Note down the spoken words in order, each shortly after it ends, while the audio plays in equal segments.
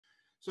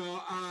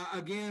So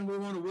again, we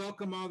want to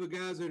welcome all the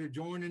guys that are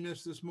joining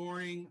us this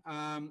morning.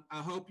 I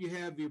hope you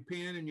have your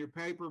pen and your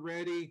paper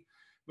ready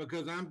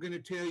because I'm going to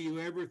tell you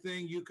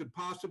everything you could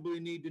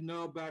possibly need to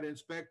know about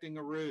inspecting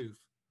a roof.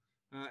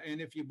 And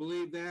if you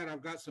believe that,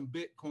 I've got some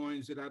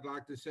Bitcoins that I'd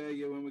like to sell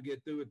you when we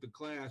get through with the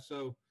class.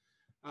 So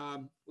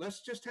let's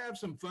just have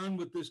some fun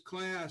with this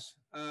class.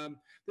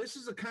 This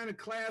is the kind of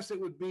class that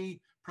would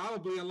be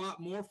probably a lot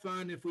more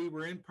fun if we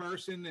were in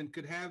person and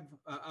could have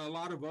a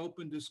lot of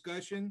open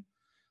discussion.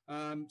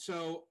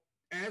 So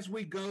as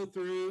we go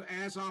through,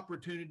 as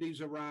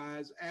opportunities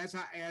arise, as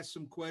I ask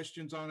some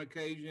questions on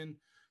occasion,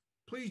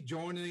 please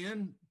join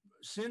in.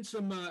 Send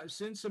some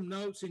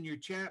notes in your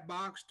chat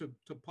box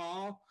to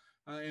Paul,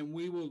 and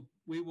we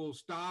will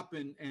stop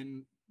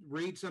and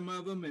read some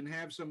of them and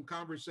have some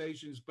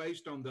conversations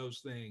based on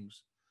those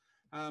things.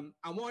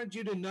 I wanted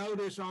you to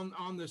notice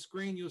on the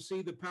screen, you'll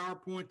see the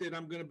PowerPoint that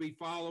I'm going to be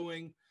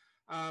following.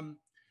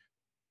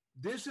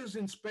 This is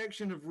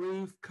inspection of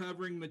roof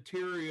covering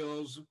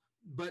materials,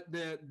 but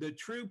the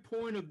true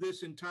point of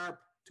this entire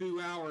 2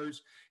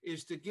 hours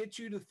is to get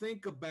you to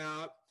think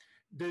about,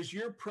 does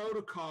your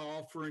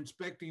protocol for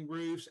inspecting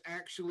roofs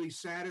actually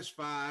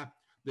satisfy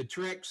the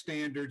TREC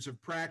Standards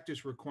of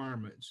Practice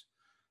requirements?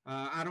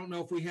 I don't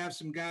know if we have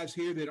some guys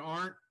here that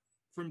aren't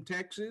from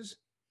Texas.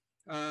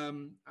 I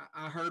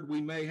heard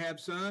we may have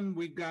some.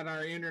 We've got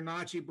our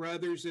InterNACHI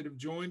brothers that have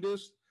joined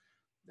us.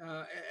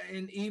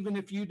 And even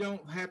if you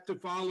don't have to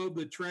follow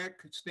the TREC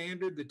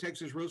standard, the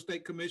Texas Real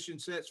Estate Commission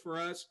sets for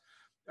us,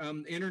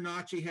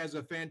 InterNACHI has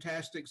a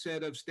fantastic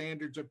set of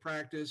standards of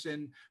practice,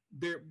 and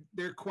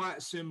they're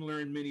quite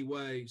similar in many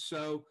ways.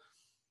 So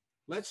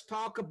let's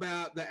talk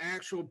about the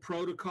actual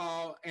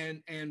protocol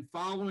and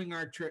following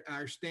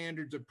our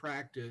standards of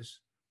practice.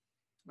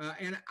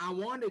 And I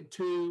wanted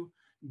to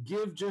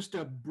give just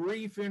a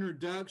brief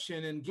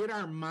introduction and get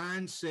our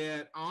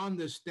mindset on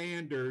the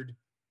standard.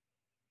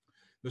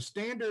 The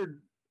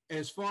standard,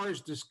 as far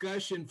as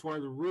discussion for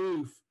the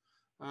roof,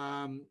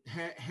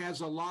 has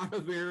a lot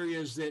of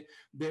areas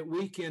that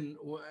we can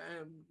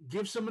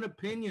give some an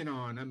opinion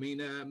on. I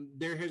mean,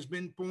 there has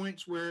been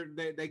points where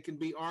they can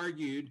be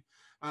argued.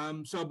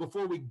 So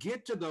before we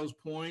get to those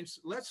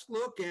points, let's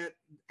look at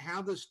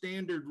how the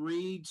standard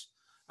reads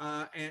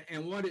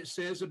and what it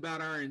says about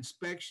our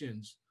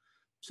inspections.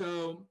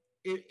 So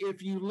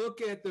if you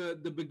look at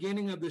the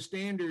beginning of the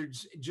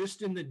standards,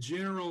 just in the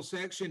general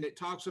section, it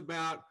talks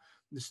about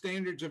the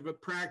standards of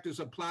practice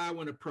apply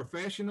when a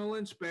professional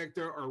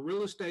inspector or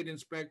real estate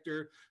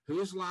inspector who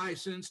is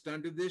licensed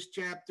under this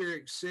chapter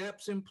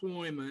accepts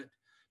employment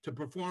to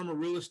perform a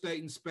real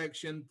estate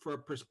inspection for a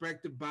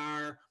prospective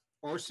buyer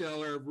or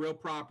seller of real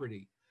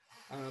property.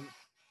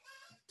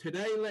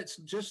 Today, let's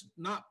just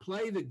not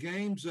play the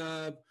games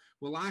of,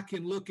 well, I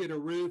can look at a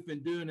roof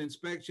and do an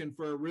inspection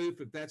for a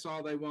roof if that's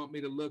all they want me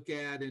to look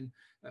at. And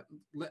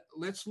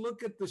let's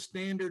look at the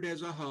standard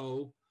as a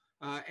whole.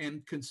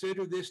 And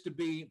consider this to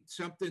be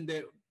something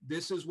that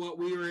this is what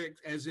we are,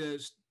 as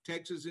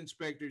Texas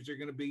inspectors, are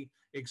going to be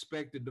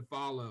expected to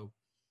follow.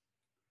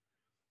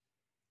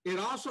 It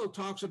also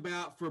talks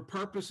about, for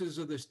purposes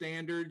of the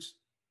standards,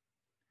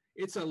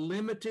 it's a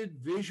limited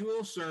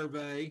visual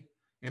survey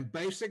and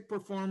basic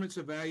performance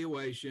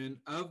evaluation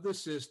of the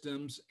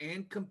systems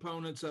and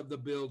components of the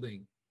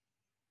building.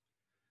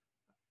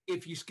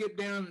 If you skip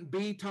down,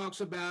 B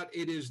talks about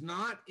it is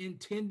not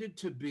intended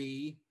to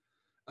be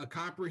a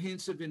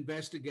comprehensive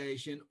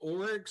investigation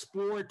or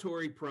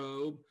exploratory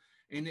probe,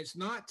 and it's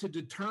not to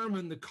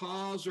determine the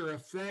cause or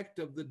effect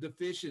of the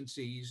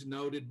deficiencies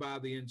noted by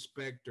the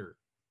inspector.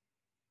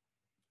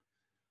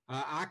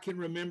 I can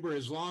remember,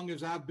 as long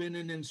as I've been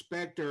an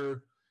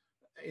inspector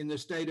in the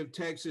state of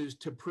Texas,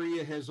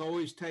 TPREA has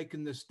always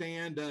taken the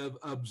stand of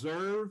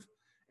observe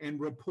and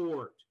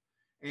report.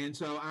 And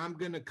so I'm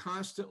going to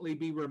constantly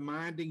be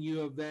reminding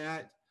you of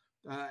that.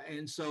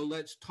 And so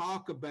let's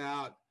talk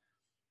about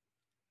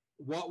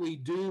what we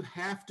do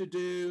have to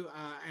do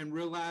and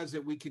realize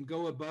that we can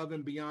go above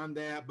and beyond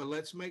that, but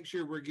let's make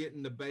sure we're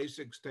getting the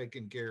basics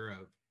taken care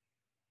of.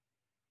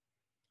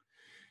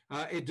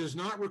 It does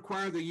not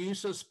require the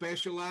use of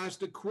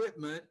specialized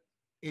equipment,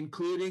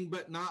 including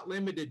but not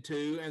limited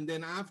to, and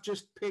then I've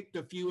just picked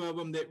a few of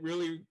them that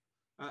really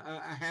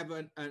have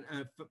an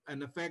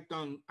effect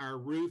on our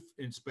roof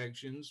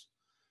inspections.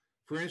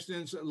 For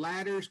instance,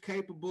 ladders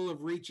capable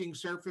of reaching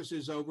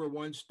surfaces over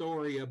 1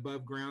 story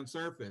above ground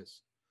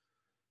surface.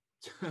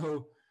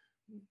 So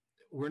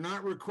we're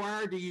not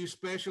required to use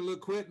special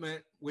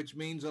equipment, which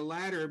means a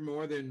ladder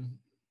more than,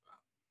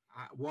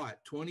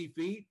 20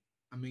 feet?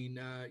 I mean,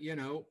 you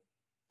know,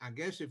 I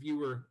guess if you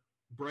were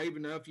brave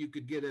enough, you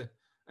could get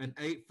an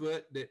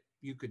 8-foot that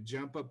you could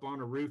jump up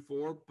on a roof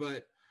for,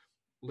 but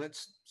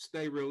let's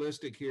stay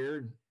realistic here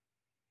and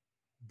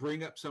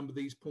bring up some of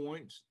these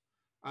points.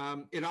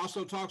 It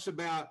also talks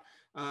about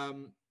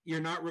you're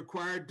not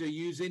required to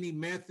use any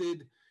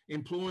method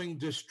employing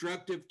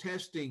destructive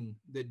testing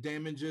that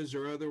damages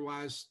or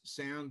otherwise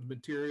sound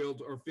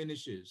materials or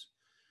finishes.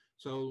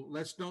 So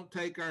let's don't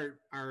take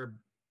our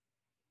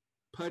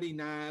putty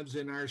knives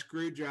and our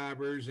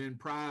screwdrivers and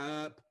pry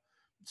up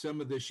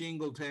some of the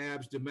shingle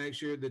tabs to make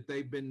sure that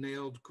they've been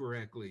nailed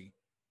correctly.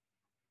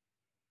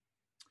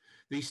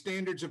 These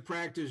standards of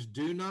practice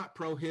do not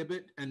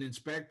prohibit an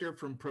inspector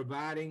from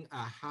providing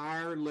a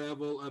higher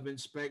level of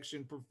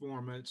inspection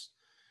performance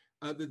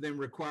other than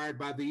required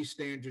by these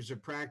standards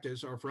of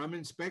practice, or from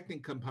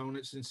inspecting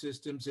components and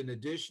systems in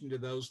addition to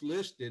those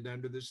listed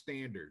under the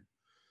standard.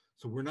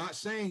 So we're not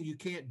saying you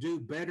can't do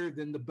better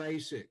than the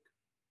basic,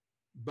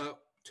 but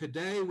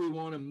today we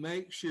want to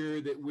make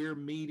sure that we're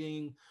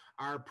meeting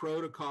our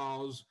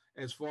protocols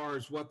as far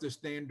as what the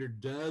standard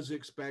does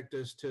expect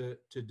us to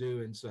do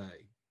and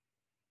say.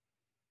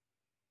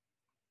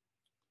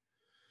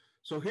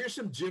 So here's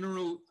some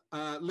general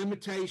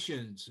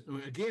limitations.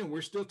 Again,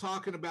 we're still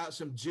talking about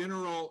some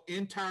general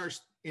entire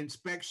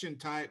inspection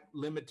type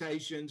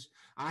limitations.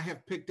 I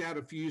have picked out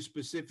a few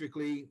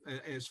specifically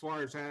as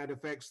far as how it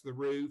affects the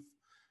roof.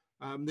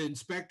 The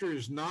inspector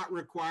is not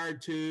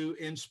required to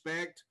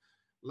inspect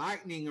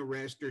lightning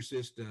arrestor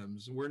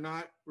systems. We're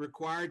not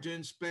required to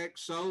inspect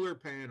solar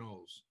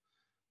panels.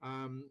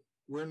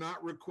 We're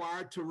not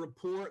required to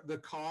report the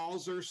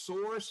cause or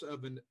source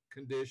of a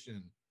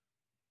condition.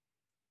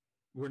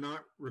 We're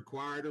not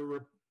required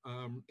to,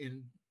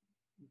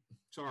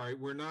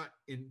 we're not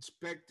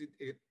inspected,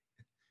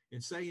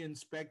 and say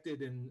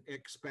inspected and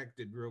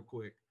expected real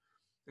quick.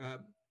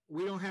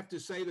 We don't have to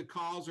say the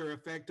cause or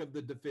effect of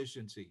the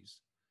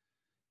deficiencies.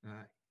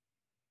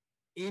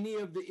 Any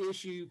of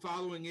the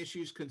following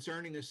issues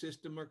concerning a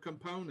system or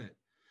component.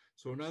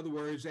 So in other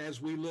words,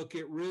 as we look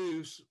at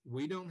roofs,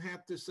 we don't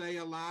have to say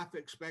a life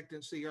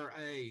expectancy or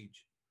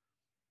age.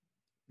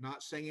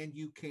 Not saying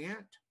you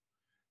can't,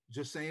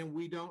 just saying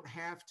we don't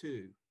have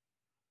to.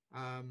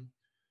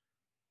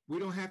 We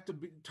don't have to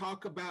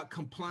talk about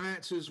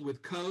compliances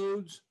with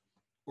codes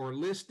or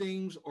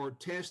listings or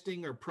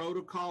testing or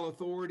protocol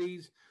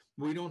authorities.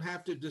 We don't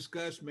have to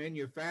discuss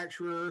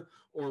manufacturer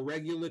or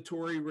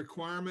regulatory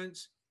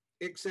requirements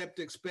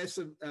except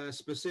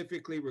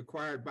specifically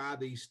required by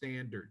these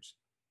standards.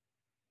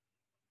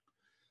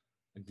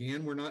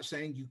 Again, we're not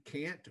saying you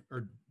can't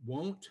or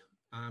won't.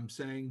 I'm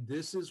saying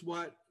this is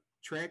what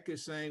TREC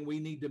is saying we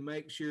need to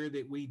make sure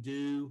that we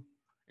do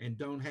and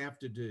don't have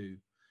to do.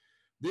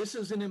 This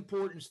is an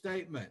important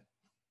statement.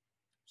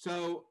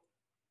 So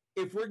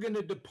if we're going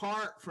to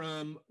depart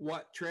from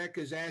what TREC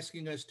is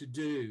asking us to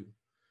do,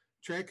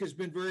 TREC has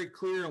been very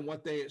clear on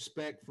what they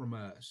expect from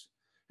us.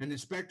 An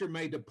inspector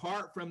may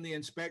depart from the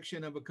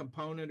inspection of a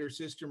component or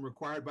system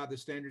required by the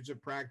standards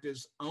of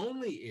practice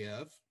only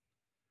if,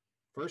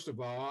 first of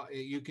all,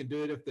 you can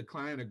do it if the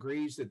client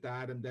agrees that the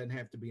item doesn't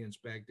have to be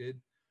inspected.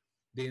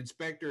 The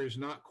inspector is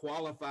not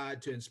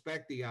qualified to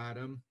inspect the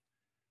item.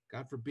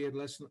 God forbid,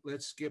 let's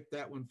skip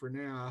that one for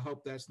now. I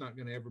hope that's not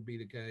going to ever be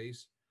the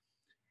case.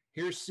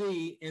 Here's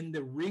C, in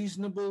the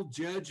reasonable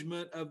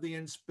judgment of the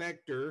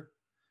inspector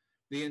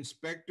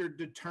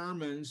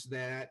determines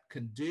that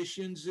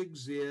conditions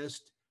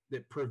exist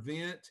that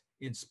prevent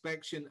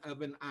inspection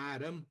of an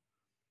item.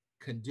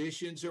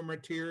 Conditions or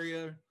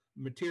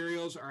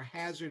materials are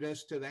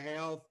hazardous to the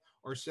health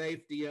or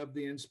safety of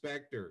the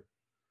inspector.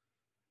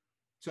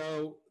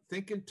 So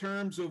think in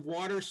terms of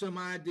what are some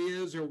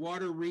ideas or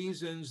what are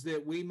reasons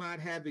that we might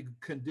have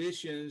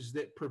conditions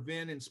that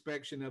prevent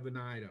inspection of an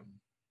item.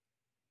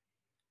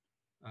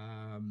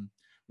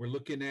 We're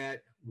looking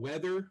at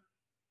weather.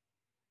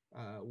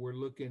 We're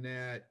looking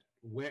at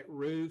wet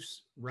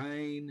roofs,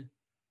 rain.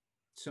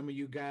 Some of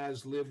you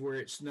guys live where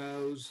it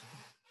snows.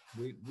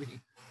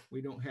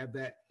 We don't have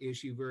that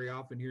issue very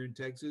often here in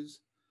Texas.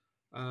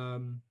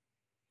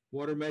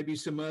 What are maybe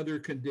some other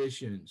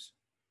conditions?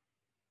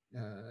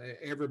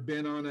 Ever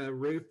been on a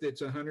roof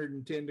that's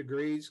 110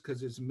 degrees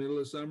because it's the middle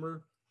of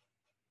summer?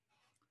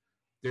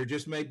 There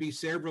just may be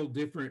several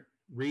different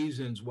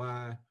reasons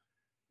why,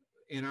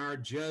 in our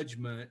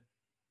judgment,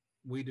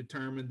 we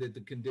determine that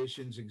the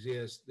conditions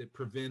exist that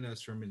prevent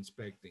us from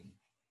inspecting.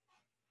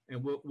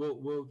 And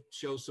we'll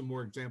show some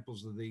more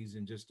examples of these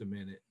in just a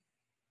minute.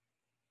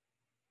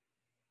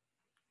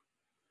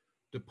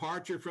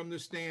 Departure from the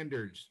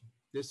standards.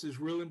 This is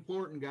real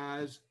important,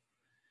 guys.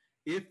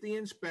 If the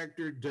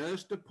inspector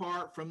does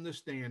depart from the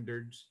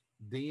standards,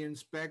 the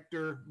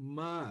inspector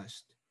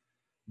must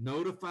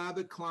notify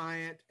the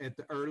client at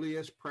the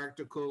earliest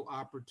practical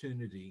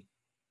opportunity.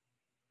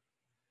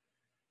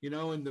 You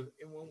know, in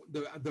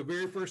the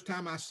very first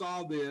time I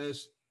saw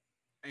this,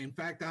 in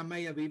fact, I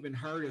may have even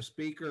heard a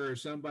speaker or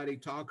somebody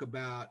talk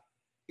about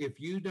if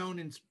you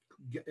don't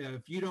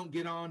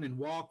get on and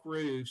walk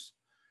roofs,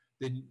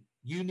 then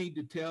you need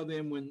to tell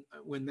them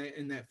when they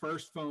in that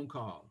first phone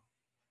call.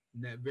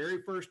 And that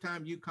very first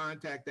time you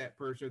contact that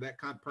person or that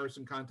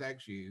person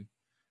contacts you,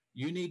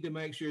 you need to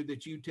make sure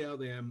that you tell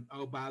them,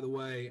 oh, by the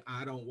way,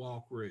 I don't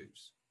walk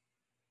roofs.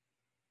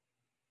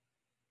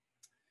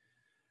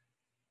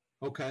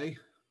 Okay.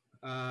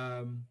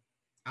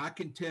 I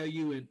can tell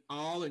you in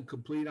all and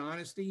complete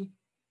honesty,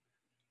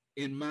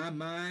 in my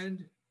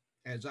mind,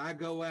 as I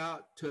go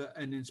out to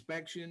an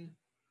inspection,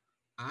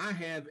 I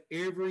have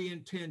every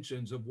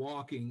intentions of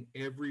walking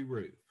every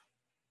roof.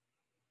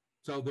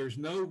 So there's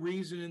no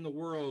reason in the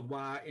world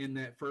why in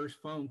that first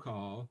phone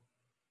call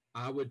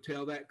I would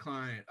tell that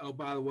client, oh,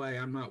 by the way,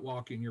 I'm not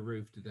walking your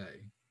roof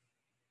today,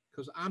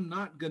 because I'm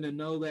not going to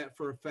know that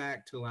for a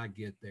fact till I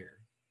get there.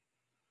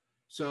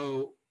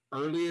 So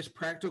earliest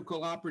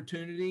practical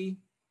opportunity.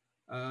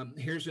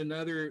 Here's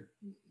another,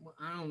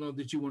 I don't know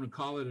that you want to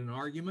call it an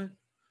argument,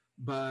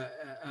 but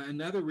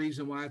another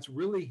reason why it's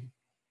really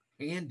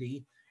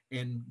handy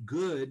and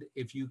good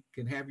if you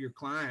can have your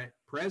client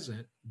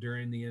present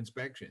during the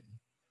inspection.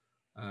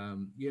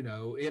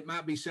 It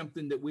might be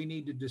something that we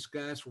need to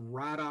discuss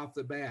right off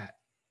the bat.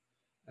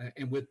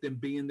 And with them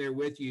being there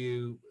with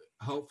you,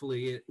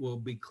 hopefully it will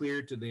be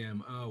clear to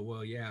them, oh,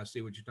 well, yeah, I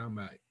see what you're talking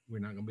about. We're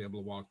not going to be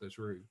able to walk this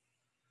roof.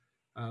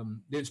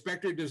 The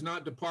inspector does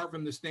not depart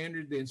from the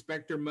standard. The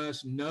inspector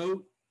must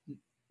note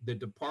the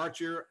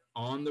departure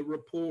on the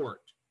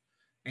report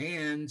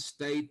and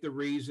state the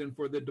reason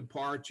for the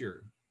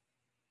departure.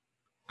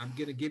 I'm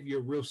going to give you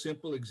a real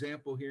simple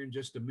example here in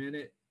just a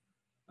minute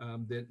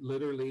that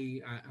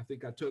literally I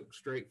think I took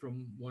straight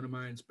from one of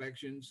my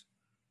inspections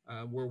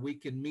where we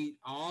can meet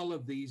all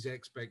of these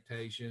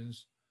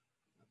expectations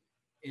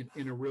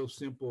in a real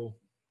simple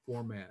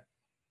format.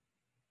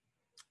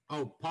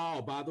 Oh,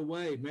 Paul, by the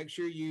way, make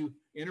sure you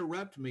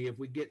interrupt me if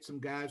we get some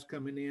guys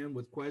coming in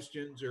with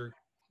questions or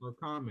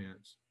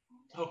comments.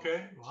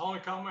 Okay. The only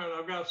comment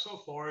I've got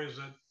so far is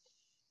that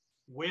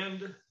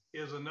wind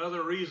is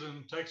another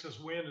reason Texas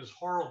wind is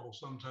horrible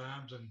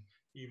sometimes, and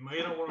you may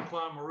not want to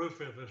climb a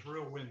roof if it's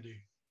real windy.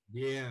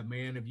 Yeah,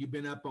 man. If you've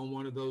been up on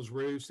one of those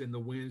roofs and the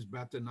wind's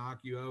about to knock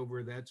you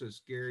over, that's a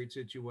scary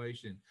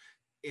situation.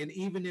 And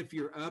even if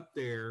you're up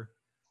there,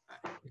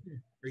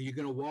 are you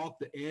going to walk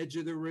the edge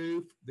of the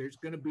roof? There's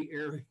going to be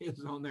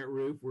areas on that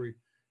roof where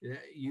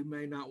you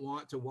may not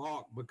want to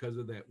walk because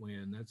of that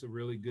wind. That's a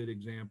really good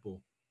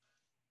example.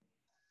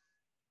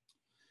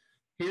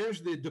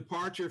 Here's the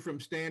departure from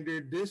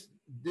standard.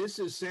 This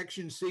is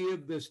section C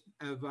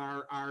of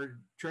our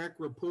TREC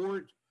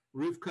report,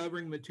 roof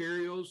covering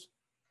materials.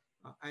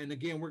 And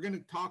again, we're going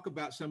to talk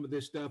about some of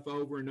this stuff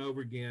over and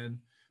over again,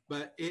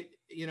 but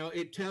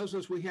it tells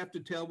us we have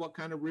to tell what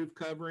kind of roof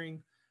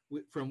covering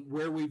from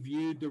where we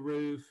viewed the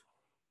roof.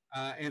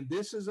 And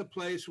this is a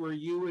place where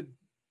you would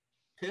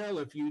tell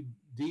if you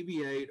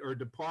deviate or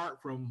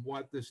depart from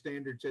what the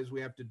standard says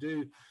we have to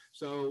do.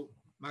 So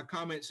my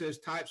comment says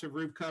types of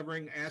roof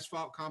covering,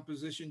 asphalt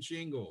composition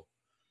shingle.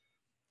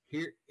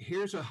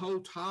 Here's a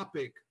whole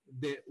topic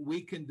that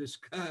we can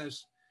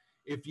discuss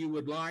if you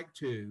would like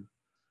to.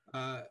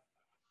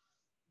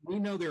 We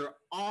know there are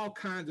all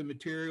kinds of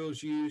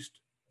materials used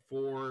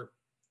for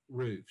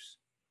roofs.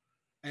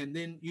 And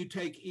then you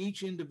take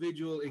each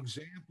individual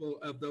example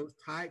of those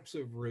types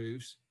of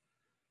roofs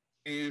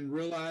and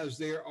realize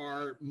there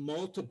are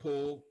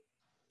multiple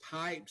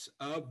types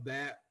of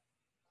that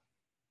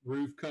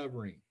roof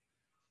covering.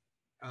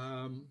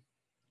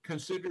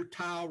 Consider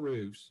tile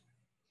roofs.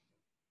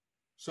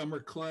 Some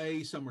are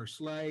clay, some are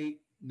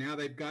slate. Now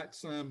they've got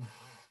some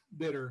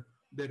that are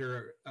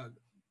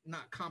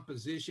not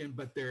composition,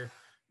 but they're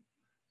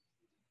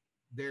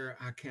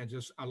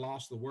I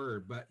lost the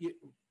word, but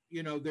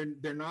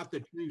they're not the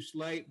true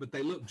slate, but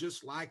they look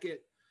just like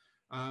it.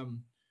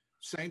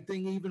 Same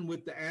thing even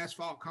with the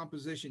asphalt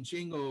composition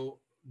shingle.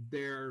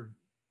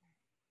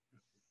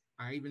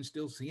 I even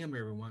still see them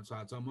every once in a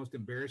while. It's almost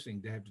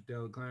embarrassing to have to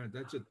tell the client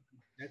that's a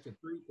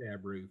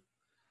 3-tab roof,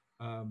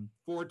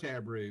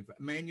 4-tab roof,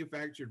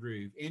 manufactured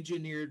roof,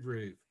 engineered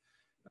roof.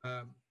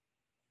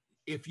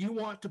 If you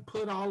want to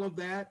put all of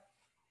that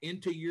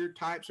into your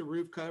types of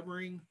roof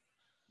covering,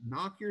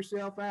 knock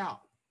yourself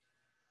out.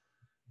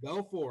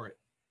 Go for it.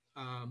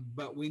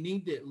 But we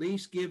need to at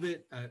least give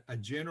it a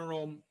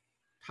general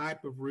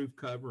type of roof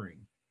covering.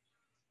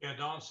 Yeah,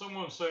 Don,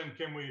 someone's saying,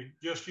 can we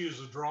just use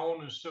a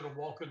drone instead of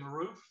walking the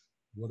roof?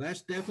 Well,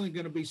 that's definitely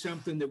going to be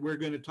something that we're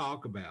going to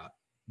talk about.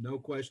 No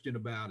question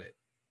about it.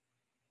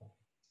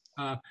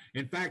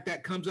 In fact,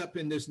 that comes up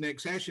in this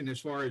next session as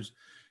far as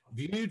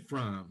viewed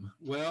from.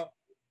 Well,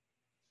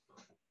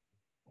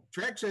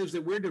 TREC says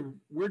that we're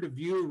to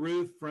view a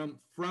roof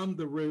from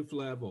the roof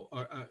level.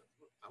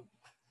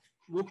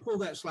 We'll pull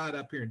that slide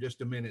up here in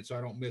just a minute so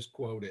I don't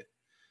misquote it.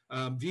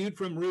 Viewed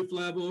from roof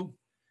level,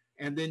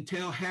 and then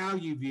tell how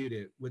you viewed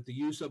it with the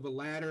use of a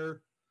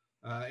ladder,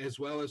 as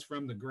well as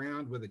from the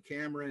ground with a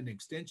camera and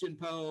extension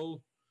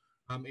pole.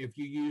 If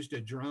you used a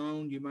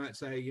drone, you might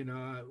say,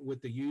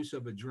 with the use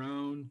of a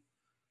drone,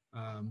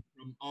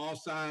 from all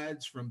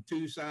sides, from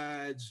 2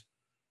 sides,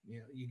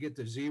 you get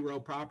the 0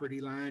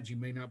 property lines. You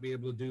may not be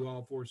able to do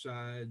all 4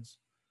 sides.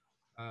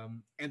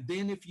 And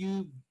then if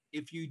you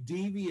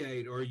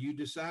deviate or you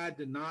decide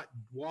to not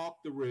walk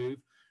the roof,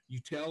 you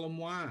tell them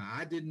why.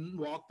 I didn't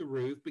walk the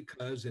roof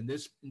because in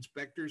this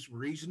inspector's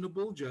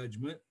reasonable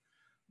judgment,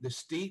 the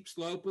steep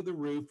slope of the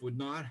roof would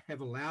not have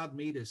allowed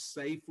me to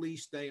safely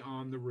stay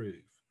on the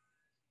roof.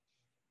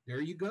 There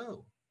you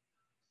go.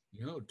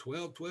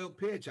 12-12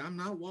 pitch. I'm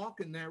not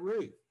walking that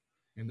roof.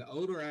 And the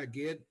older I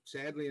get,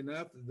 sadly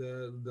enough,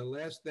 the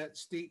less that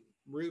steep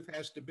roof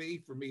has to be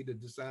for me to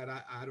decide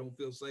I don't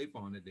feel safe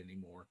on it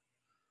anymore.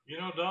 You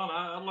know, Don,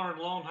 I learned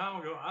a long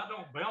time ago, I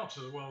don't bounce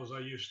as well as I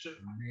used to.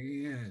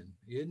 Man,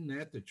 isn't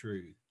that the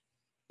truth?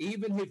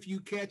 Even if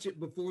you catch it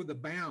before the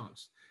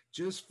bounce,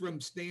 just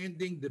from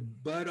standing, the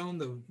butt on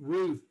the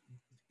roof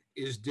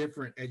is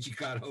different as you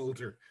got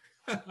older.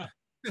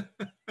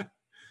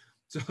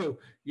 So,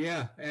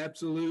 yeah,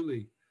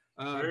 absolutely.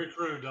 Very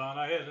true, Don.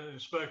 I had an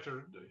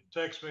inspector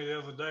text me the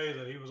other day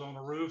that he was on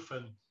the roof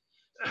and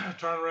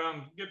turn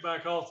around, get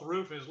back off the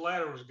roof, and his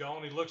ladder was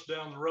gone. He looks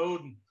down the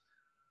road, and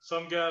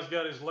some guy's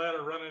got his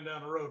ladder running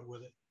down the road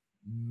with it.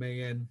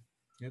 Man,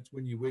 that's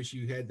when you wish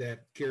you had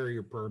that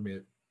carrier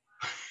permit.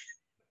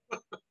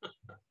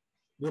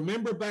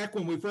 Remember back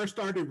when we first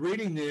started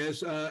reading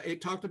this,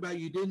 it talked about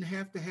you didn't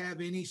have to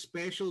have any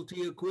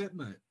specialty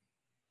equipment.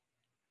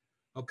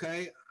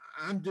 Okay,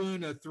 I'm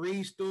doing a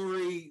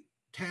 3-story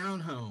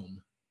townhome.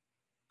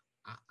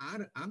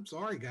 I'm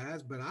sorry,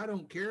 guys, but I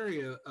don't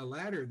carry a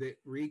ladder that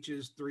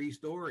reaches 3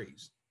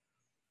 stories.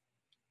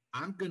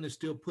 I'm going to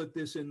still put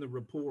this in the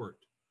report.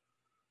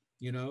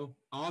 You know,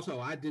 also,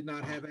 I did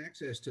not have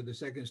access to the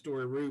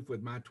 2nd-story roof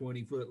with my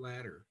 20-foot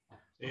ladder.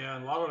 Yeah,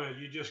 and a lot of it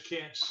you just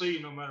can't see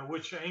no matter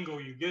which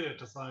angle you get at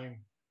the thing.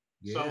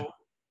 Yeah. So,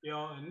 you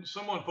know, and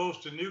someone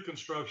posted new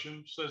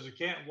construction says they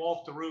can't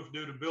walk the roof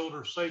due to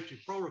builder safety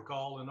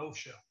protocol in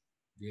OSHA.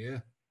 Yeah.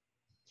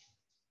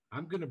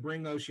 I'm going to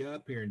bring OSHA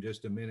up here in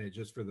just a minute,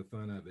 just for the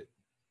fun of it.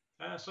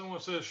 Someone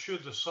says,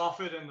 should the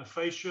soffit and the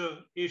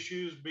fascia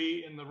issues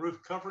be in the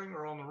roof covering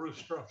or on the roof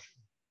structure?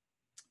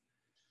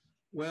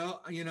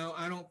 Well, you know,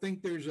 I don't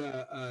think there's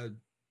a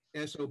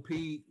SOP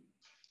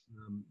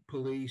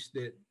police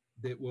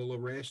that will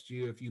arrest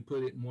you if you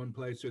put it in one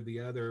place or the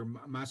other.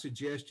 My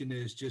suggestion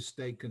is just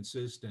stay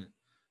consistent.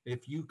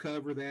 If you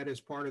cover that as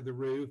part of the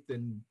roof,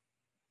 then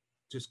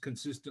just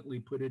consistently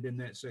put it in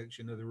that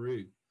section of the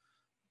roof.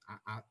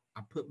 I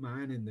put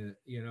mine in the,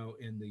 you know,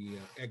 in the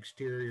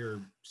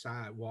exterior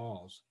side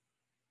walls,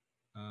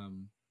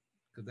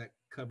 because that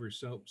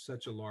covers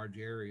such a large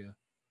area.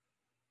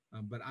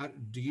 But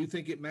do you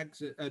think it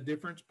makes a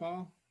difference,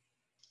 Paul?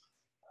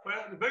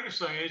 Well, the biggest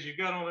thing is you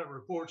got on that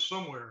report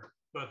somewhere.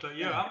 But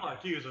yeah, I'm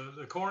like you.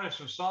 The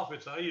cornice and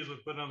soffits I usually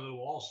put under the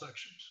wall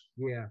sections.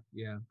 Yeah,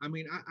 yeah. I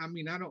mean,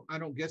 I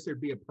don't guess there'd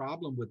be a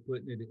problem with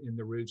putting it in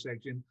the roof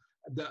section.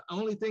 The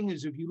only thing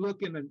is, if you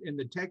look in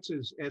the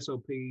Texas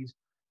SOPs,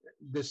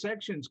 the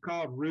section's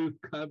called roof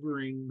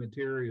covering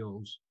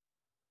materials.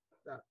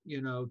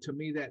 You know, to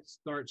me, that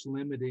starts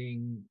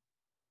limiting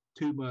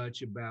too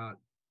much about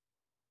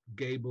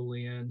gable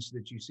ends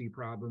that you see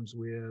problems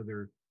with,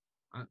 or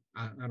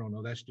I don't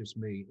know. That's just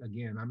me.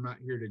 Again, I'm not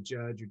here to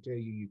judge or tell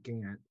you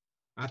can't.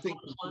 I think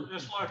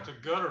it's like the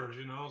gutters,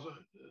 you know.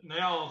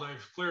 Now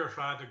they've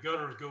clarified the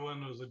gutters go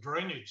into the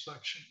drainage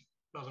section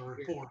of the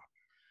report.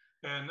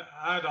 Yeah. And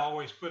I'd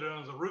always put it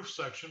under the roof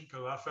section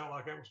because I felt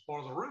like it was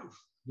part of the roof.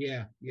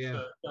 Yeah,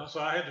 yeah.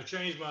 So I had to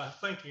change my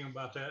thinking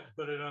about that and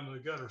put it under the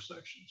gutter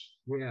sections.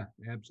 Yeah,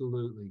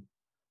 absolutely.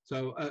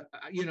 So,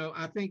 you know,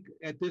 I think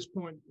at this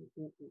point,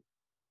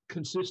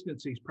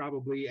 consistency is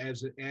probably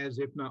as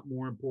if not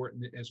more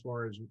important as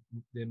far as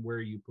than where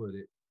you put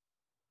it.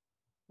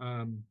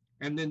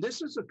 And then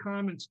this is a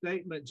common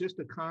statement, just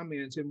a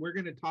comments, and we're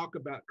going to talk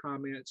about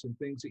comments and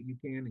things that you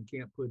can and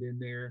can't put in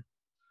there.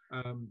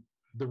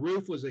 The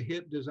roof was a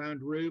HIP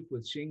designed roof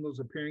with shingles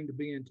appearing to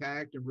be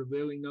intact and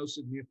revealing no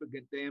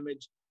significant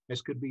damage,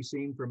 as could be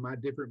seen from my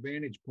different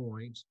vantage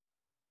points.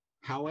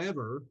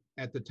 However,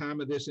 at the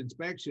time of this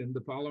inspection,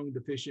 the following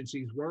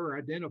deficiencies were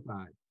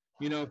identified.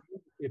 You know,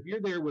 if you're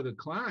there with a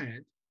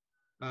client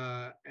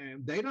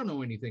and they don't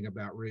know anything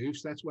about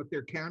roofs, that's what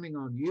they're counting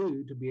on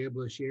you to be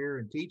able to share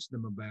and teach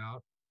them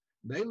about.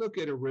 They look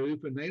at a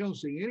roof and they don't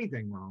see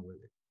anything wrong with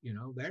it. You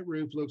know, that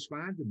roof looks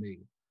fine to me.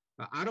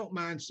 I don't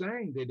mind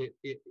saying that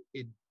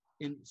it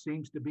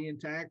seems to be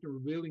intact and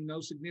revealing no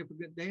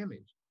significant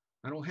damage.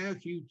 I don't have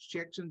huge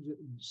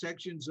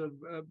sections of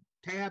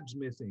tabs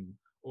missing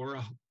or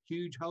a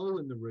huge hole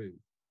in the roof.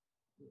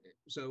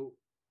 So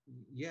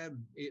yeah,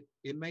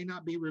 it may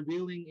not be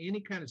revealing any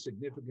kind of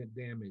significant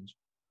damage.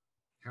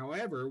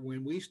 However,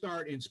 when we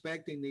start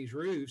inspecting these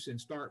roofs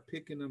and start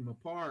picking them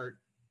apart,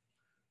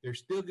 there's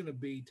still going to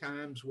be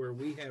times where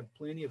we have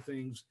plenty of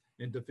things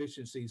and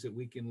deficiencies that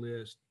we can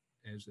list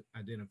as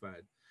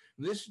identified.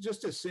 And this is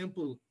just a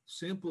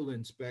simple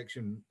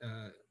inspection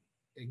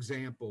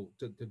example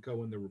to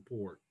go in the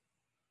report.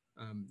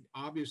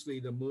 Obviously,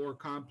 the more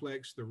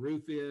complex the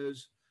roof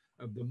is,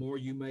 the more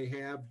you may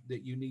have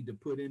that you need to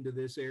put into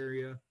this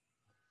area.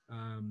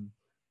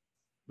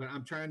 But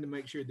I'm trying to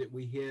make sure that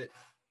we hit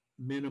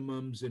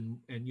minimums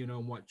and you know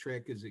what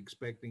TREC is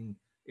expecting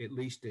at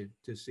least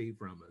to see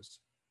from us.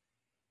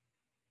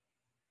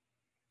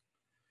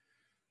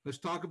 Let's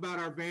talk about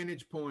our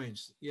vantage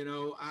points. You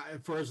know,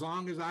 for as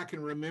long as I can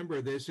remember,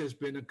 this has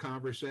been a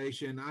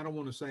conversation. I don't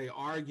want to say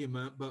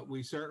argument, but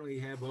we certainly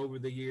have over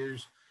the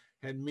years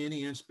had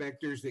many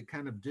inspectors that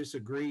kind of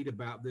disagreed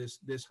about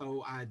this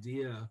whole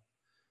idea.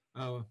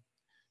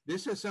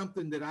 This is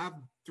something that I've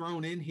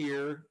thrown in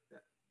here.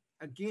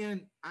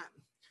 Again,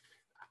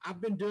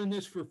 I've been doing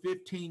this for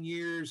 15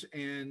 years,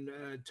 and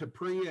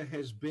TREC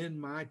has been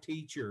my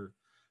teacher.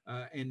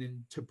 And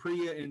then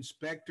TREC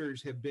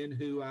inspectors have been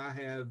who I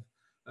have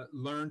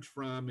learned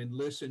from and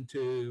listened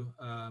to.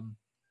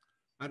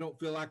 I don't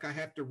feel like I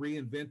have to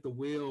reinvent the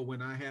wheel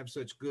when I have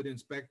such good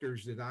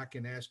inspectors that I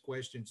can ask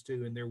questions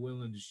to and they're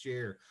willing to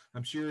share.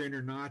 I'm sure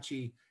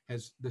InterNACHI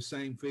has the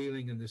same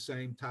feeling and the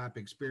same type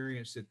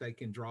experience that they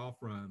can draw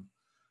from.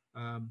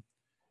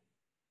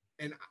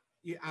 And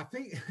I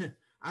think,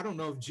 I don't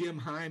know if Jim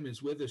Heim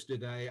is with us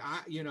today.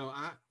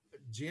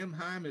 Jim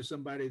Heim is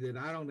somebody that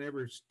I don't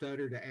ever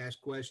stutter to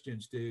ask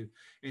questions to.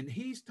 And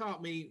he's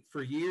taught me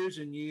for years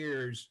and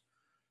years,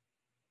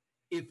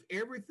 if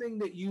everything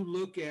that you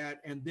look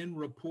at and then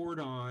report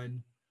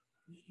on,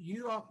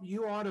 you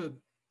ought to,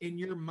 in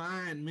your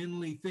mind,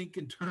 mentally think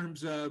in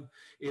terms of,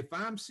 if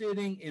I'm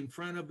sitting in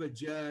front of a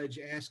judge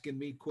asking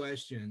me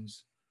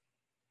questions,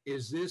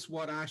 is this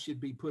what I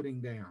should be putting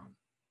down?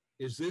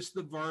 Is this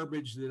the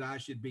verbiage that I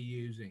should be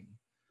using?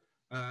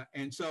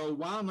 And so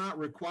while not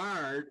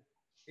required,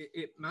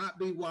 it might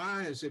be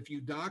wise if you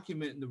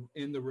document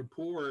in the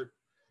report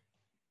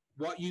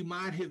what you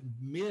might have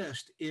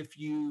missed if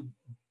you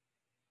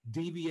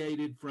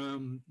deviated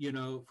from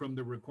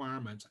the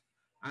requirements.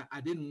 I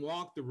didn't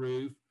walk the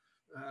roof,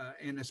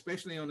 and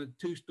especially on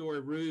a 2-story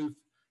roof,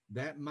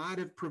 that might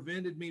have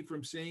prevented me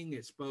from seeing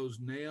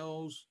exposed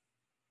nails,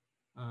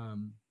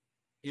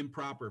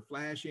 improper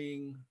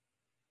flashing,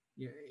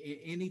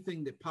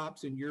 anything that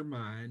pops in your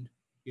mind,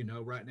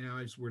 right now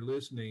as we're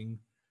listening.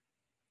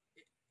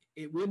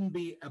 It wouldn't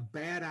be a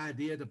bad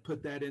idea to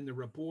put that in the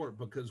report,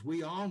 because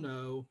we all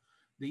know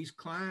these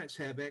clients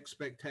have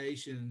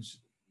expectations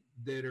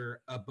that are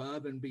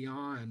above and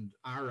beyond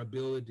our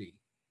ability.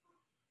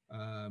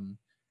 And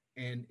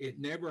it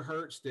never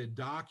hurts to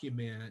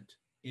document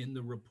in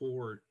the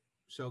report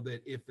so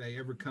that if they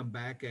ever come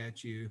back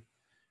at you,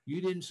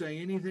 you didn't say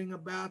anything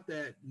about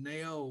that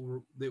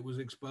nail that was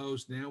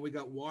exposed. Now we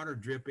got water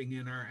dripping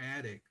in our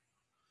attic.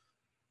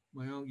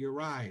 Well, you're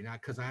right,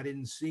 because I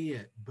didn't see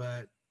it,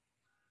 but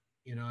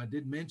I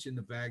did mention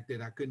the fact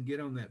that I couldn't get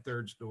on that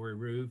 3rd-story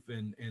roof,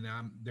 and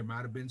there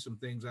might have been some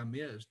things I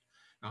missed.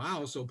 Now, I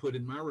also put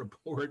in my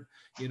report,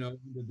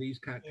 these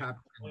type of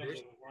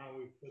conditions. Why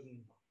we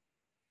couldn't.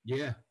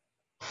 Yeah.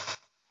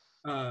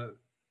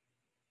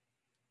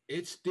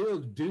 It's still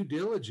due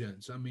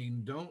diligence. I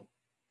mean,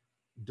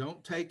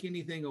 don't take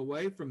anything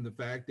away from the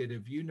fact that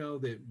if you know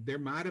that there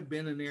might have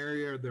been an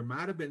area, or there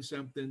might have been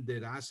something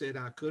that I said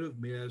I could have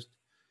missed,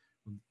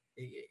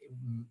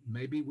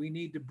 maybe we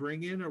need to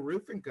bring in a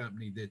roofing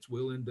company that's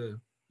willing to,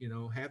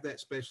 have that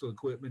special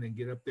equipment and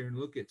get up there and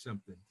look at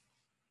something.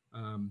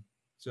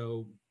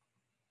 So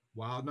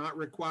while not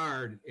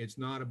required, it's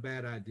not a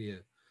bad idea.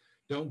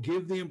 Don't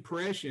give the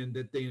impression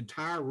that the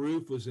entire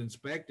roof was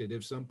inspected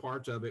if some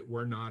parts of it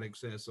were not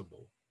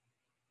accessible.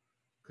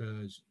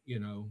 Because,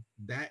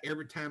 that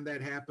every time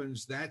that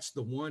happens, that's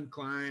the one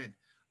client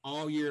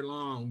all year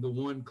long, the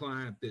one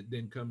client that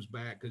then comes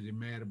back because they're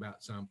mad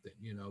about something.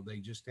 They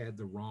just had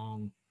the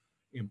wrong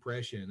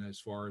impression as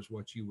far as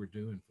what you were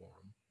doing for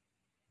them.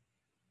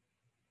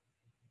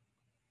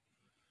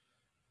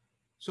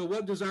 So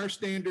what does our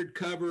standard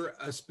cover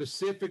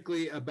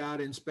specifically about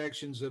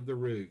inspections of the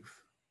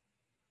roof?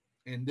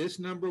 And this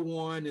number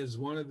 1 is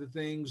one of the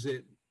things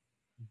that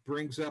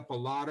brings up a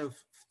lot of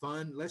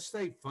fun, let's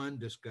say fun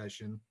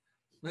discussion.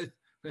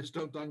 Let's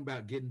don't talk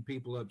about getting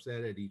people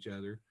upset at each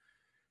other.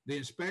 The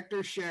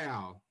inspector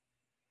shall,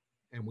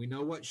 and we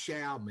know what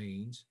shall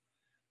means,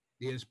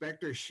 the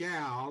inspector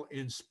shall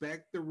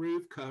inspect the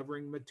roof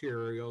covering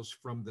materials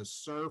from the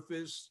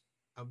surface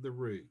of the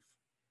roof.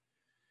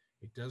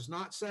 It does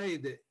not say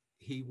that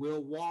he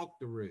will walk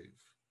the roof.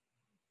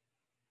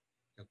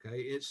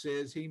 Okay, it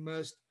says he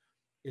must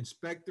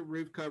inspect the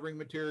roof covering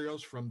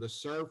materials from the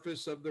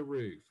surface of the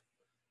roof.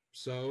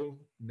 So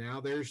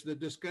now there's the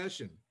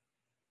discussion.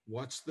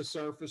 What's the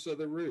surface of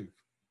the roof?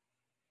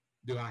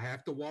 Do I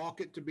have to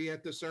walk it to be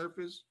at the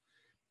surface?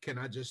 Can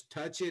I just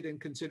touch it and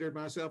consider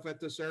myself at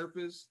the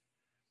surface?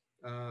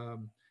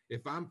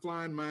 If I'm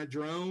flying my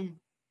drone,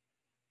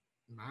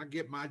 I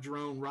get my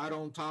drone right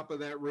on top of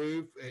that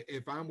roof.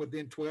 If I'm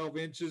within 12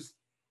 inches,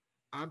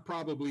 I'm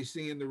probably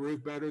seeing the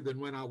roof better than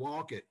when I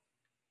walk it.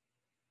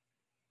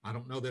 I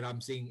don't know that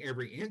I'm seeing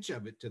every inch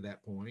of it to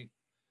that point.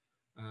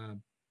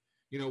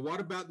 What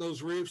about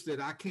those roofs that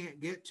I can't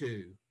get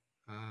to?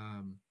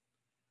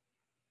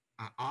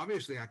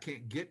 Obviously, I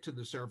can't get to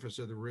the surface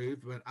of the roof,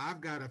 but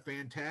I've got a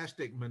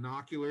fantastic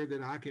monocular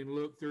that I can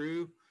look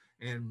through.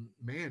 And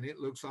man, it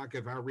looks like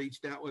if I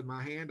reached out with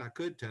my hand, I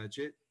could touch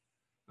it.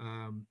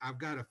 I've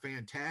got a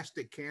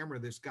fantastic camera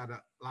that's got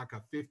like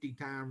a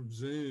 50-time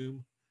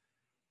zoom.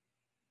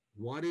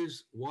 What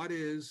is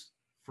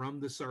from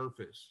the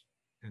surface?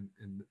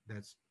 And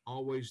that's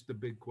always the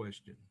big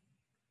question.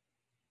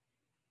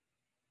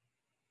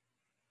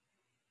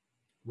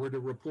 We're to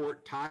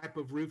report type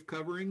of roof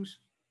coverings.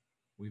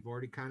 We've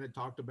already kind of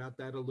talked about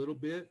that a little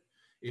bit.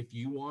 If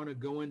you want to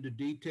go into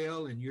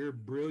detail and you're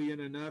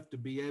brilliant enough to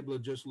be able to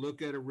just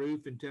look at a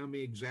roof and tell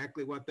me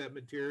exactly what that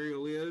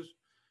material is,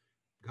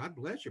 God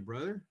bless you,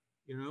 brother.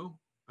 You know,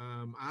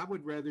 I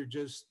would rather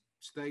just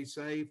stay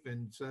safe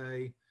and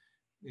say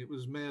it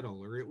was metal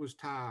or it was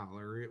tile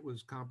or it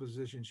was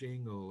composition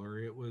shingle or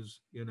it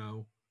was,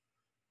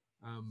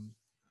 um,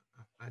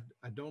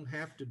 I don't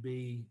have to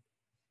be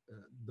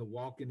the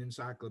walking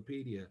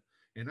encyclopedia.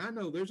 And I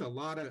know there's a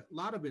lot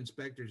of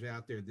inspectors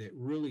out there that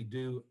really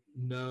do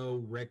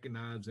know,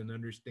 recognize, and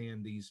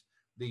understand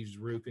these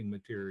roofing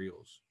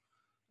materials.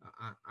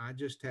 I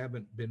just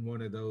haven't been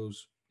one of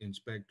those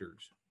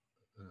inspectors.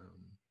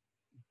 Um,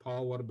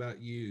 Paul, what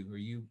about you? Are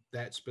you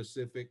that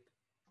specific?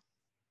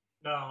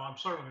 No, I'm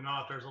certainly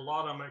not. There's a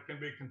lot of them that can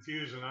be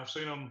confusing. I've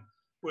seen them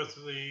with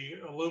the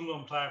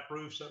aluminum type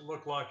roofs that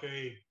look like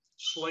a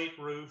slate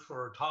roof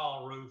or a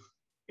tile roof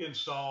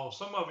installed.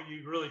 Some of it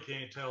you really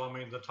can't tell. I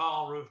mean, the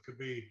tile roof could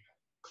be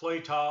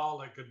clay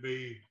tile, it could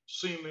be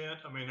cement.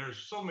 I mean, there's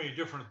so many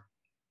different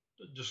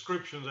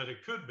descriptions that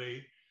it could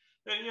be.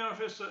 And if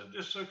it's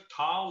just a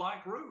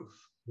tile-like roof,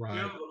 Right,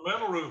 the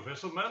metal roof,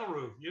 it's a metal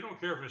roof. You don't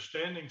care if it's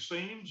standing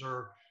seams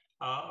or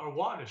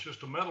what. It's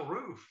just a metal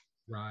roof.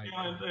 right.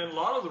 And a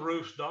lot of the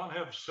roofs, Don,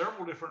 have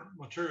several different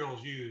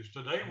materials used.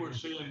 Today we're Yeah,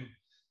 seeing,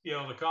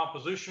 the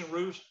composition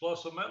roofs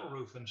plus a metal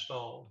roof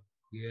installed.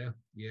 yeah,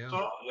 yeah.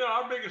 So,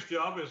 our biggest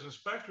job as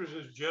inspectors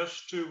is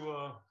just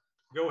to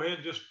go ahead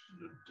and just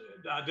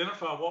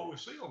identify what we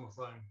see on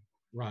the thing.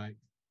 Right,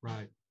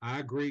 right. I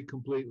agree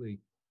completely.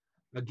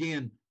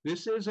 Again,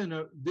 this isn't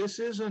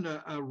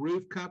a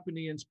roof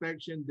company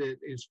inspection that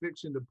is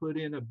fixing to put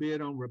in a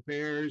bid on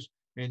repairs,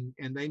 and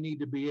they need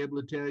to be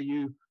able to tell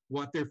you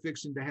what they're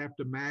fixing to have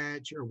to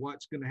match or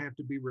what's going to have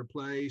to be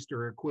replaced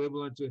or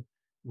equivalent to.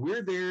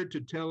 We're there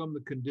to tell them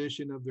the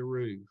condition of the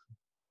roof,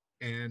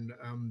 and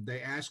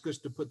they ask us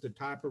to put the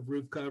type of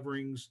roof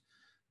coverings.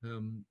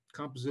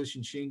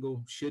 Composition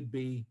shingle should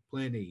be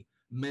plenty.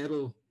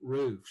 Metal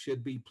roof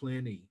should be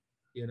plenty.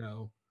 You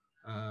know,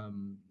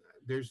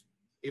 there's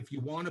if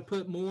you want to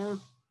put more,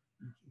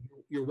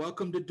 you're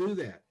welcome to do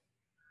that.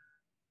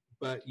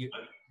 But you,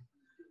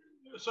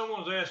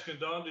 Someone's asking,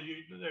 Don,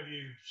 have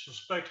you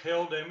suspect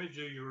hail damage?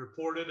 Do you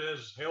report it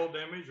as hail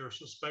damage or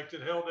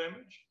suspected hail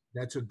damage?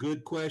 that's a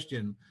good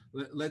question.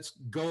 Let's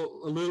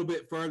go a little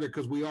bit further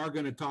because we are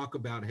going to talk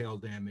about hail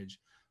damage.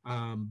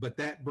 But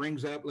that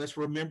brings up, let's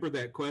remember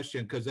that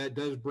question because that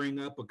does bring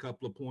up a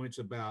couple of points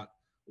about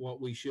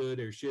what we should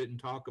or shouldn't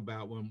talk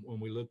about when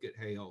we look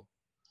at hail.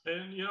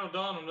 And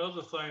Don,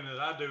 another thing that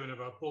I do, and if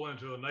I pull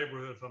into a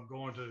neighborhood, if I'm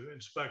going to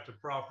inspect a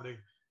property,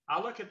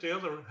 I look at the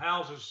other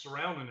houses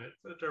surrounding it,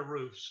 at their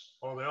roofs.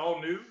 Are they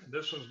all new?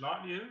 This one's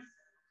not new.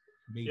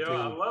 Me I too.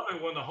 love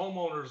it when the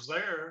homeowner's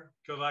there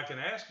because I can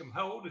ask them,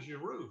 how old is your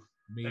roof?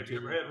 Me Have you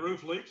ever too. had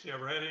roof leaks? You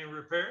ever had any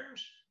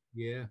repairs?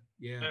 Yeah,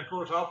 yeah. And of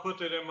course, I'll put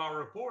that in my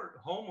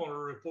report.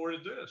 Homeowner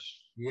reported this.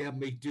 Yeah,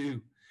 me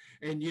too.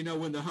 And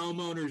when the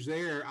homeowner's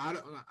there,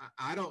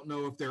 I don't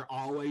know if they're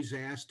always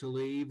asked to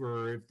leave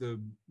or if the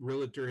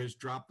realtor has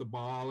dropped the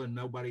ball and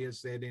nobody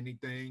has said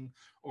anything,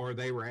 or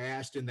they were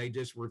asked and they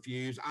just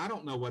refused. I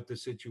don't know what the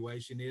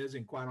situation is,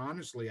 and quite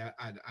honestly,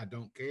 I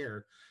don't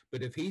care.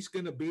 But if he's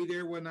going to be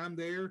there when I'm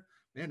there,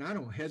 man, I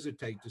don't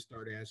hesitate to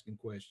start asking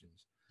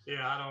questions.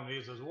 Yeah, I don't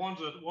either. The ones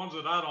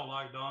that I don't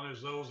like, Don,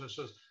 is those that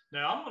says,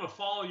 "Now I'm going to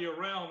follow you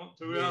around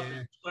throughout the Yeah,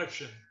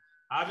 inspection."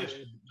 I just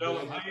yeah, tell boy,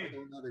 them, that's a "Hey,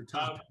 whole other uh,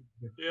 topic.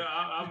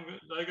 yeah,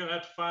 they're going to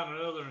have to find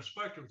another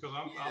inspector because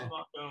I'm Yeah.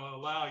 not going to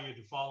allow you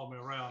to follow me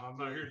around. I'm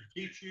not here to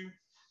teach you,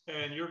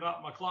 and you're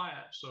not my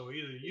client. So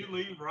either you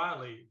leave or I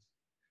leave."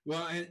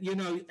 Well, and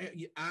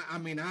I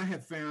mean, I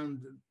have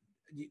found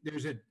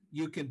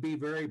you can be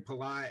very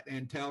polite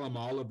and tell them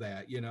all of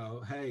that.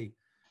 Hey,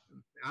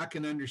 I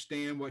can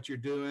understand what you're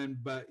doing,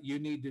 but you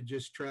need to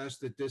just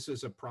trust that this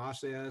is a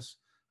process.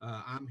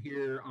 I'm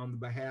here on the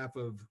behalf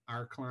of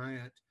our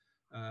client,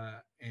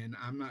 and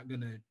I'm not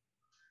going to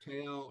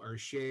tell or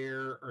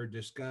share or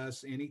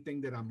discuss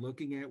anything that I'm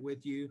looking at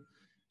with you.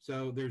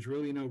 So there's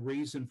really no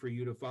reason for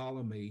you to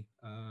follow me.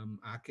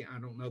 I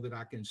don't know that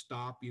I can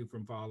stop you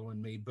from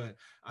following me, but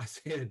I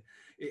said,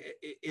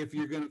 if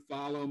you're going to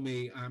follow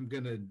me, I'm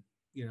going to,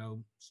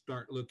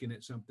 start looking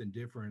at something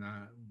different.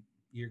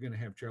 You're going to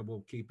have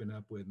trouble keeping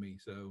up with me.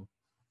 So,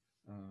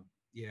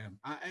 yeah,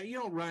 you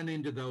don't run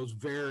into those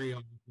very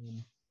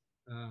often,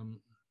 um,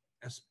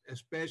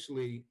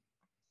 especially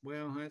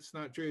well, that's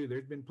not true.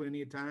 There's been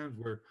plenty of times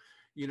where,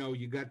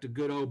 you got the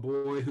good old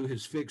boy who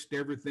has fixed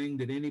everything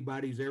that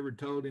anybody's ever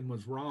told him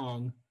was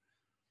wrong.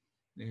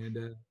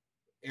 And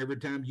every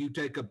time you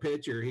take a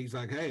picture, he's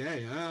like,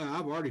 hey,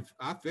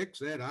 I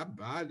fixed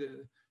that.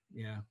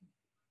 Yeah.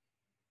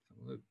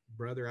 Look,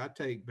 brother, I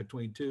take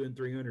between 200 and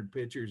 300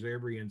 pictures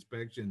every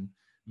inspection.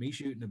 Me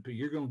shooting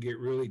you're going to get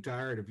really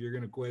tired if you're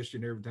going to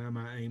question every time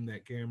I aim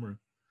that camera.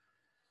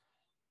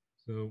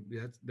 So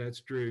that's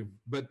true.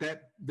 But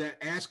that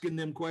asking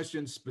them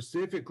questions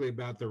specifically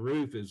about the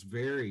roof is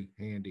very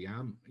handy.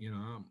 I'm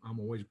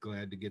always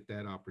glad to get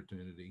that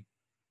opportunity.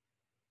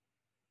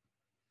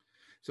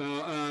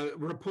 So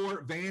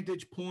report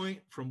vantage point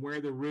from where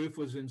the roof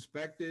was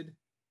inspected.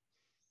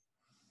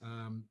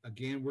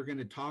 Again, we're going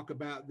to talk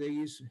about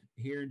these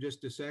here in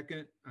just a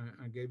second.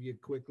 I gave you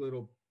a quick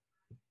little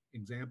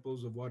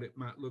examples of what it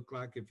might look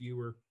like if you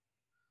were,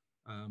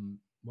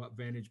 what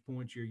vantage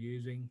points you're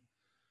using.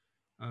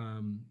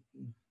 Um,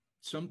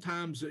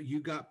 Sometimes you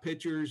got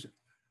pictures.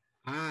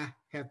 I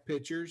have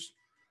pictures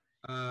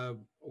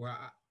where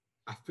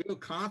I feel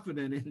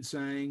confident in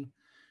saying,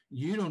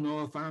 you don't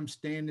know if I'm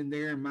standing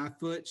there and my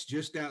foot's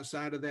just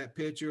outside of that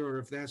picture or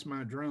if that's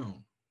my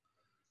drone.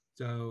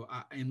 So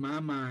in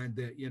my mind,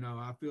 that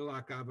I feel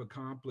like I've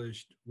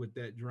accomplished with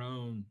that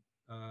drone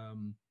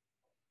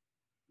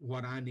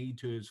what I need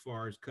to as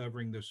far as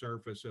covering the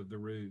surface of the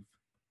roof.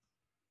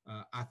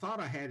 I thought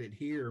I had it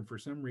here, and for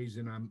some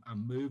reason I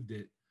moved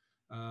it.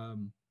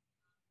 Um,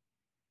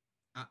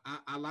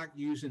 I like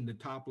using the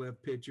top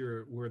left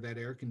picture where that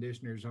air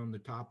conditioner is on the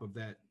top of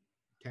that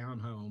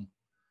townhome.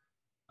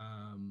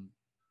 Um,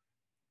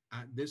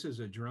 this is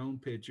a drone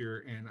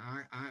picture, and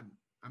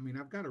I mean,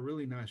 I've got a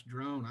really nice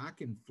drone. I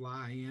can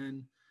fly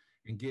in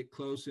and get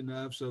close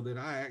enough so that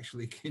I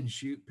actually can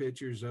shoot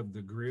pictures of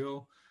the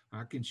grill.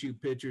 I can shoot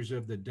pictures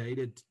of the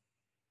data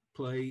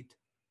plate,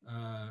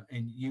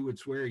 and you would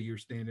swear you're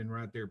standing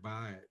right there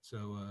by it.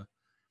 So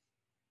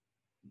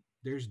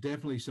there's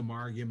definitely some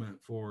argument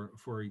for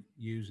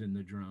using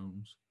the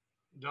drones.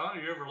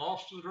 Don, you ever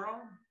lost the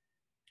drone?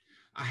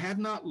 I have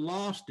not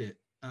lost it.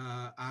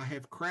 I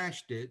have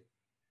crashed it.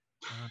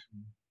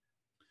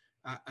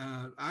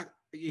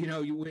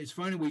 It's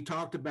funny. We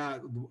talked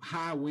about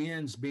high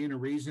winds being a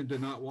reason to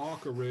not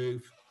walk a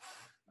roof.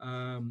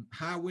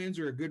 High winds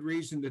are a good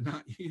reason to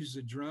not use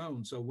a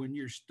drone. So when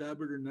you're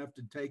stubborn enough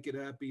to take it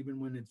up, even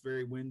when it's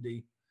very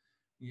windy,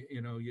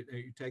 you're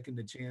taking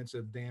the chance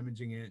of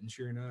damaging it. And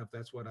sure enough,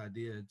 that's what I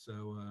did.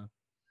 So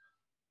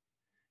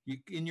you,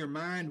 in your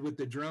mind with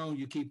the drone,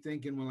 you keep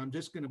thinking, well, I'm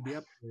just going to be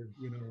up there,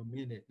 a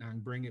minute, and I can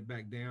bring it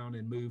back down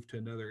and move to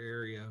another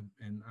area.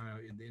 And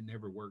it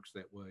never works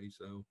that way.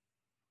 So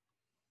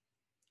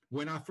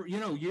when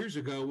years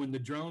ago, when the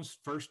drones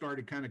first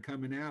started kind of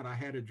coming out, I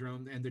had a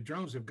drone, and the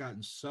drones have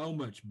gotten so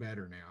much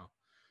better now.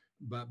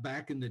 But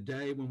back in the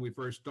day when we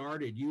first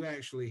started, you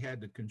actually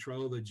had to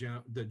control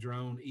the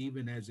drone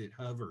even as it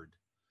hovered.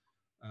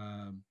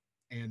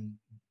 And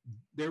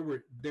there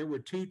were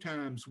two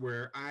times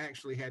where I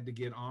actually had to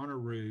get on a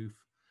roof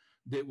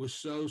that was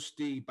so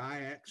steep.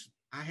 I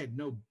had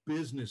no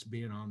business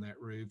being on that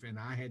roof, and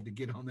I had to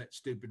get on that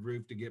stupid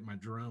roof to get my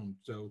drone.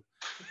 So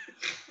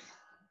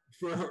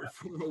for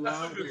a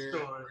while there,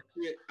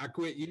 I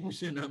quit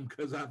using them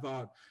because I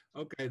thought,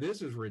 okay,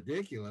 this is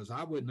ridiculous.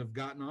 I wouldn't have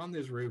gotten on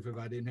this roof if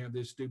I didn't have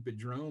this stupid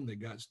drone that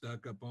got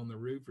stuck up on the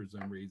roof for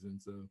some reason.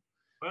 So,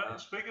 well,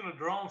 speaking of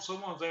drones,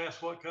 someone's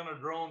asked, what kind of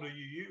drone do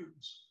you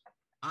use?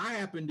 I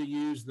happen to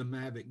use the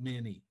Mavic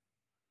Mini.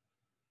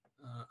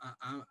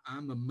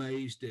 I'm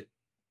amazed at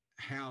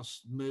how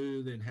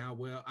smooth and how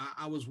well.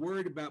 I was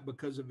worried about,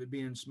 because of it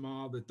being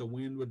small, that the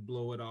wind would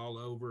blow it all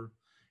over,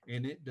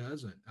 and it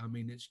doesn't. I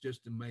mean, it's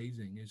just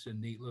amazing. It's a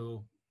neat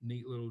little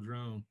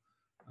drone.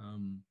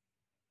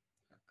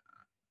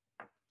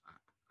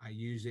 I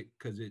use it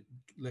because it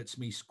lets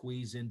me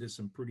squeeze into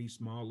some pretty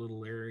small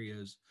little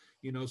areas.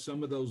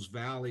 Some of those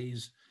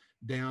valleys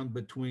down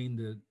between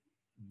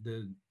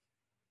the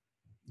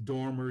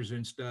dormers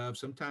and stuff.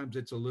 Sometimes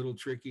it's a little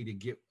tricky to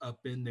get up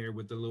in there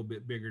with a little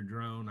bit bigger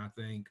drone, I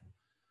think.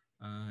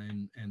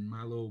 And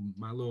my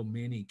little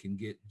Mini can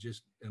get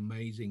just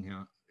amazing,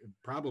 how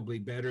probably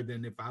better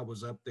than if I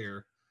was up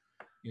there,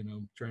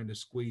 trying to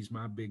squeeze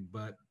my big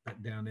butt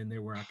down in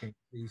there where I can't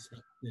see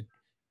something.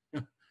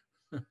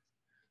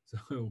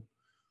 So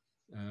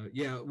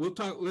yeah,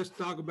 let's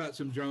talk about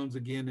some drones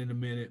again in a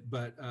minute.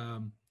 But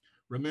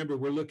remember,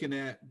 we're looking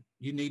at,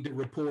 you need to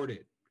report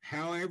it.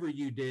 However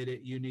you did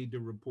it, you need to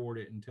report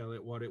it and tell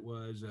it what it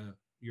was,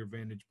 your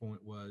vantage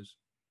point was.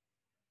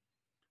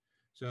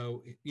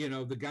 So,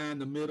 the guy in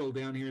the middle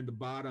down here in the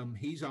bottom,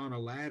 he's on a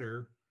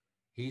ladder.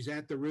 He's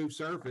at the roof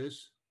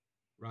surface,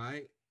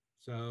 right?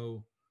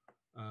 So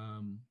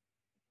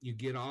you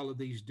get all of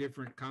these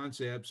different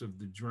concepts of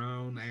the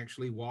drone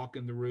actually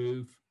walking the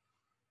roof.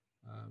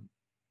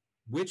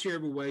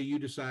 Whichever way you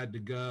decide to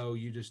go,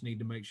 you just need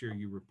to make sure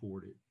you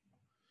report it.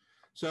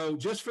 So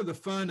just for the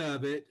fun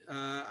of it,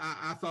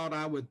 I thought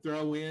I would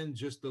throw in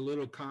just a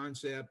little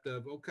concept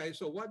of, okay,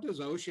 so what does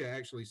OSHA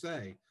actually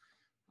say?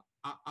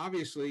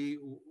 Obviously,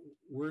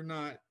 we're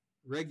not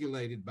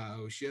regulated by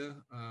OSHA.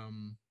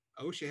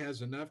 OSHA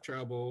has enough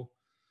trouble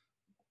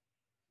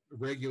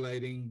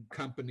regulating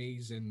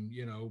companies and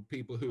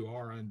people who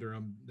are under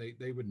them.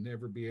 They would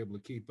never be able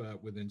to keep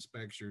up with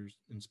inspections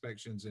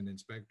and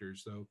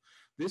inspectors. So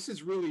this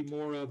is really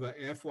more of a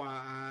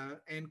FYI.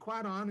 And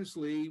quite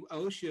honestly,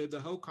 OSHA, the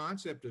whole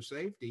concept of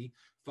safety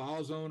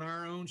falls on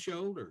our own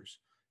shoulders,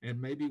 and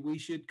maybe we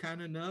should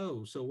kind of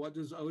know. So what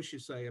does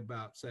OSHA say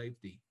about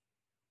safety?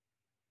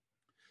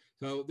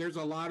 So there's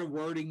a lot of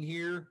wording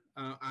here.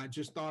 I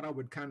just thought I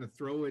would kind of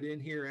throw it in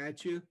here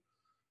at you.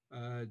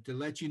 To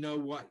let you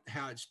know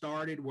how it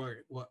started, what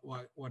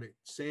it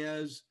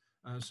says,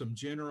 some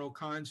general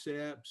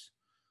concepts.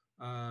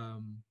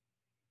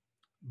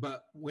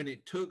 but when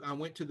I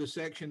went to the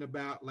section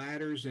about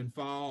ladders and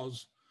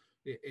falls.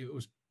 It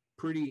was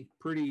pretty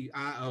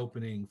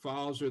eye-opening.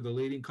 Falls are the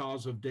leading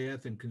cause of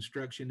death in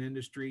construction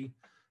industry,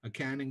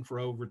 accounting for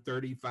over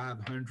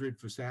 3,500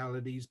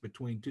 fatalities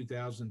between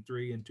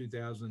 2003 and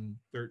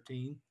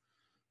 2013.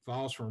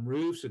 Falls from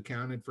roofs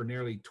accounted for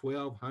nearly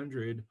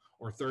 1,200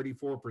 or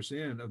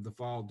 34% of the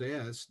fall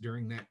deaths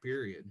during that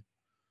period.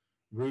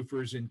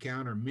 Roofers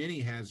encounter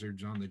many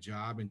hazards on the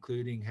job,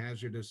 including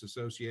hazardous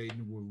associated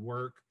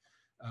with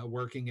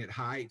working at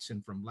heights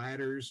and from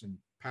ladders and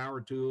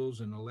power tools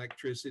and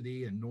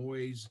electricity and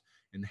noise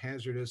and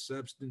hazardous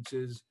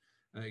substances,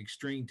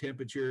 extreme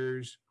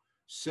temperatures,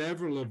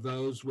 several of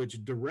those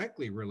which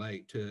directly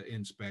relate to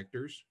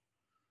inspectors.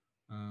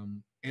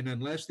 And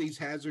unless these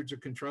hazards are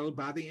controlled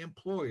by the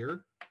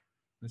employer,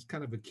 that's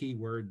kind of a key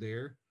word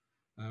there,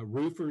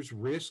 roofers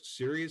risk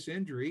serious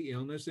injury,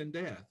 illness, and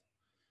death.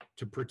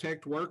 To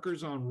protect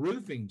workers on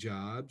roofing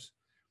jobs,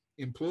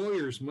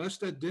 employers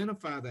must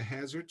identify the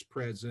hazards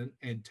present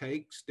and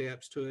take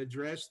steps to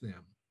address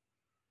them.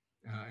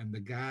 And the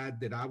guide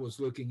that I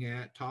was looking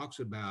at talks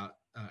about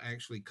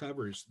actually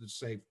covers the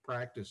safe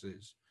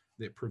practices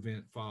that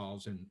prevent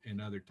falls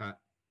and other type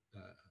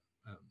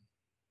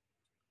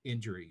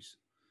injuries.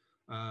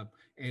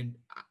 And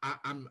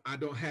I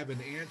don't have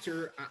an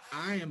answer.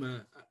 I am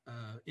a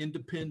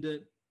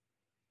independent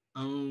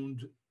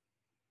owned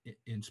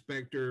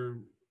inspector,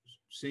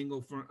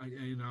 single firm,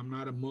 and I'm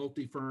not a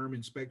multi-firm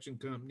inspection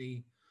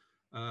company.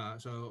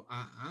 So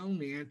I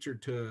only answer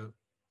to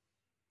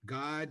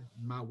God,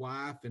 my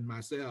wife, and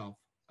myself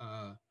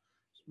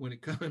when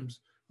it comes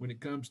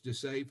to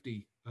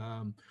safety.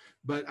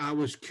 But I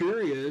was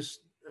curious,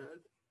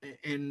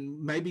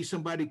 and maybe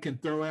somebody can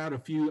throw out a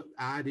few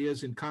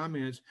ideas and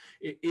comments.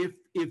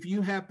 If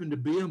you happen to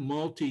be a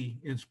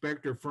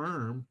multi-inspector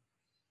firm,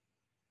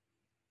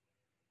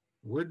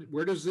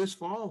 where does this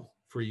fall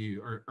for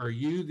you? Are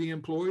you the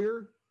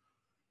employer?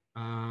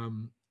 Are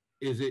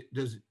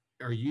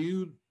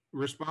you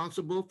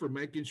responsible for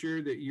making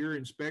sure that your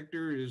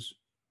inspector is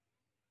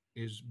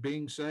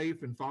being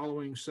safe and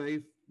following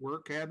safe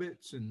work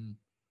habits? And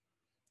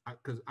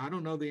because I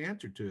don't know the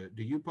answer to it.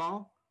 Do you,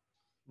 Paul?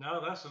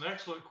 No, that's an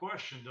excellent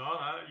question, Don.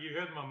 You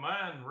had my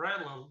mind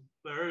rattle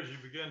there as you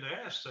began to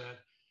ask that.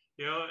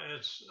 You know,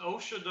 it's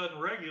OSHA doesn't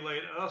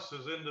regulate us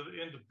as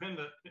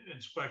independent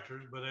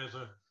inspectors, but as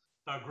a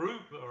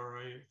group or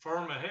a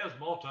firm that has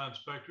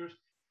multi-inspectors,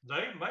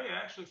 they may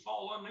actually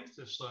fall underneath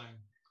this thing.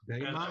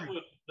 They and might.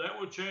 That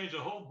would change the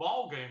whole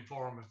ball game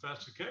for them if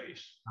that's the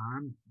case.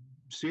 I'm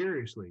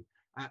seriously.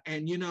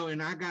 And you know,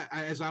 and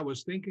as I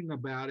was thinking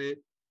about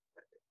it,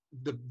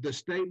 the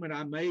statement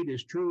I made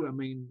is true. I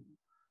mean,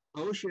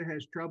 OSHA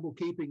has trouble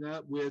keeping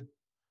up with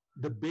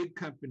the big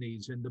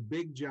companies and the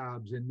big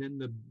jobs, and then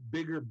the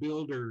bigger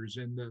builders,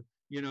 and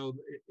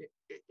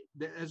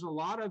there's a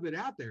lot of it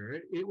out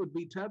there. It would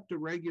be tough to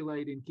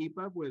regulate and keep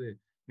up with it.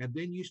 And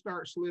then you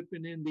start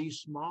slipping in these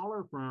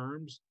smaller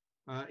firms.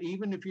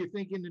 Even if you're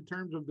thinking in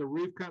terms of the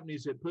roof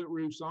companies that put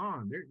roofs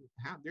on,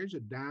 there's a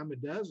dime a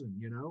dozen,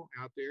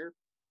 out there.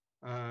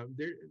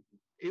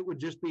 It would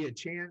just be a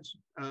chance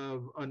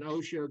of an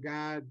OSHA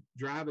guy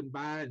driving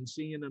by and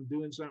seeing them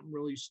doing something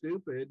really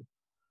stupid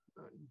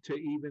to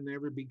even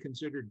ever be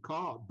considered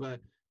caught. But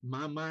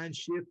my mind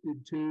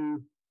shifted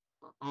to,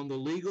 on the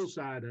legal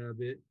side of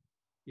it,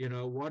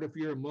 what if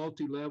you're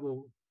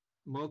a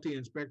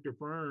multi-inspector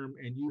firm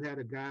and you had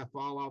a guy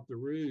fall off the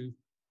roof?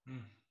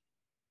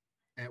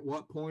 At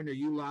what point are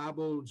you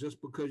liable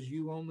just because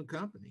you own the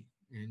company?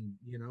 And,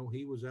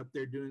 he was up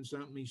there doing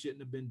something he shouldn't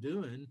have been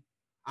doing.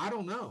 I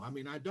don't know. I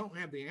mean, I don't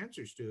have the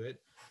answers to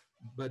it,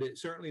 but it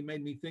certainly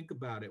made me think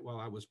about it while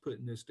I was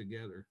putting this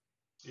together.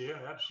 Yeah,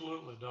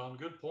 absolutely, Don.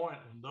 Good point.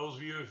 And those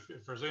of you,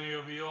 if there's any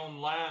of you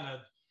online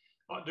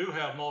that do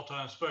have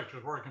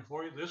multi-inspectors working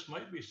for you, this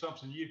may be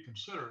something you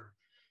consider.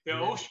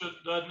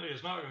 OSHA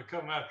is not going to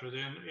come after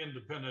the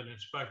independent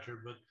inspector,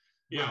 but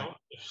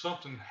if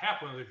something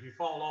happens, if you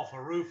fall off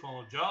a roof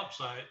on a job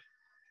site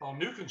on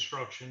new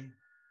construction,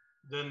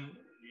 then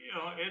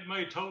it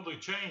may totally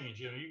change.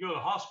 You go to the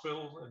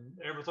hospital and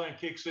everything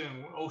kicks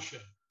in. OSHA,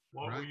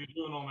 what were you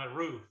doing on that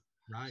roof?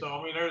 Right. So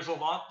I mean, there's a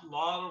lot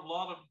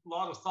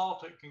of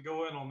thought that can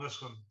go in on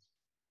this one.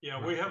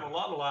 We have a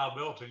lot of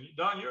liability.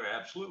 Don, you're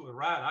absolutely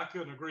right. I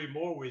couldn't agree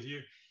more with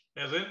you.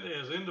 As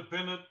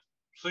independent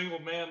single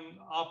man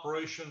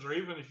operations, or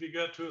even if you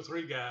got 2 or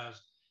 3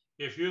 guys,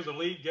 if you're the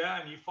lead guy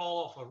and you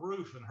fall off a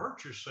roof and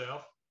hurt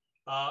yourself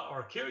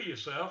or kill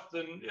yourself,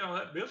 then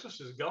that business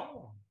is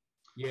gone.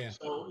 Yeah.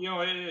 So,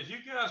 as you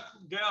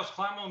gals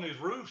climb on these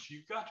roofs,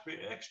 you've got to be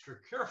extra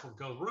careful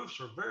because roofs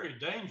are very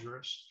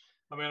dangerous.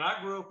 I mean, I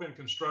grew up in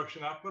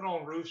construction. I put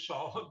on roofs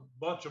a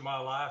bunch of my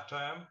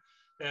lifetime,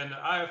 and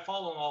I have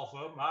fallen off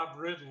of them. I've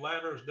ridden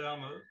ladders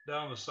down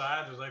the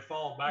side as they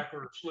fall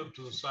backward or slip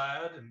to the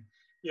side. And,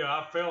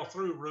 I fell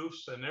through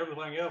roofs and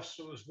everything else.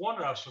 It was a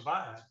wonder I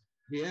survived.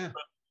 Yeah.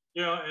 But,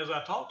 as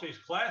I taught these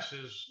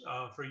classes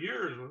for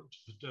years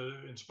to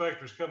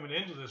inspectors coming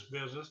into this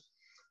business,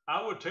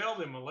 I would tell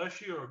them,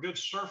 unless you're a good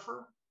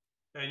surfer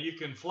and you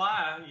can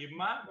fly, you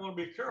might want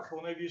to be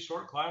careful whenever you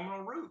start climbing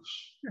on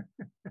roofs.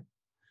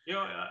 You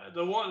know,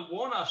 the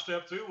one I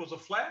stepped through was a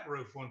flat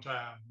roof one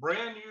time,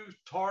 brand new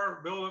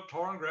built up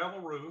tar and gravel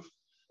roof.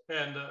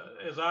 And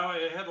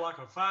it had like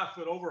a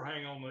 5-foot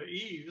overhang on the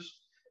eaves.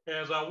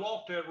 As I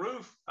walked that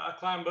roof, I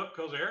climbed up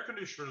because the air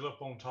conditioner's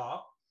up on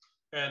top.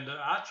 And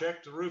I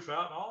checked the roof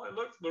out and all.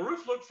 The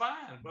roof looked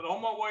fine. But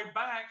on my way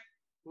back,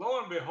 lo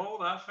and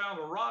behold, I found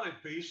a rotted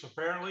piece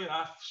apparently, and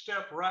I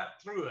stepped right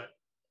through it.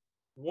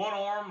 One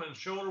arm and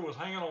shoulder was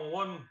hanging on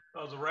one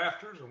of the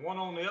rafters and one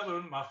on the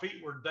other. My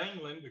feet were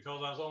dangling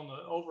because I was on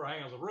the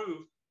overhang of the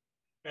roof.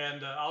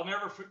 And I'll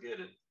never forget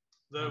it.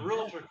 The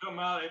realtor come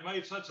out, it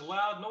made such a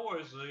loud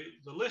noise.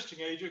 The listing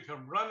agent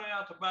come running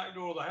out the back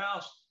door of the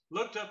house,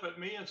 looked up at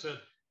me and said,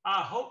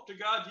 "I hope to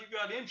God you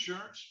got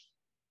insurance."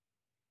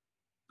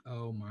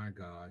 Oh my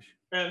gosh.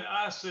 And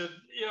I said,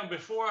 you know,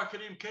 before I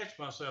could even catch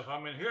myself, I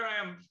mean, here I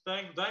am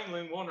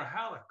dangling, wondering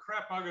how the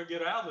crap am I going to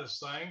get out of this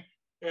thing?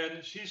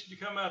 And she's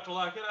come out to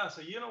like it. I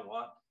said, you know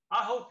what?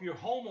 I hope your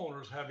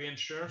homeowners have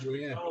insurance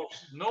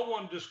because no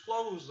one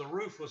disclosed the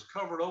roof was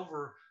covered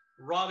over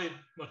rotted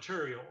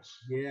materials.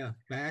 Yeah,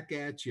 back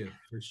at you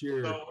for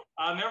sure. So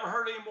I never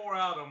heard any more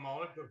out of them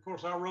on it. But of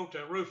course, I wrote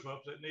that roof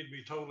up that needed to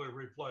be totally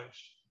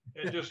replaced.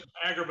 It just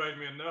aggravated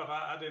me enough.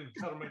 I didn't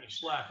cut them any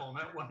slack on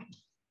that one.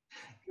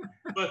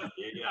 But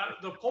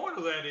the point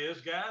of that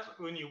is, guys,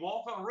 when you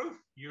walk on a roof,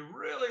 you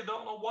really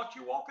don't know what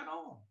you're walking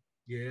on.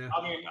 Yeah.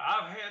 I mean,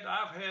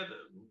 I've had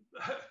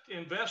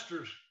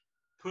investors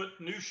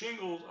put new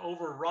shingles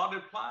over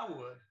rotted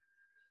plywood,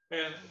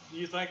 and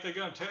you think they're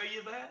going to tell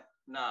you that?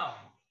 No.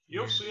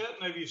 You'll see it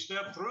maybe you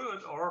step through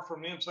it or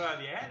from inside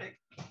the attic.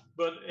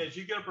 But as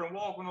you get up and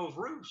walk on those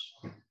roofs,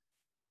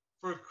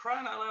 for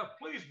crying out loud,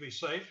 please be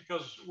safe,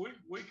 because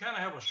we kind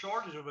of have a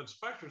shortage of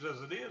inspectors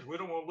as it is. We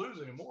don't want to lose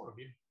any more of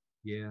you.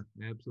 Yeah,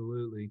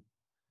 absolutely.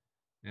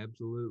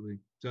 Absolutely.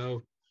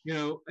 So, you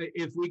know,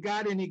 if we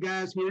got any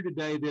guys here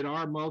today that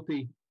are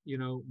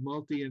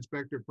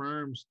multi-inspector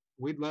firms,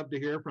 we'd love to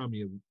hear from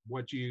you,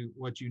 what you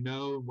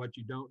know and what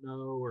you don't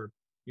know, or,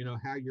 you know,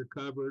 how you're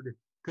covered.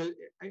 Because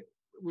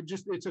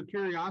it's a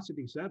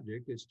curiosity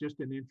subject. It's just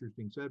an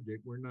interesting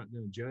subject. We're not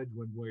going to judge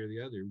one way or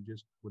the other. We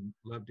just would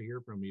love to hear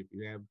from you if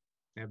you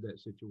have that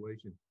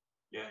situation.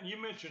 Yeah, you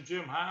mentioned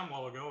Jim Hine a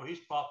while ago. He's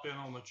popped in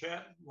on the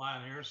chat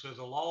line here and says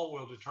the law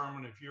will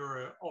determine if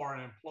you're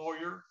an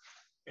employer,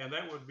 and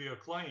that would be a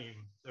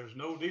claim. There's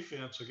no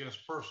defense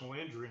against personal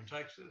injury in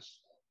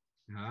Texas.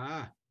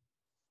 Ah,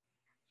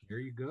 there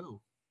you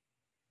go.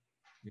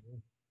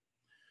 Yeah.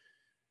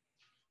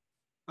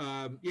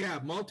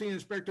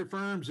 Multi-inspector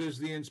firms is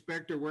the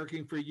inspector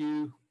working for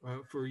you,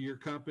 for your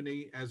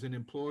company as an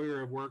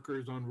employer of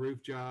workers on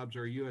roof jobs.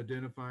 Are you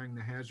identifying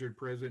the hazard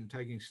present and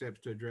taking steps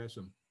to address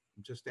them?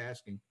 I'm just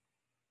asking.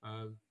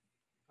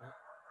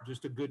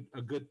 Just a good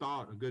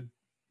thought, a good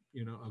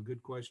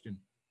question.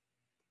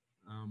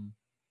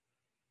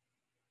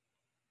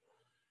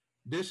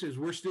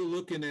 We're still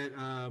looking at,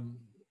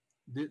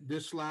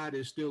 this slide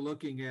is still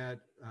looking at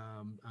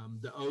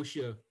the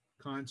OSHA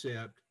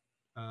concept.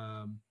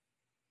 I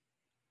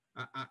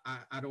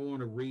don't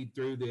want to read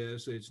through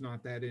this. It's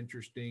not that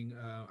interesting.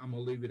 I'm gonna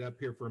leave it up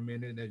here for a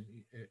minute.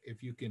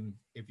 If you can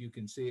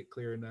see it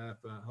clear enough,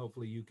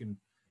 hopefully you can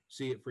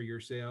see it for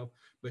yourself.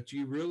 But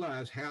you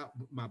realize how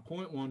my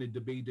point wanted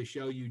to be to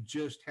show you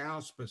just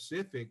how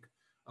specific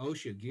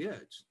OSHA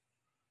gets.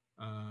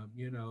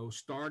 You know,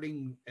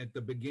 starting at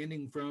the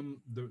beginning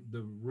from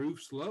the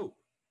roof slope.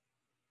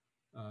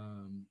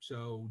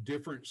 So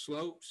different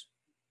slopes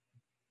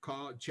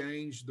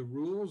change the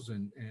rules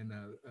and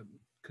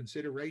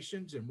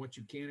considerations and what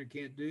you can or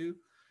can't do.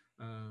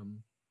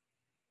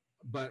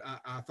 But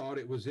I thought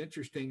it was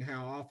interesting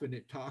how often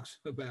it talks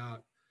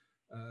about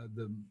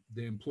the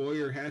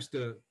employer has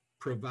to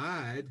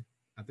provide,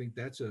 I think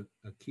that's a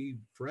key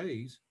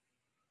phrase,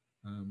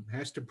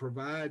 has to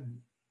provide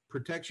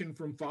protection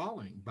from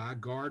falling by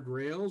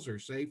guardrails or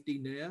safety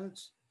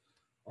nets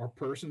or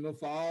personal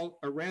fall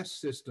arrest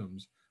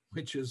systems,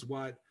 which is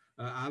what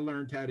I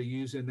learned how to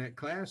use in that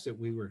class that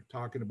we were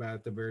talking about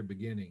at the very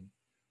beginning.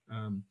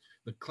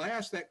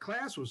 That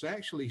class was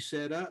actually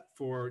set up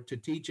to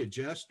teach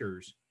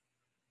adjusters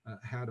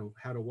how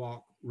to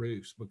walk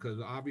roofs, because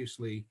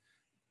obviously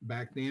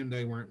back then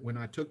when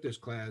I took this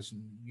class,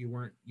 you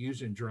weren't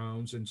using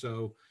drones, and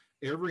so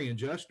every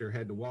adjuster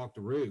had to walk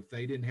the roof.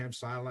 They didn't have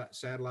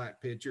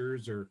satellite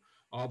pictures or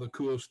all the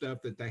cool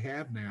stuff that they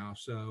have now.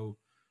 So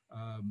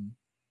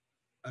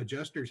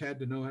adjusters had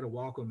to know how to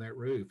walk on that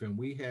roof,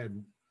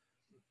 and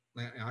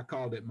I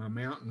called it my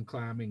mountain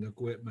climbing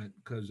equipment,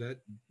 because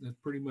that's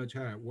pretty much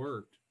how it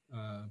worked.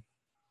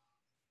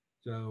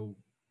 So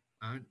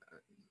I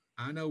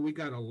know we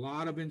got a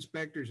lot of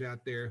inspectors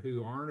out there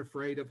who aren't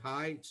afraid of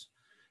heights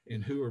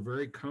and who are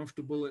very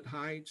comfortable at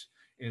heights,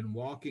 and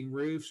walking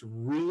roofs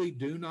really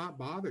do not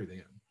bother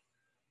them.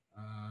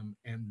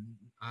 And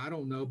I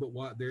don't know but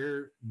what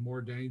they're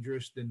more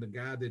dangerous than the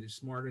guy that is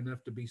smart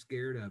enough to be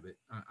scared of it.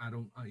 I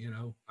don't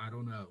know.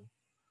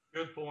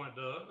 Good point,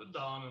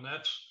 Don. And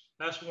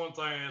that's one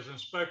thing as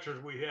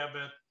inspectors, we have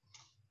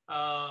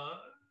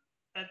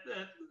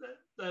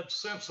that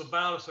sense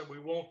about us that we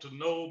want to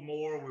know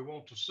more, we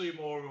want to see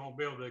more, we want to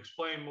be able to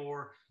explain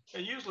more.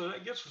 And usually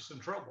that gets us in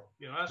trouble.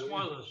 You know, that's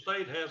why the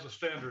state has the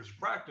standards of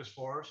practice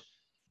for us.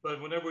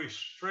 But whenever we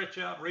stretch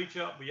out, reach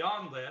out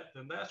beyond that,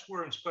 then that's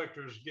where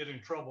inspectors get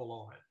in trouble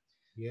on it.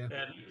 Yeah.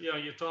 And, you know,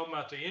 you're talking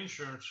about the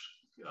insurance.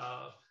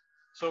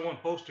 Someone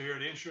posted here,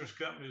 the insurance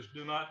companies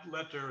do not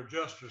let their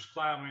adjusters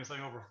climb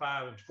anything over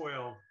 5 and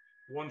 12,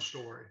 one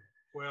story.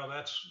 Well,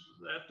 that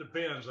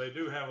depends. They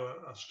do have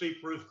a steep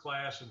roof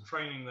class and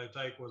training they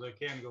take where they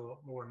can go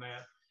up more than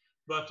that.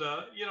 But,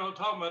 you know,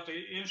 talking about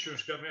the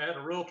insurance company, I had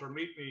a realtor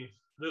meet me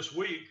this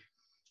week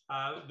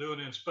doing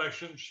an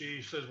inspection.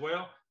 She says,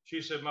 well,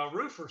 she said, my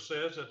roofer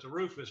says that the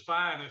roof is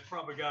fine. It's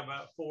probably got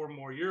about 4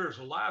 more years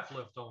of life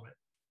left on it.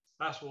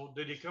 I said, well,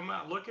 did he come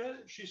out and look at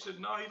it? She said,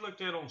 no, he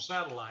looked at it on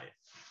satellite.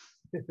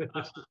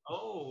 I said,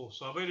 oh,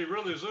 so I bet he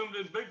really zoomed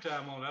in big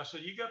time on it. I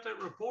said, you got that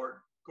report?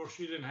 Of course,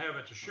 she didn't have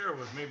it to share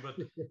with me, but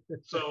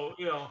so,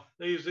 you know,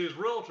 these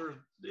realtors,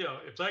 you know,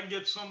 if they can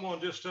get someone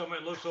just tell me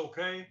it looks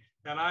okay,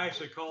 and I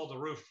actually called the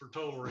roof for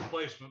total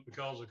replacement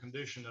because of the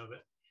condition of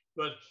it.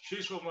 But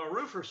she said, well, my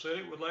roofer said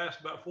it would last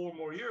about 4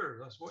 more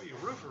years. I said, well, your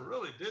roofer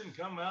really didn't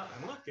come out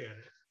and look at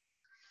it.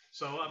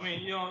 So, I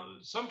mean, you know,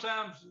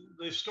 sometimes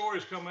these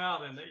stories come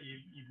out and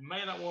you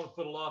may not want to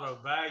put a lot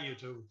of value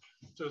to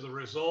the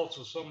results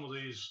of some of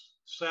these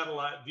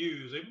satellite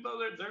views, even though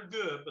they're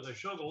good, but they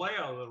show the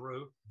layout of the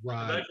roof.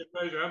 Right. They can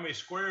measure how many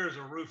squares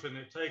of roofing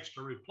it takes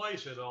to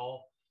replace it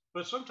all.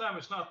 But sometimes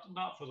it's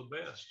not for the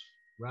best.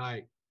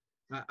 Right.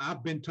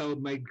 I've been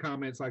told, made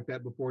comments like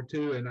that before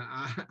too. And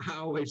I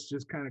always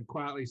just kind of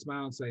quietly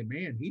smile and say,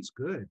 man, he's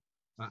good.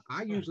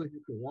 I usually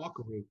have to walk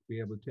a roof to be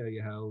able to tell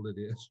you how old it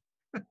is.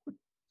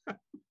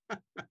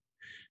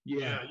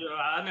 Yeah,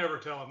 I never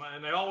tell them,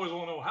 and they always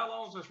want to know, how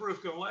long is this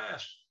roof going to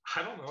last?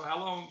 I don't know how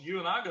long you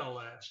and I going to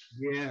last.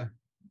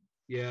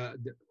 Yeah.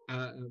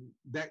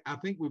 That I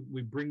think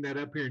we bring that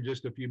up here in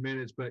just a few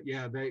minutes, but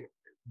yeah, they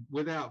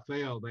without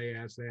fail they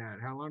ask that.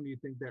 How long do you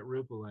think that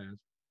roof will last?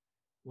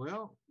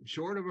 Well,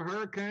 short of a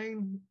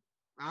hurricane,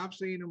 I've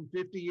seen them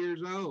 50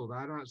 years old.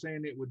 I'm not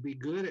saying it would be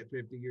good at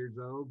 50 years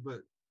old, but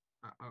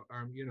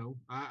I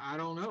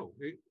don't know.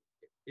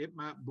 It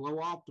might blow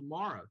off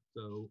tomorrow,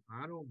 so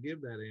I don't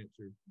give that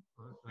answer.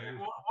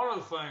 One of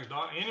the things,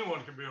 Don,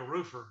 anyone can be a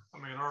roofer. I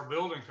mean, our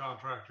building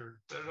contractor,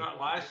 they're not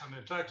licensed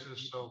in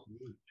Texas, so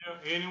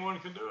anyone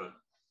can do it.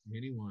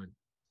 Anyone.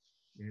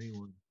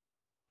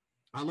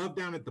 I love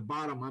down at the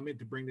bottom, I meant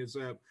to bring this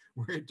up,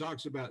 where it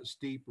talks about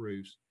steep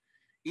roofs.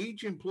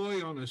 Each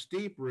employee on a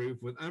steep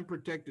roof with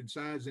unprotected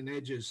sides and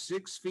edges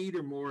 6 feet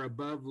or more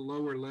above the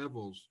lower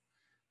levels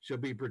shall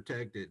be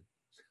protected.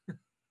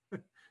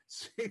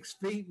 6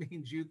 feet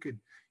means you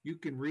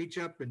can reach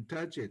up and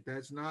touch it.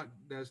 That's not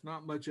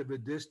much of a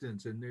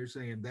distance, and they're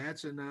saying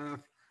that's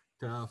enough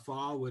to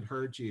fall would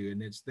hurt you,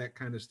 and it's that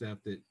kind of stuff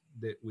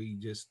that we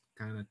just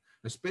kind of,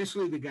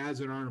 especially the guys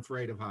that aren't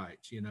afraid of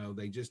heights. You know,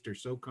 they just are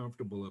so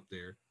comfortable up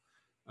there.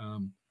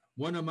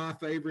 One of my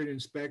favorite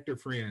inspector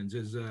friends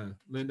is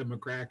Linda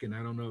McCracken.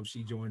 I don't know if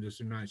she joined us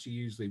or not. She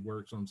usually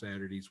works on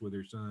Saturdays with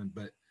her son,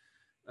 but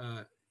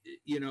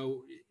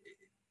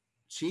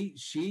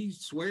she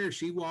swears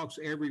she walks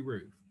every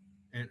roof,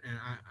 and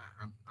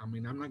I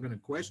mean, I'm not going to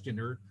question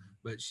her,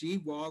 but she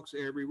walks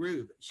every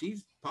roof.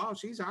 She's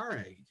our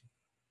age,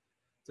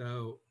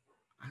 so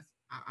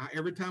I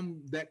every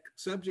time that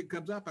subject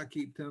comes up, I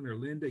keep telling her,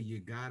 Linda, you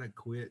got to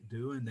quit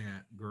doing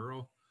that,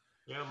 girl.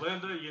 Yeah,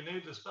 Linda, you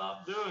need to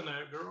stop doing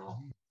that,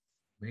 girl.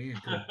 Man,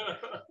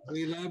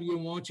 we love you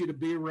and want you to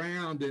be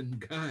around, and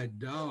God,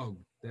 dog,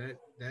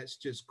 that's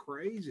just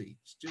crazy.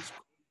 It's just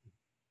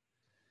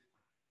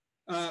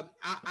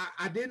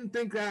I didn't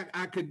think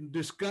I could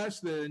discuss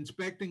the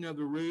inspecting of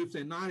the roof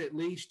and not at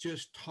least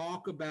just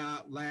talk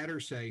about ladder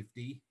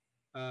safety.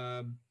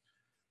 I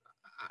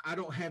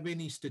don't have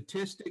any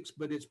statistics,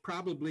 but it's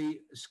probably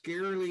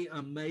scarily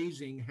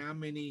amazing how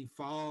many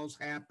falls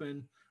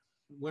happen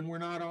when we're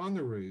not on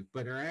the roof,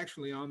 but are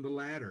actually on the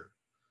ladder.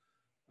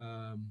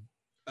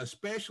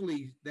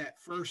 Especially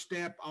that first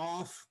step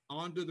off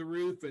onto the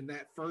roof and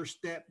that first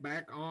step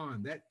back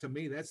on. That, to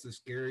me, that's the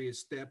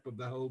scariest step of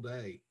the whole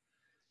day,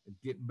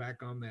 getting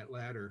back on that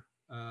ladder.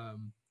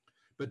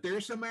 But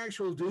there's some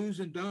actual do's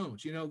and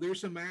don'ts. You know,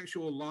 there's some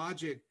actual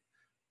logic,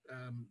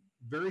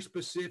 very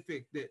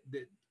specific that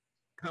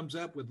comes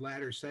up with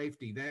ladder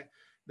safety.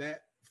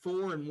 That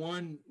 4 and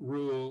 1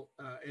 rule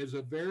is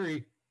a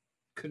very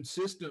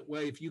consistent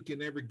way, if you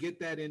can ever get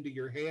that into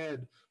your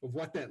head of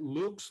what that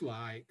looks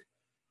like,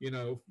 you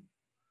know,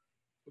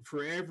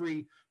 for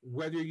every,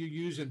 whether you're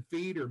using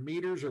feet or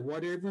meters or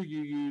whatever you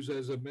use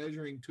as a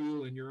measuring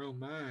tool in your own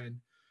mind,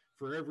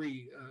 for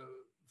every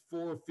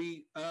 4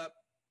 feet up,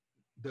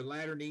 the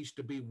ladder needs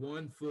to be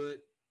 1 foot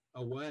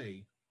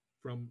away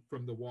from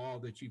the wall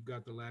that you've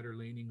got the ladder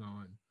leaning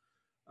on.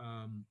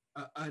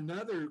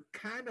 Another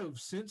kind of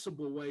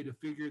sensible way to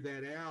figure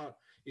that out,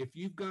 if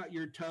you've got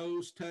your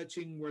toes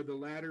touching where the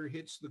ladder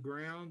hits the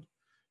ground,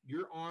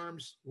 your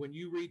arms, when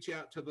you reach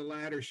out to the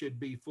ladder, should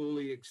be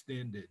fully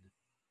extended.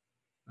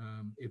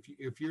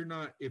 If you're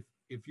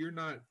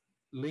not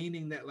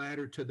leaning that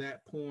ladder to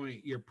that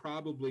point, you're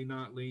probably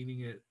not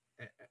leaning it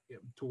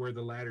to where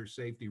the ladder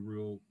safety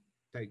rule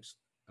takes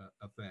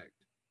effect.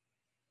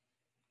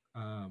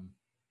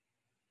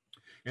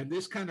 And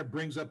this kind of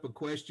brings up a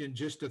question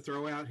just to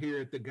throw out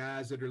here at the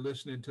guys that are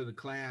listening to the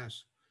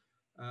class.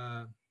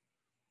 One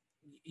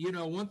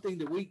thing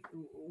that we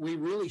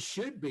really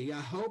should be, I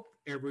hope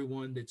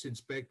everyone that's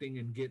inspecting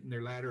and getting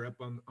their ladder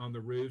up on the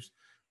roofs,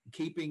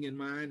 keeping in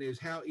mind is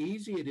how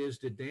easy it is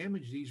to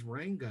damage these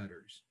rain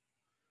gutters.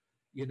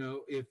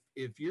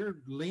 If you're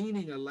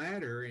leaning a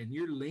ladder and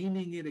you're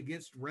leaning it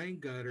against rain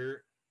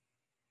gutter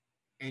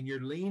and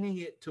you're leaning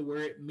it to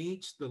where it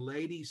meets the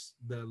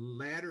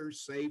ladder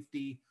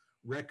safety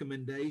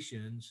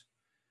recommendations,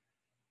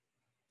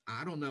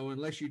 I don't know,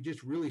 unless you're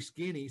just really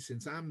skinny.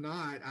 Since I'm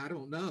not, I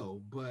don't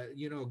know. But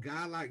a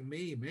guy like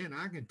me, man,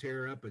 I can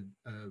tear up a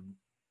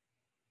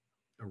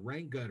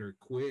rain gutter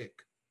quick.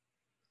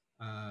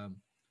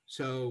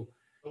 So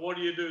what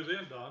do you do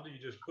then, Don? Do you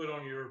just put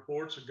on your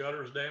reports the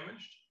gutter's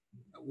damaged?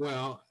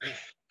 Well,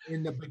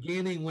 in the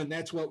beginning, when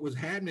that's what was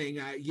happening,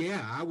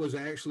 I was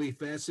actually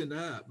fessing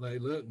up. Like,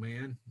 look,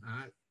 man,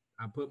 I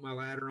put my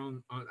ladder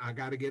on I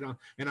got to get on,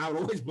 and I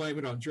would always blame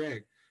it on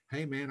TREC.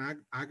 Hey, man,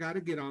 I got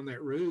to get on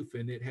that roof,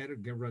 and it had a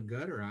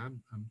gutter.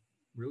 I'm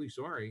really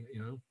sorry.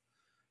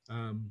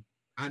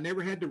 I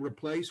never had to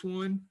replace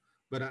one,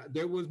 but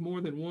there was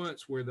more than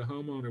once where the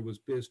homeowner was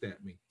pissed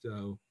at me.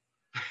 So,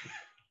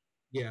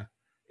 yeah,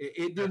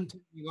 it didn't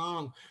take me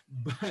long,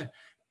 but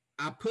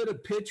I put a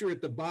picture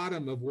at the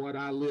bottom of what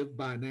I live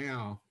by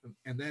now,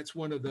 and that's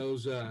one of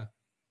those. I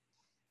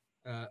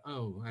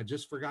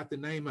just forgot the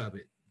name of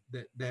it.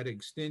 That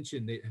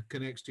extension that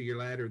connects to your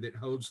ladder that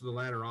holds the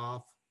ladder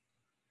off.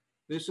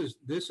 This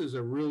is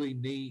a really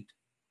neat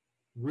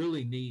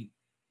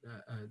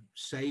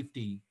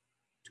safety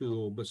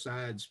tool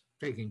besides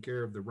taking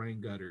care of the rain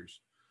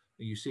gutters.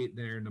 You see it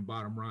there in the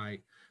bottom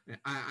right.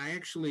 I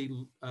actually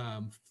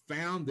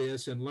found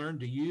this and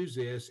learned to use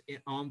this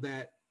on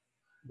that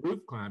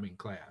roof climbing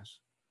class.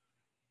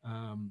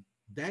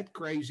 That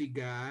crazy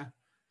guy,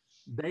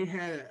 they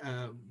had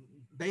a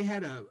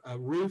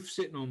roof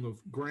sitting on the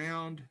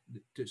ground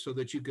so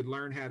that you could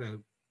learn how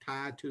to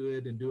tie to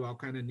it and do all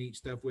kind of neat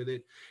stuff with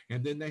it.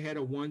 And then they had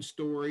a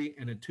 1-story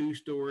and a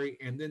 2-story,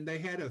 and then they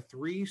had a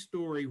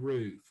 3-story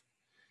roof.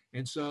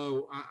 And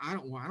so I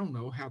don't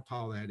know how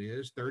tall that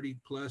is, 30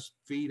 plus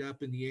feet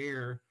up in the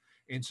air.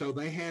 And so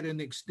they had an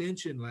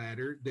extension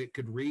ladder that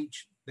could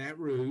reach that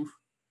roof.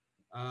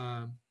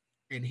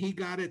 And he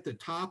got at the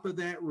top of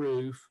that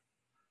roof,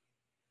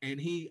 and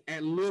he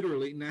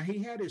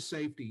had his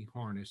safety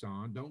harness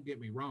on, don't get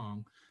me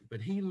wrong,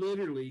 but he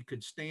literally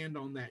could stand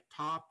on that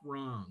top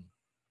rung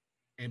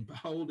and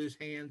hold his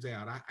hands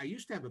out. I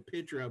used to have a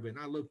picture of it, and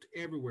I looked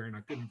everywhere and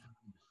I couldn't find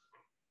it.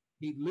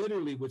 He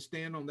literally would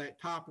stand on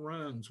that top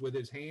rungs with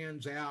his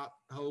hands out,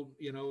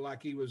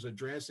 like he was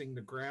addressing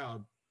the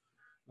crowd.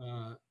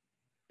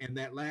 And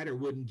that ladder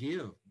wouldn't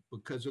give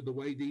because of the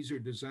way these are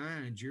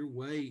designed. Your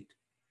weight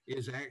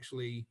is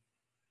actually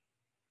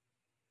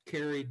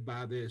carried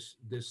by this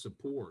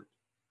support,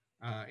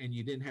 and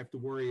you didn't have to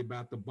worry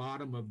about the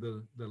bottom of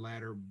the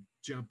ladder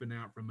jumping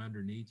out from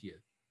underneath you.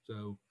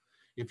 So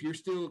if you're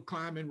still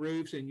climbing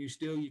roofs and you're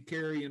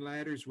carrying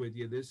ladders with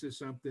you, this is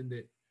something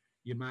that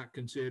you might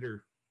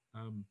consider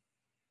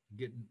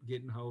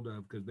getting hold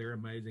of, because they're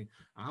amazing.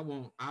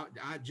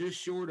 I just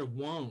short of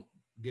won't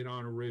get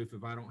on a roof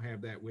if I don't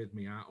have that with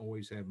me. I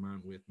always have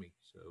mine with me.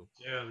 So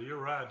yeah, you're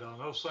right, Don.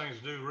 Those things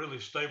do really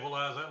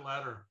stabilize that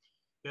ladder.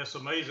 It's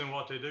amazing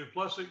what they do.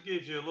 Plus, it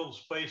gives you a little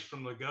space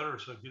from the gutter,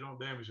 so if you don't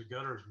damage the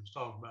gutters we was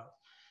talking about.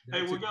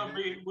 Hey, we're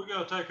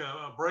gonna take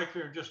a break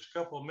here in just a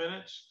couple of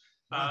minutes.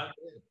 A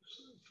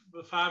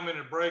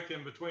 5-minute break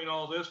in between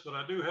all this, but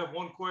I do have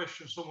one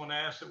question someone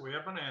asked that we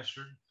haven't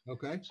answered.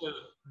 Okay. It says,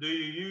 do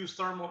you use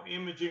thermal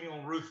imaging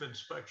on roof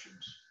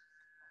inspections?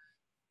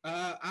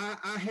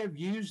 I have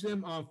used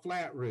them on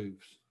flat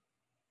roofs.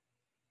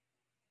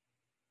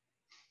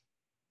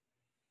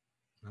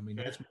 I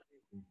mean,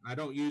 I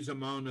don't use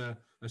them on a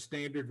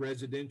standard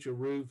residential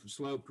roof,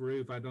 sloped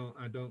roof. I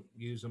don't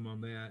use them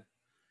on that.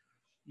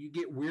 You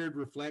get weird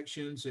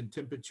reflections and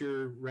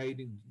temperature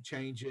rating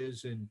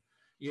changes, and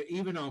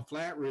even on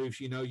flat roofs,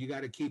 you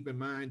got to keep in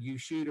mind, you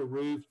shoot a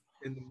roof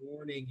in the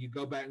morning, you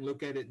go back and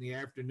look at it in the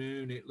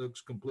afternoon, it looks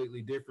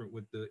completely different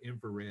with the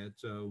infrared.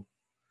 So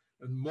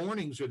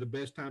mornings are the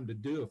best time to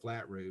do a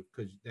flat roof,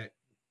 because that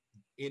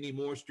any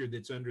moisture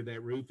that's under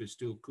that roof is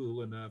still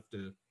cool enough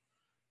to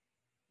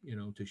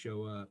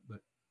show up. But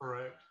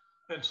correct.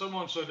 And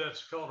someone said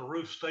that's called a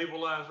roof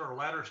stabilizer or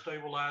ladder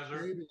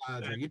stabilizer.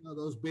 Stabilizer.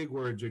 Those big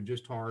words are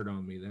just hard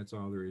on me. That's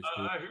all there is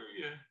to it. I hear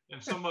you.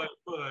 And somebody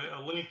put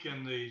a link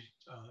in the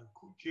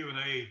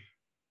Q&A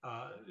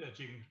that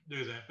you can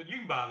do that. But you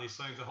can buy these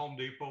things at Home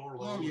Depot or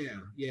Lowe's. Oh,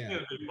 yeah.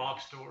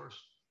 Box stores.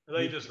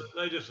 They just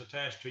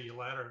attach to your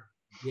ladder.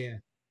 Yeah.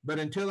 But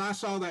until I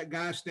saw that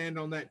guy stand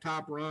on that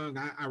top rung,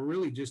 I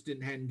really just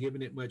hadn't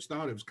given it much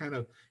thought. It was kind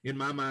of, in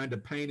my mind, a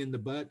pain in the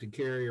butt to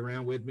carry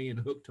around with me and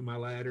hook to my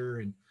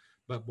ladder.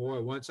 But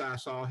boy, once I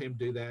saw him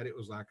do that, it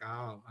was like,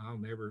 I'll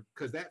never,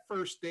 because that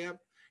first step,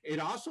 it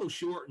also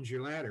shortens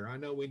your ladder. I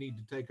know we need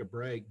to take a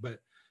break, but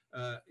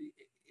uh,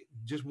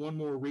 just one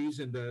more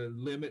reason to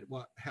limit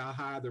how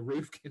high the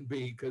roof can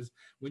be, because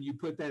when you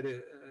put that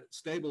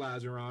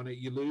stabilizer on it,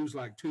 you lose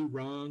like 2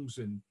 rungs,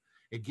 and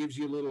it gives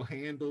you a little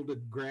handle to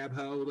grab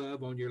hold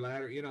of on your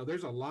ladder.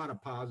 There's a lot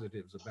of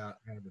positives about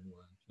having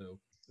one. So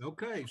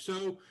okay,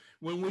 so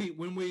when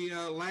we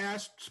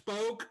last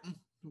spoke,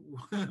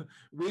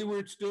 we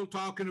were still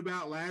talking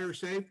about ladder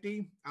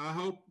safety. I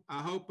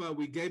hope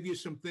we gave you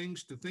some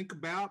things to think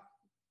about,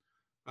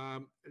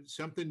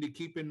 something to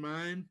keep in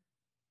mind.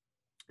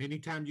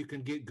 Anytime you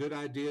can get good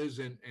ideas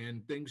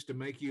and things to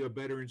make you a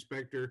better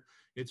inspector,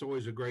 it's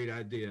always a great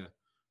idea.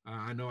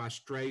 I know I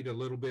strayed a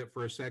little bit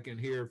for a second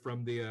here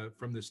from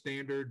the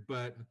standard,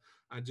 but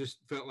I just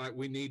felt like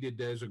we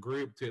needed as a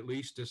group to at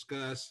least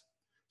discuss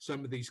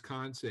some of these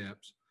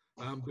concepts.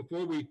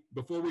 Before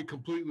we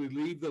completely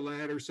leave the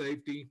ladder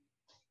safety,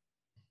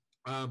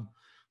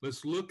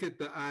 let's look at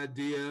the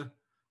idea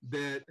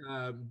that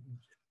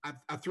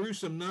I threw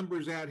some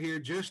numbers out here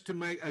just to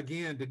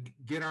to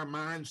get our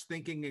minds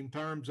thinking in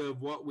terms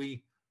of what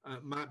we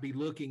might be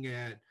looking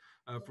at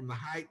from the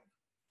height.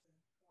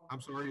 I'm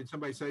sorry, did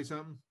somebody say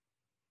something?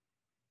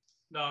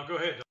 No, go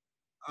ahead.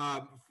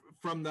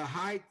 From the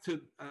height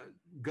to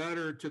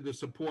gutter to the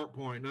support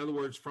point, in other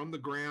words, from the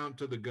ground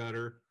to the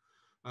gutter,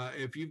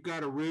 if you've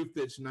got a roof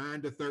that's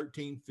 9 to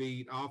 13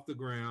 feet off the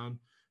ground,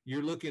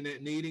 you're looking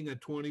at needing a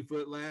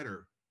 20-foot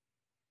ladder.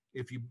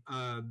 If you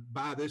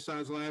buy this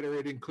size ladder,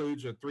 it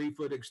includes a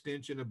 3-foot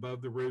extension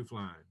above the roof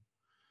line.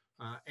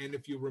 And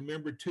if you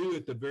remember too,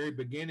 at the very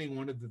beginning,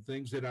 one of the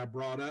things that I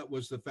brought up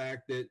was the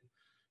fact that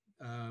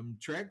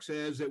TREC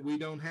says that we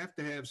don't have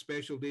to have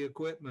specialty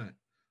equipment,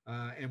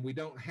 and we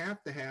don't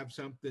have to have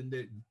something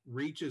that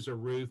reaches a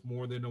roof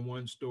more than a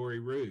 1-story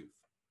roof.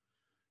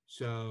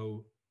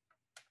 So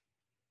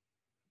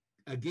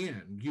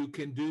again, you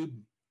can do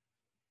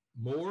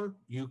more,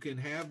 you can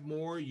have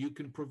more, you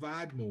can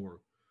provide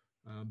more.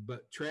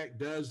 But TREC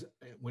does,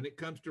 when it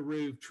comes to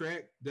roof,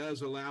 TREC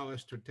does allow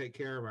us to take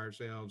care of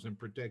ourselves and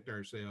protect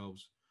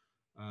ourselves,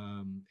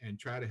 and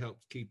try to help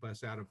keep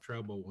us out of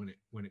trouble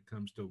when it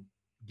comes to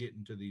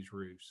getting to these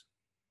roofs.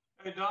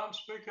 Hey, Don,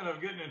 speaking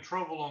of getting in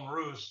trouble on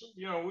roofs,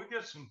 we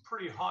get some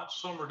pretty hot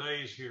summer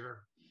days here.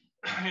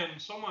 And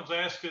someone's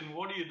asking,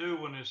 what do you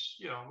do when it's,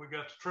 we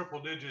got the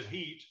triple-digit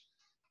heat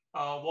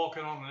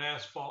walking on an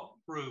asphalt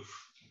roof?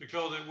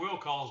 Because it will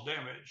cause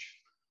damage.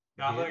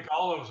 I think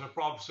all of us have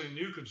probably seen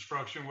new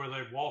construction where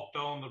they've walked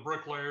on the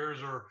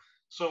bricklayers, or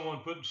someone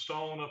putting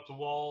stone up the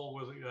wall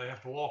where they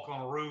have to walk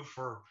on a roof,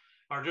 or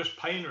just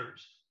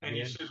painters, and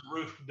you see the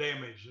roof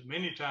damaged.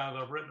 Many times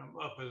I've written them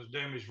up as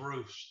damaged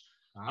roofs.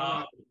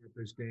 I if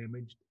it's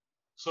damaged.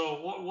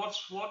 So what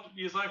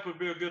do you think would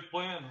be a good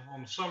plan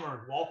on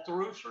summer? Walk the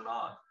roofs or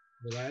not?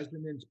 Well, as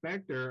an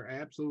inspector,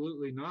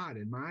 absolutely not,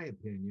 in my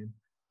opinion.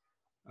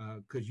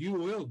 Because you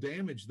will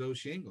damage those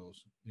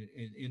shingles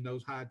in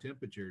those high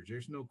temperatures.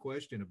 There's no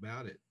question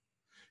about it.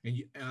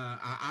 And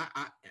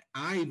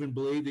I even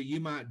believe that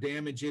you might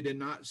damage it and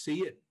not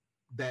see it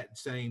that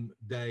same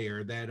day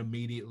or that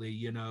immediately,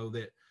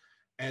 that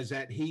as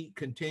that heat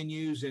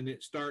continues and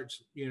it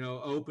starts,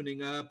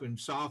 opening up and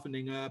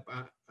softening up,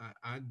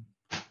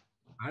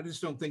 I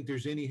just don't think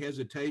there's any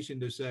hesitation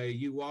to say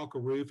you walk a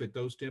roof at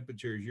those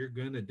temperatures, you're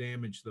going to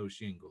damage those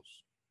shingles.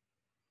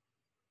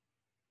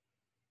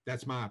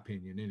 That's my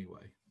opinion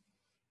anyway.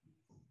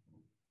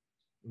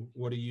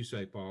 What do you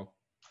say, Paul?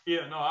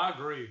 Yeah, no, I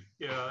agree.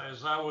 Yeah,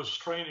 as I was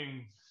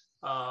training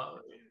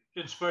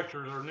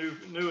inspectors or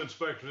new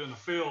inspectors in the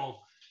field,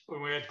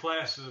 when we had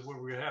classes where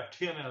we have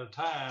 10 at a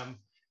time,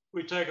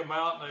 we take them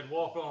out and they'd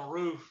walk on a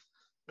roof,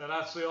 and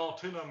I'd see all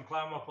 10 of them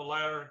climb up a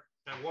ladder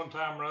at one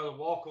time or another,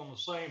 walk on the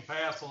same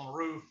path on the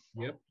roof.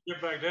 Yep.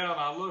 Get back down.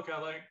 I look, I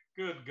think,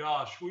 good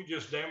gosh, we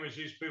just damaged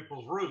these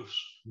people's roofs.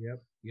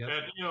 Yep. And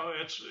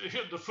it's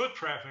the foot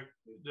traffic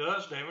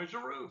does damage the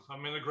roof. I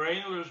mean, the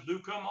granulars do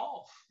come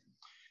off.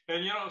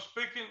 And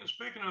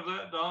speaking of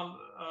that, Don,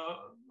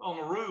 on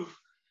the roof,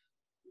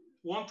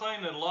 one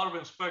thing that a lot of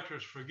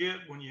inspectors forget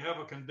when you have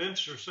a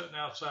condenser sitting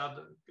outside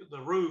the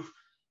roof,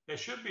 there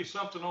should be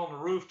something on the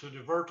roof to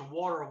divert the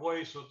water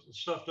away so that the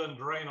stuff doesn't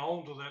drain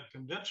onto that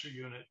condenser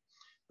unit.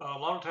 A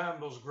lot of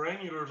times those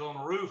granulars on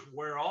the roof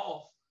wear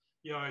off,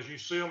 as you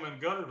see them in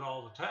gutters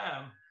all the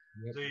time.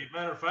 Yep. The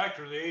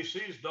manufacturer, the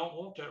ACs, don't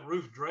want that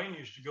roof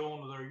drainage to go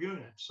into their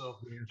unit. So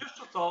just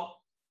a thought.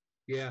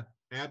 Yeah,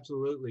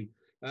 absolutely.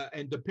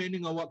 And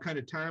depending on what kind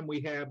of time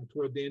we have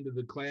toward the end of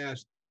the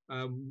class,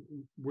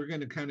 we're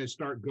going to kind of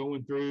start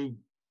going through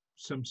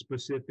some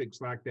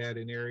specifics like that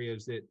in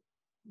areas that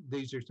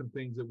these are some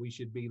things that we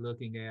should be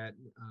looking at.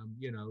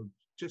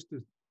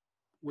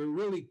 We're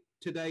really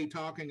today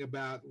talking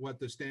about what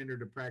the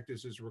standard of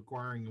practice is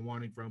requiring and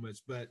wanting from us,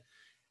 but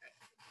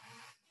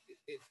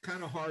it's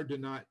kind of hard to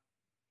not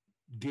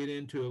get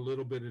into a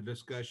little bit of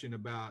discussion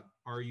about,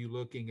 are you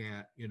looking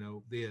at,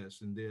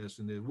 this and this,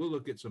 and then we'll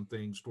look at some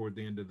things toward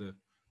the end of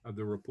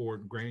the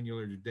report.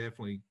 Granular is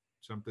definitely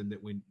something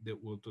that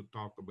we'll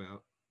talk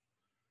about.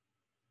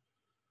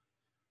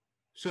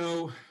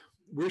 So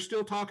we're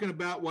still talking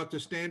about what the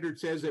standard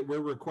says that we're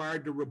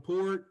required to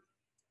report.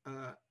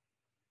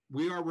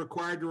 We are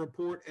required to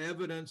report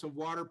evidence of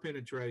water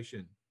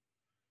penetration.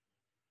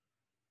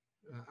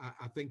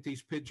 I think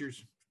these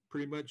pictures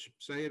pretty much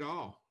say it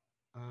all.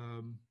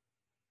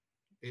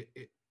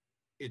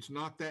 It's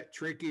not that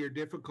tricky or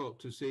difficult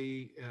to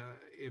see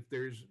if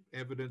there's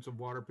evidence of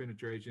water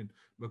penetration,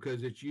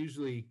 because it's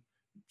usually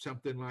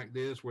something like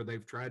this where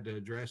they've tried to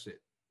address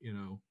it. You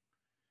know,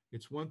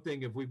 it's one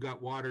thing if we've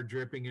got water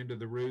dripping into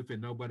the roof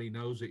and nobody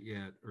knows it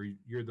yet, or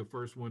you're the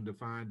first one to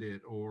find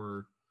it,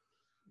 or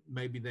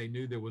maybe they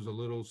knew there was a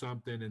little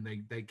something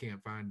and they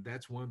can't find it.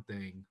 That's one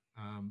thing.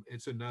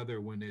 It's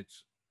another when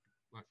it's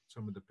like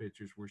some of the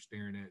pictures we're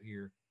staring at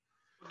here.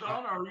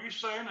 Don, are you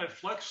saying that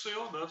Flex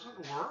Seal doesn't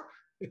work?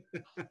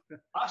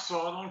 I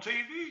saw it on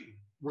TV.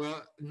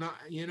 Well, not,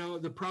 you know,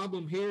 the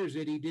problem here is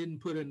that he didn't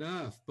put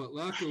enough, but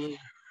luckily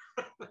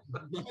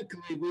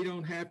we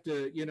don't have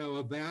to, you know,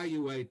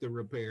 evaluate the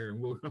repair, and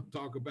we'll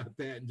talk about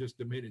that in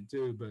just a minute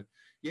too. But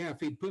yeah,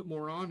 if he'd put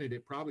more on it,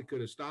 it probably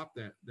could have stopped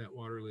that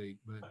water leak.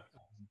 But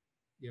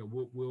yeah,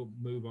 we'll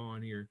move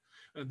on here.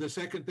 The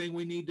second thing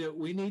we need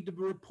to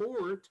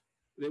report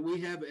that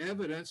we have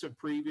evidence of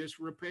previous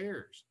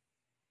repairs.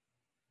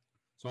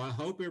 So I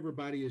hope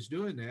everybody is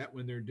doing that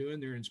when they're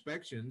doing their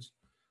inspections,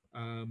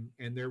 and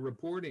they're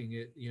reporting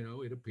it. You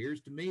know, it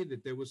appears to me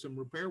that there was some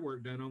repair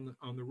work done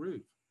on the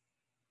roof.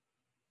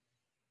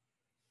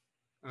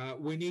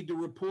 We need to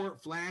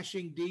report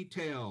flashing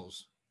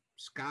details,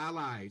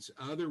 skylights,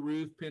 other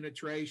roof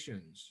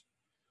penetrations.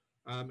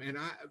 And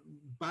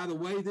by the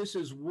way, this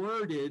is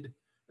worded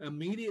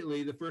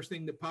immediately. The first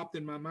thing that popped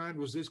in my mind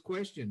was this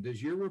question: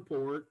 does your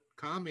report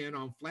comment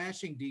on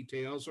flashing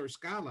details or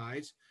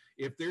skylights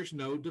if there's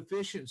no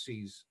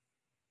deficiencies?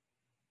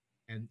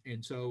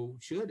 And so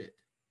should it?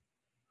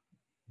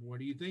 What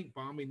do you think,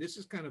 Paul? I mean, this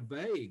is kind of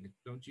vague,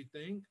 don't you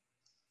think?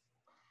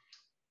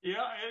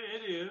 Yeah,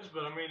 it is,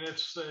 but I mean,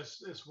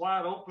 it's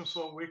wide open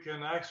so we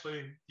can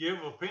actually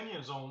give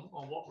opinions on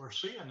what we're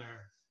seeing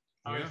there.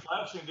 I mean,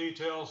 flashing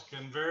details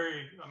can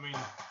vary. I mean,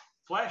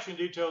 flashing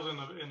details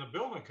in the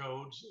building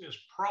codes is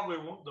probably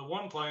the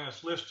one thing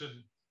that's listed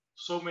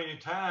so many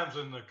times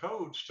in the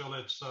codes till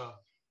it's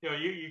you know,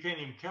 you can't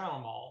even count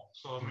them all.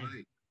 So I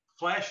mean,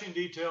 flashing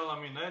detail,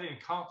 I mean, that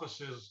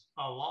encompasses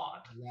a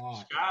lot.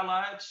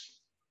 Skylights,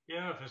 you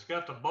know, if it's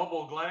got the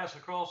bubble glass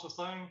across the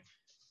thing,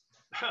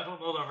 I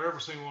don't know that I've ever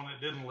seen one that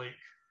didn't leak,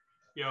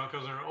 you know,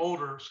 because they're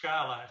older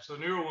skylights. The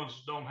newer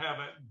ones don't have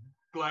that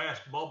glass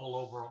bubble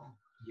over them.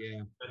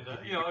 Yeah.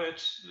 And, you know,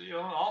 it's, you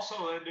know,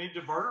 also they need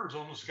diverters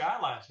on the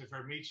skylights if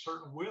they meet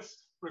certain width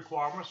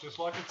requirements, just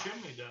like a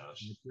chimney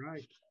does. That's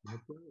right.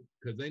 That's right.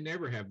 Because they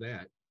never have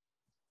that.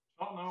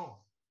 Oh, no.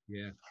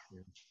 Yeah.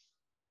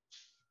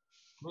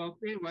 Well,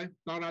 anyway,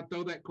 thought I'd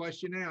throw that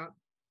question out.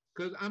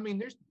 Because, I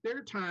mean, there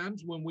are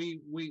times when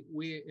we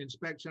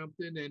inspect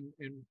something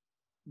and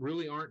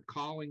really aren't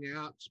calling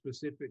out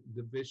specific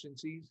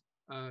deficiencies.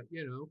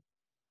 You know,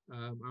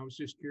 I was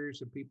just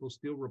curious if people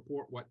still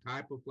report what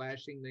type of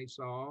flashing they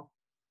saw,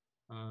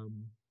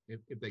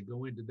 if they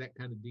go into that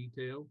kind of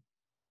detail.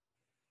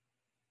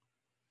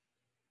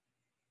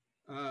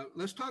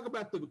 Let's talk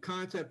about the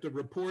concept of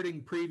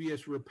reporting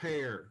previous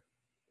repair.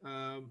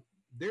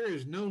 There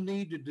is no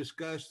need to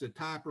discuss the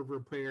type of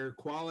repair,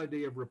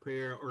 quality of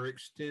repair, or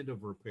extent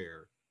of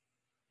repair.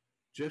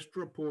 Just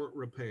report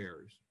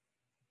repairs.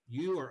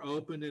 You are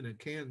opening a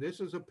can, this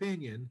is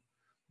opinion,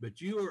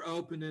 but you are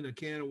opening a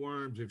can of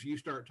worms if you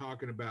start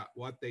talking about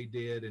what they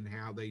did and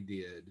how they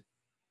did.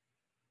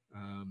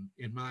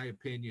 In my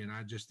opinion,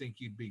 I just think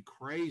you'd be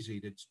crazy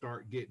to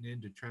start getting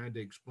into trying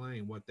to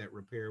explain what that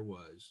repair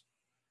was.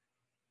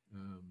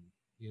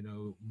 You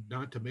know,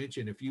 not to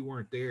mention if you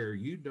weren't there,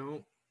 you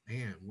don't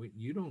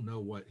know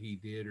what he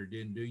did or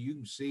didn't do. You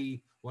can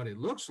see what it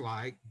looks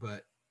like,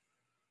 but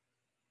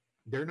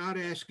they're not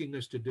asking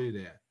us to do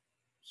that.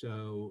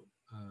 So,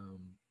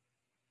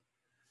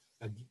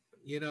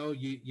 you know,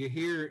 you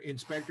hear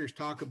inspectors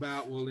talk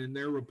about, well, in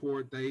their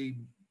report, they,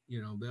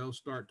 you know, they'll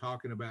start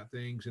talking about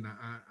things. And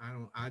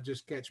I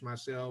just catch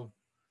myself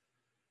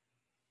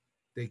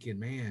thinking,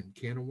 man,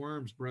 can of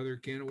worms, brother,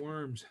 can of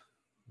worms.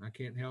 I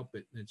can't help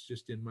it. It's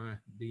just in my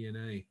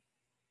DNA.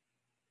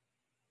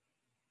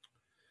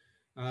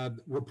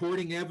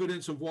 Reporting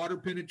evidence of water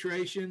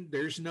penetration.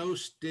 There's no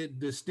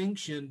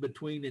distinction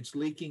between it's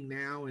leaking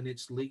now and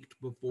it's leaked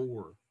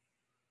before.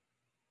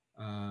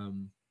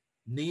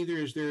 Neither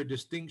is there a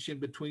distinction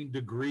between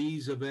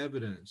degrees of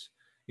evidence.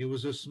 It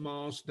was a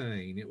small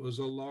stain. It was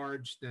a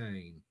large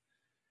stain.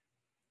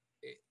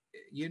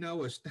 You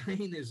know, a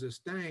stain is a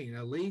stain.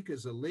 A leak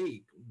is a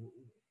leak.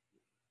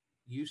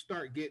 You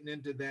start getting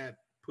into that,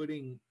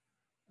 putting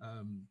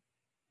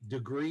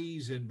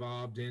degrees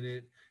involved in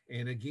it.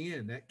 And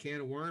again, that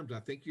can of worms, I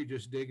think you're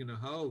just digging a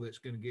hole that's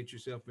going to get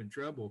yourself in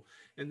trouble.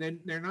 And then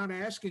they're not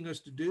asking us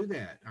to do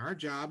that. Our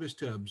job is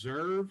to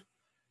observe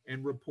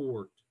and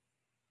report.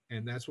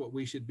 And that's what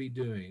we should be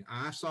doing.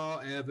 I saw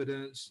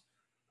evidence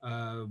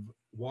of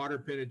water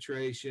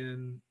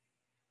penetration,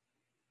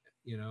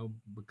 you know,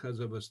 because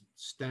of a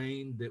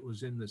stain that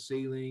was in the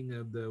ceiling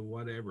of the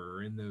whatever,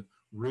 or in the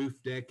roof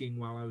decking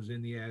while I was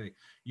in the attic.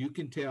 You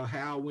can tell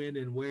how, when,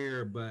 and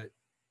where, but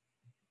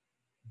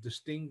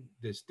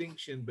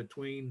distinction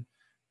between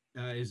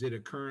is it a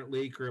current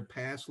leak or a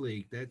past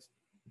leak? That's,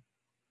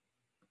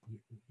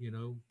 you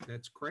know,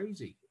 that's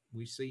crazy.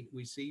 We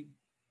see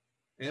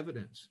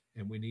evidence,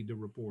 and we need to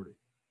report it.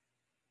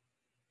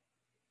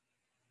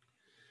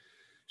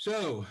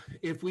 So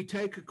if we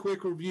take a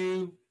quick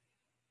review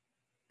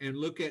and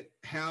look at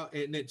how,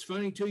 and it's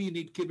funny too, you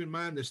need to keep in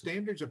mind the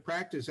standards of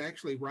practice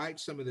actually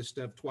writes some of this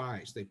stuff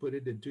twice. They put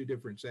it in two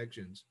different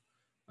sections.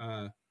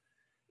 The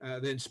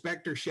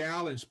inspector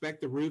shall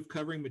inspect the roof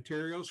covering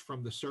materials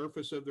from the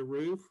surface of the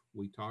roof.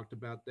 We talked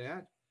about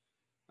that.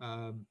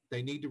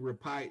 They need to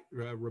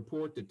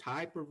report the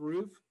type of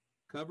roof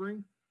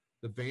covering,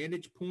 the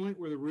vantage point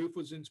where the roof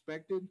was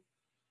inspected.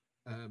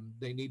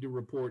 They need to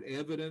report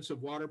evidence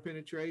of water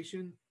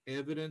penetration,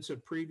 evidence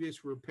of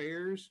previous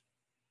repairs,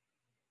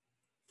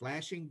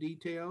 flashing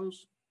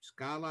details,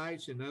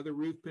 skylights, and other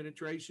roof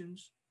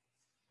penetrations.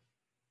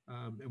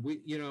 And we,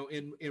 you know,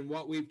 in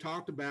what we've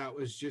talked about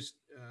was just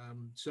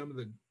some of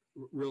the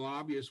real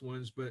obvious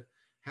ones, but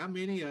how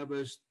many of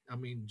us, I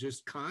mean,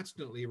 just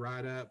constantly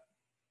write up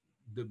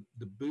the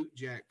boot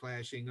jack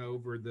flashing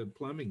over the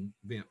plumbing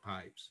vent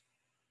pipes?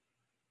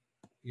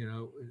 You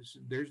know,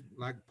 there's,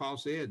 like Paul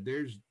said,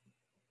 there's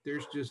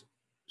just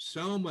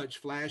so much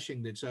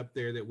flashing that's up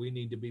there that we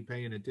need to be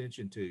paying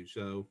attention to.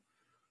 So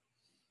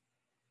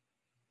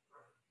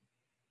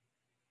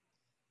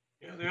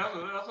yeah, the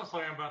other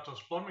thing about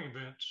those plumbing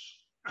vents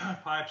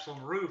pipes on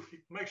the roof,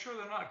 make sure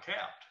they're not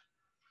capped.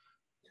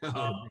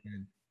 oh,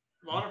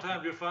 A lot of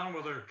times you'll find them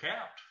where they're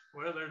capped.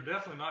 Well, they're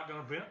definitely not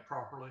going to vent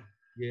properly.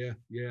 yeah,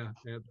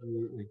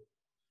 absolutely.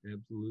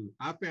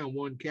 I found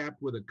one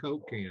capped with a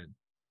Coke can.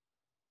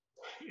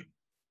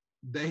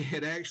 They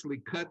had actually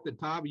cut the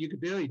top. You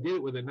could tell he did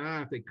it with a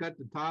knife. They cut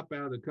the top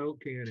out of the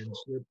Coke can and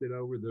slipped it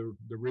over the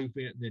roof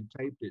vent and then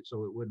taped it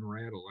so it wouldn't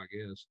rattle, I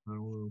guess. I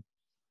don't know.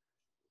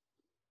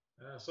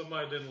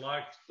 Somebody didn't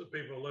like the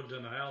people who lived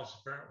in the house,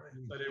 apparently.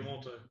 They didn't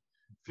want the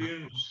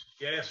fumes,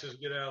 gases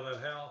get out of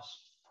that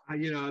house.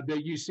 You know,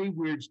 you see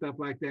weird stuff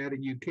like that,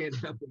 and you can't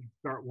help but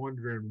start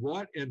wondering,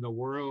 what in the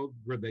world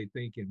were they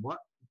thinking? What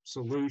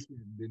solution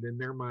in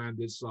their mind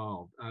is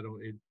solved?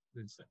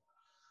 It's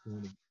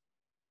funny.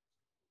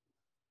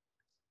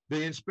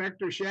 The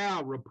inspector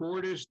shall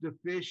report as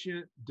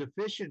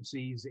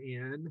deficiencies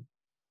in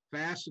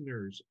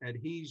fasteners,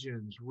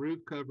 adhesions,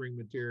 roof covering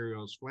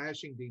materials,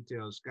 flashing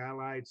details,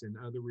 skylights, and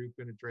other roof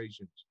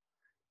penetrations.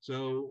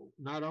 So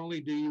not only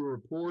do you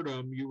report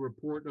them,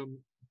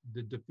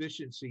 the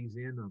deficiencies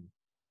in them.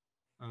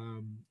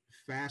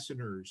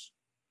 Fasteners.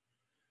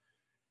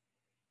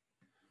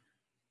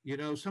 You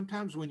know,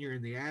 sometimes when you're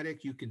in the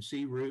attic, you can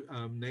see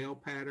nail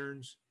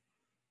patterns.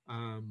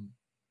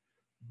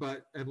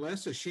 But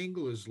unless a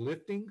shingle is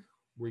lifting,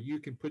 where you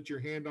can put your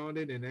hand on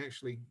it and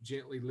actually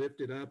gently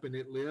lift it up and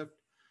it lift,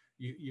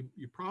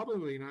 you're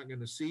probably not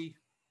going to see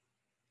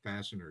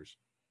fasteners.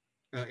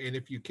 And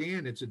if you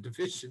can, it's a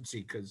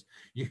deficiency, because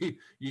you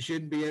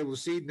shouldn't be able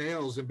to see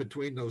nails in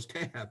between those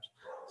tabs.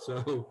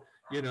 So,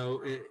 you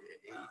know,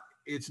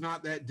 it's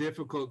not that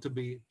difficult to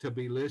be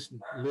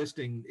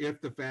listing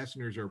if the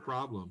fasteners are a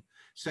problem.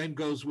 Same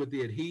goes with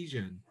the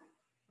adhesion.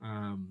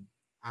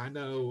 I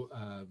know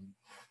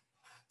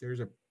there's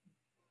a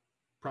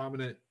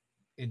prominent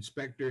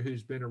inspector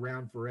who's been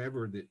around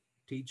forever that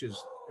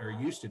teaches, or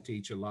used to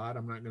teach a lot.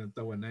 I'm not going to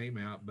throw a name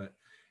out, but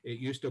it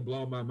used to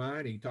blow my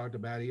mind. He talked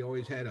about he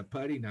always had a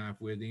putty knife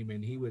with him,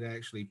 and he would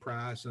actually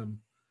pry some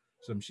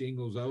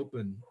shingles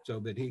open so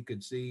that he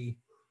could see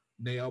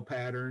nail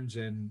patterns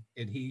and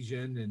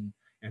adhesion,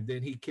 and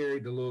then he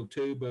carried the little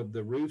tube of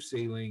the roof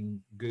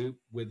sealing goop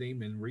with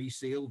him and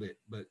resealed it.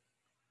 But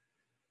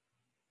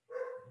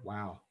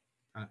wow,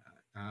 I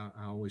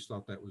always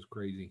thought that was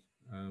crazy.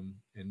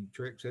 And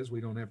TREC says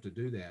we don't have to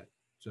do that.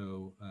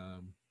 So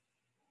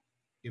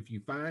if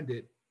you find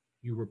it,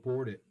 you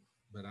report it.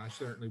 But I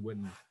certainly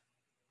wouldn't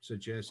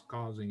suggest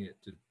causing it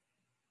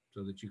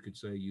so that you could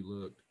say you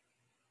looked.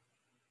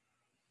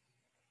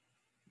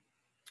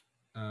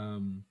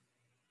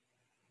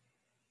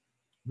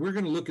 We're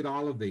going to look at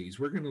all of these.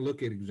 We're going to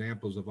look at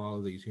examples of all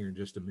of these here in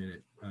just a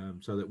minute,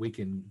 so that we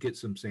can get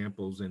some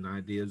samples and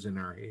ideas in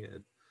our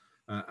head.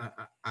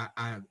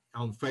 I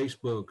on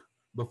Facebook,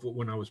 before,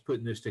 when I was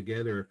putting this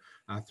together,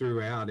 I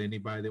threw out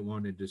anybody that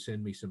wanted to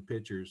send me some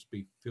pictures,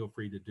 feel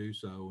free to do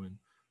so. And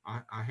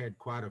I had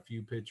quite a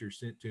few pictures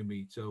sent to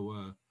me.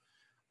 So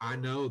I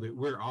know that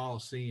we're all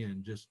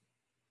seeing just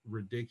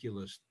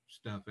ridiculous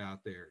stuff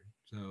out there.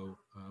 So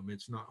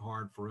it's not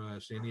hard for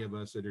us, any of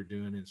us that are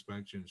doing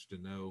inspections, to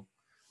know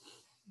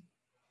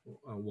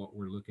what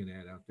we're looking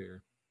at out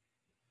there.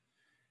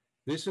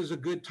 This is a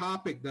good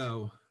topic,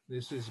 though.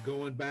 This is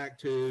going back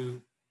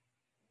to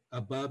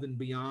above and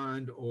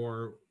beyond,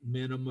 or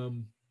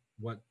minimum,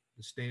 what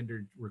the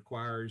standard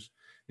requires.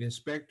 The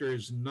inspector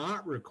is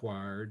not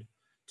required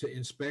to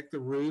inspect the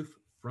roof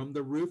from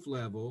the roof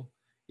level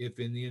if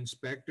in the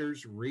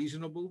inspector's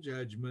reasonable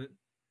judgment,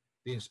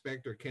 the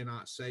inspector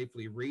cannot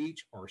safely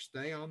reach or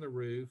stay on the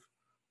roof,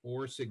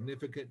 or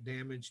significant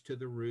damage to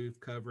the roof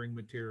covering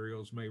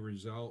materials may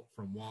result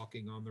from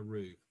walking on the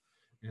roof.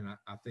 And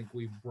I think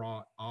we've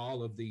brought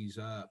all of these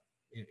up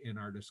in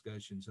our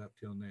discussions up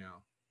till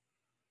now.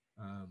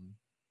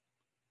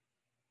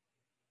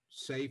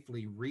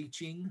 Safely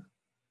reaching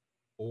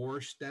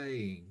or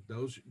staying,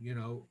 those, you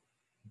know,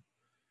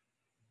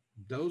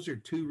 those are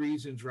two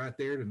reasons right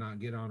there to not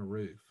get on a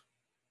roof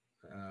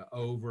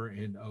over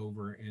and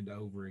over and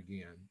over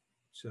again.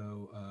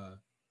 So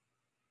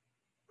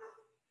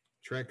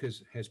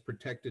TREC has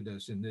protected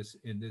us in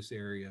this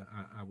area.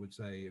 I would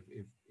say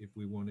if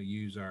we want to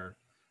use our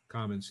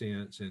common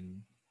sense, and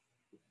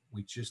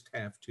we just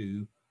have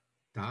to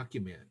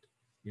document,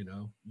 you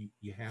know,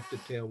 you have to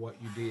tell what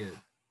you did.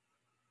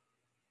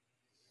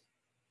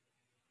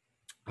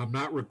 I'm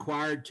not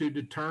required to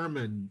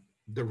determine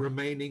the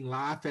remaining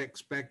life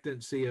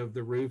expectancy of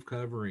the roof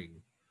covering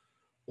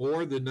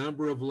or the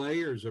number of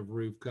layers of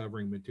roof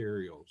covering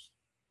materials.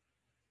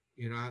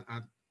 You know,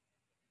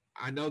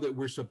 I know that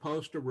we're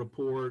supposed to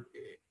report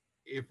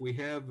if we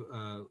have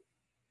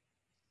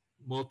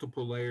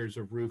multiple layers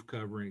of roof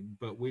covering,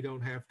 but we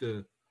don't have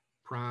to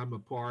prime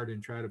apart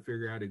and try to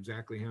figure out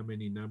exactly how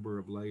many number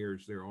of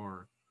layers there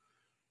are.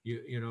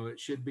 You know, it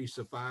should be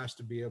suffice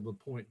to be able to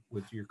point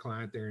with your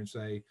client there and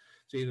say,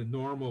 see, the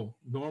normal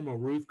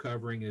roof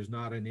covering is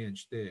not an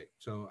inch thick.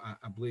 So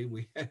I believe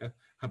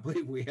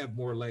we have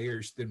more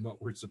layers than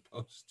what we're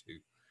supposed to.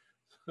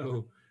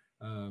 So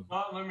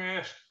let me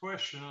ask a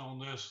question on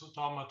this,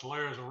 talking about the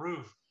layers of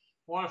roof.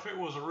 What if it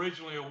was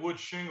originally a wood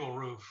shingle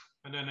roof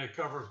and then they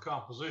covered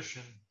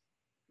composition?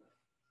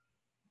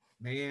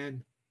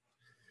 Man,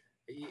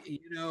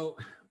 you know,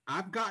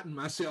 I've gotten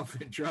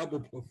myself in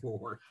trouble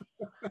before.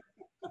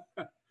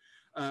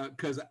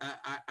 Because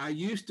I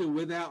used to,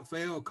 without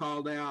fail,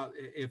 called out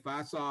if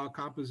I saw a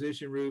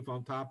composition roof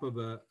on top of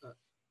a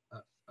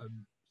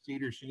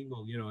cedar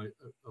shingle, you know,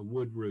 a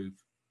wood roof.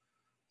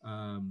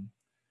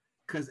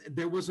 Because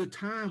there was a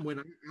time when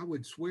I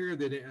would swear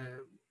that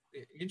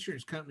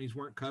insurance companies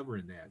weren't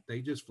covering that.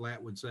 They just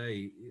flat would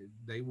say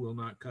they will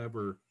not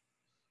cover.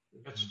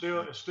 It's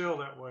still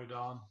that way,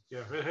 Don. Yeah,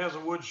 if it has a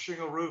wood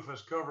shingle roof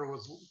that's covered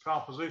with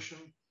composition,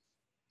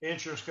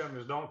 insurance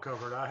companies don't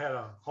cover it. I had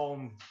a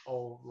home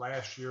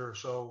last year or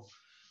so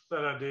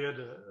that I did,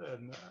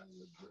 and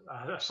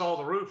I saw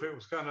the roof. It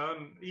was kind of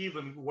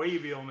uneven,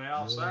 wavy on the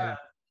outside.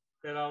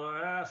 Yeah. And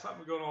I was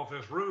something going on with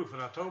this roof.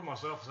 And I told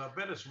myself, I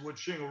bet it's a wood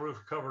shingle roof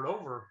covered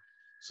over.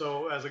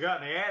 So as I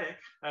got in the attic,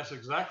 that's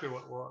exactly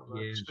what it was.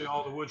 Yeah. I could see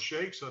all the wood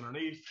shakes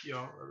underneath, you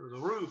know, the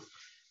roof.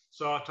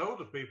 So I told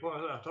the people,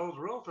 I told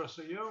the realtor, I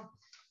said, you know,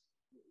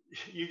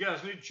 you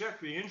guys need to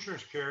check the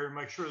insurance carrier and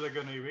make sure they're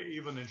going to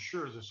even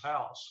insure this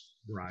house.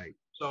 Right.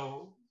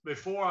 So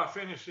before I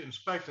finished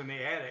inspecting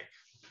the attic,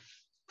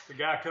 the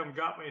guy come and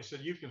got me and said,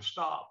 you can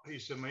stop. He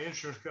said, my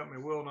insurance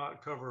company will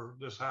not cover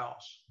this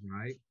house.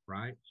 Right.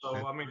 So,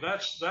 I mean,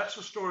 that's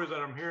the story that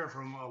I'm hearing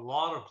from a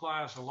lot of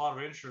clients, a lot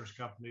of insurance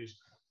companies.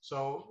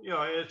 So, you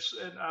know,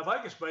 and I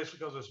think it's basically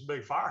because it's a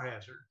big fire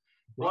hazard.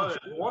 Well, that's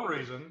one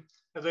reason.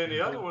 And then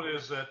the other one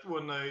is that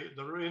when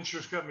the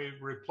insurance company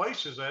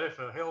replaces that, if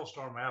a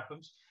hailstorm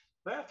happens,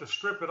 they have to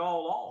strip it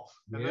all off.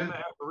 And then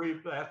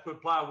they have to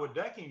put plywood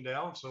decking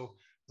down. So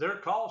their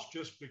cost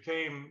just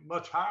became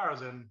much higher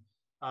than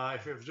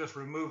if it was just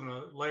removing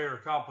a layer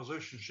of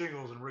composition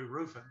shingles and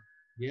re-roofing.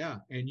 Yeah.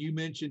 And you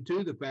mentioned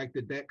too the fact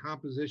that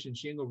composition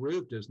shingle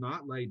roof does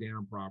not lay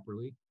down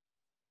properly.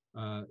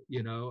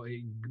 You know,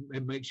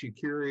 it makes you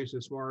curious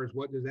as far as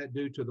what does that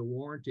do to the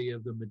warranty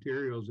of the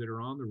materials that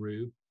are on the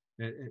roof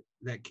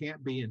that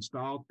can't be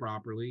installed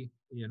properly.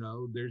 You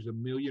know, there's a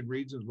million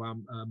reasons why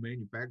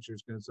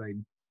manufacturers going to say,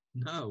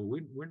 no,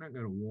 we're not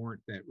going to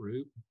warrant that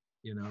roof,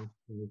 you know.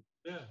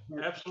 Yeah,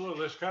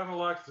 absolutely. It's kind of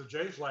like the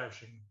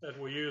J-flashing that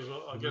we use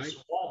against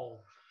the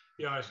wall.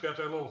 You know, it's got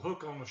that little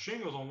hook on the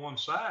shingles on one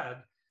side.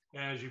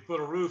 And as you put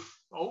a roof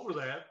over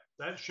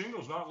that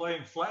shingle's not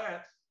laying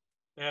flat.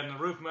 And the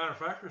roof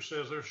manufacturer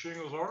says their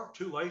shingles are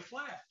to lay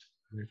flat.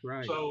 That's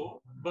right.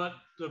 So, but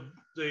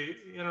the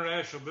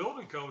International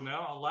Building Code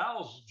now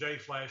allows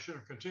J-flashing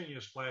or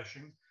continuous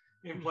flashing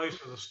in place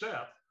of the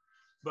step.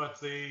 But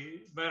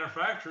the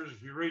manufacturers,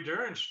 if you read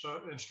their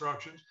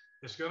instructions,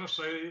 it's going to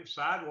say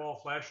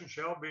sidewall flashing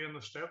shall be in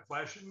the step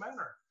flashing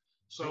manner.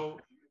 So,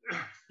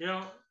 you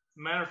know,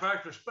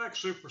 manufacturer specs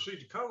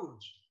supersede the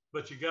codes,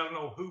 but you got to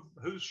know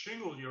whose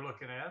shingle you're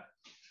looking at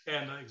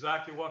and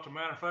exactly what the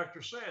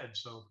manufacturer said.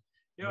 So,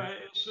 you know,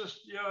 it's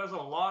just, you know, there's a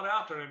lot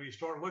out there if you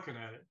start looking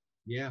at it.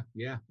 Yeah,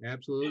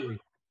 absolutely.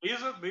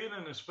 Isn't being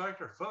an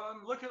inspector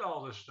fun? Look at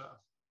all this stuff.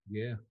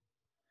 Yeah.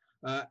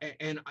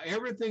 And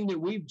everything that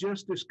we've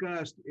just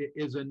discussed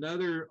is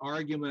another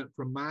argument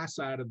from my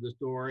side of the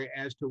story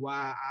as to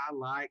why I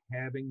like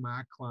having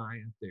my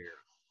client there.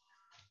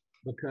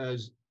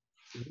 Because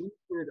we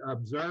should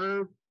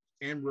observe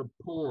and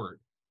report.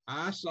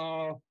 I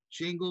saw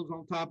shingles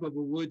on top of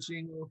a wood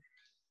shingle.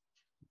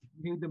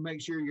 You need to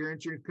make sure your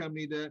insurance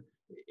company does.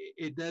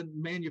 it doesn't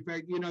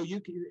manufacture, you know,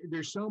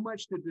 there's so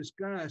much to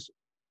discuss.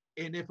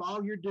 And if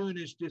all you're doing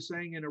is just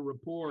saying in a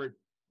report,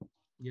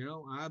 you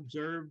know, I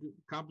observed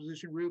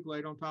composition roof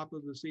laid on top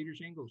of the cedar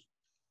shingles.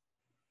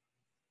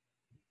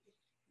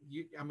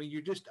 I mean,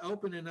 you're just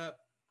opening up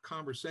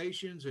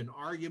conversations and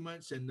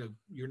arguments, and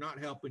you're not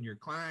helping your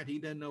client. He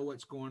doesn't know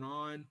what's going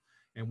on.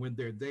 And when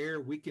they're there,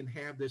 we can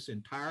have this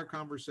entire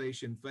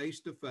conversation face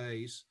to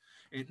face.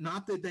 And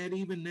not that that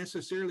even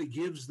necessarily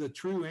gives the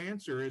true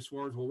answer as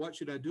far as, well, what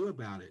should I do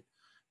about it?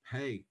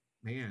 Hey,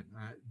 man,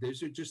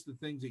 these are just the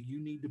things that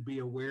you need to be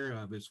aware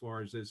of as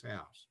far as this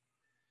house,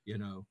 you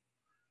know.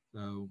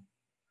 So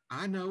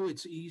I know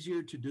it's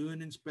easier to do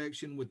an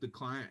inspection with the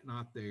client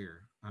not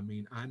there. I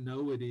mean, I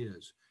know it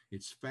is.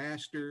 It's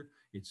faster,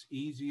 it's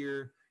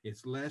easier,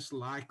 it's less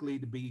likely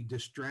to be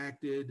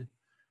distracted,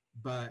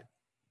 but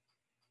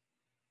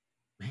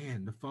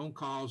man, the phone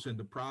calls and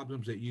the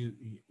problems that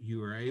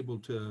you are able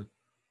to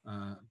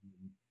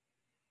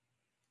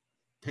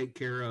take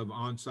care of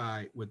on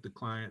site with the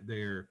client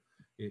there,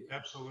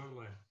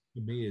 Absolutely.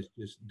 To me, it's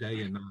just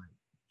day and night.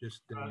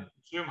 Just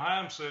Jim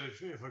Heim said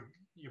if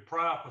you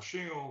pry up a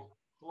shingle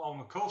along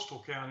the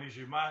coastal counties,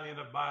 you might end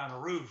up buying a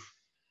roof.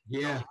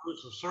 Yeah. Those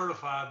roofs are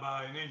certified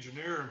by an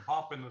engineer, and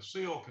popping the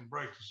seal can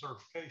break the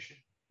certification.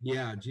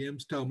 Yeah,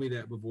 Jim's told me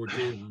that before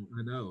too.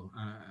 I know.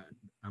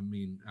 I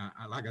mean,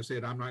 like I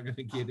said, I'm not going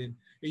to get in.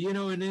 You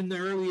know, and in the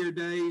earlier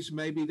days,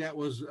 maybe that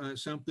was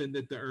something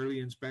that the early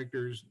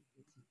inspectors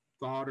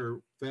thought or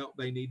felt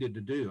they needed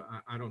to do.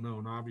 I don't know.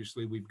 And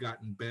obviously, we've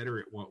gotten better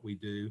at what we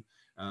do,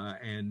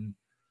 and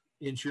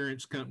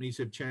insurance companies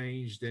have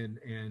changed,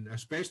 and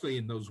especially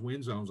in those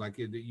wind zones, like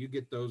you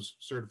get those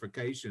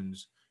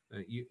certifications,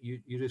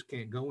 you just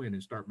can't go in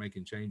and start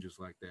making changes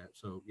like that.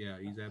 So yeah,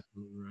 he's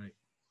absolutely right.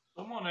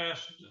 Someone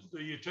asked,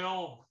 do you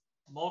tell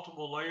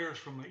multiple layers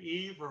from the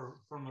eave or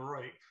from the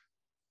rake?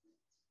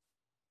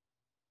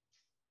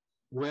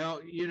 Well,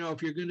 you know,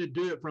 if you're going to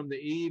do it from the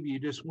eave, you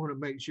just want to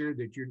make sure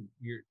that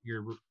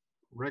you're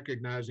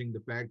recognizing the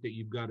fact that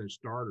you've got a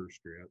starter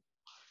strip,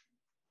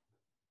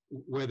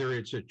 whether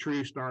it's a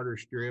true starter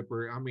strip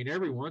or, I mean,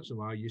 every once in a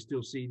while you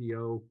still see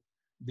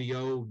the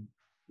old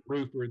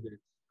roofer that,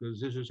 because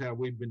this is how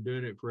we've been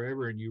doing it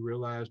forever, and you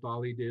realized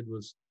all he did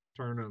was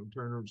turn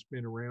them,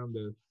 spin around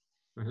the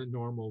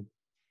normal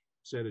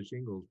set of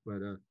shingles.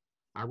 But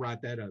I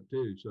write that up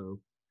too. So,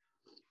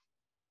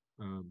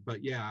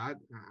 but yeah,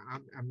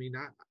 I mean,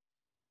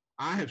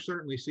 I have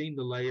certainly seen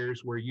the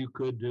layers where you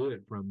could do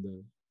it from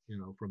the, you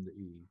know, from the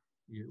E.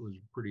 It was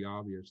pretty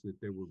obvious that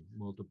there were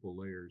multiple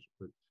layers.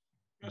 But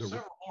there's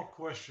several more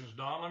questions,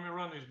 Don. Let me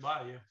run these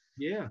by you.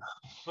 Yeah.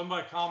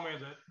 Somebody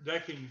commented that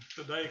decking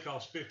today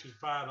costs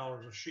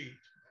 $55 a sheet.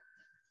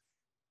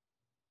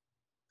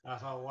 I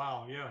thought,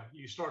 wow, yeah.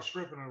 You start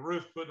stripping a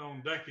roof, putting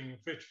on decking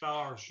at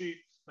 $55 a sheet,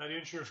 that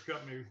insurance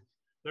company,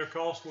 their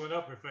costs went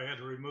up if they had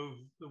to remove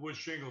the wood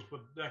shingles,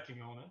 put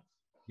decking on it.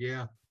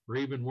 Yeah, or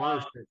even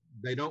worse,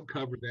 they don't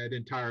cover that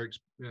entire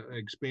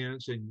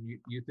expense, and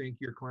you think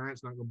your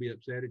client's not going to be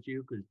upset at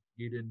you because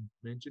you didn't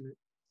mention it?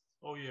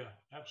 Oh, yeah,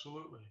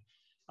 absolutely.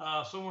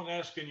 Someone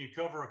asked, can you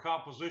cover a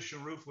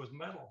composition roof with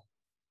metal?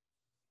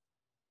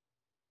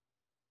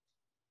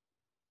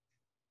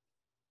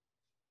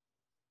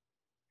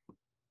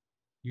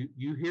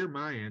 You hear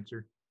my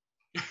answer.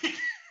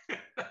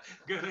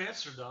 Good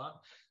answer, Don.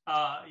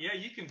 Yeah,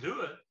 you can do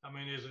it. I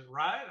mean, is it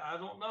right? I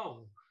don't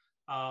know.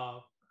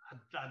 I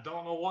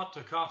don't know what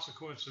the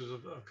consequences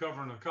of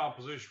covering a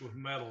composition with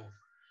metal.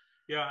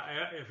 Yeah,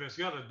 if it's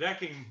got a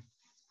decking,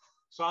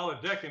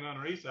 solid decking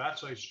underneath it, I'd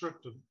say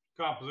strip the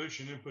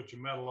composition and put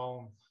your metal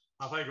on.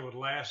 I think it would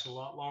last a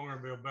lot longer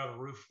and be a better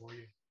roof for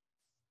you.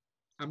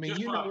 I mean,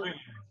 you know,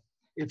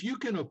 if you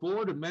can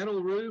afford a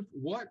metal roof,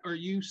 what are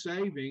you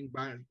saving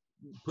by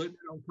putting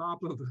it on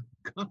top of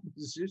a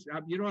composition?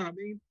 You know what I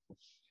mean?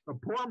 A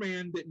poor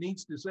man that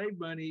needs to save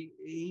money,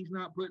 he's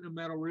not putting a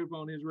metal roof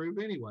on his roof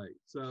anyway.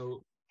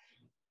 So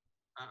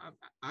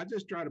I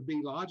just try to be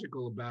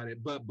logical about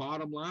it. But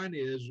bottom line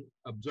is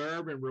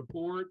observe and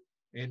report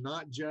and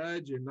not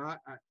judge and not,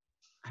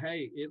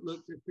 hey, it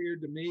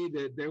appeared to me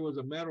that there was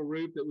a metal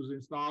roof that was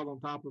installed on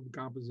top of a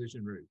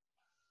composition roof.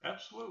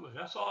 Absolutely.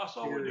 That's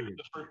all we do.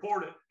 Just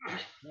report it.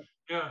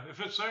 Yeah. If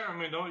it's there, I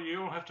mean, you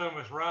don't have to tell them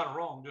it's right or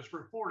wrong. Just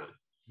report it.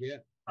 Yeah.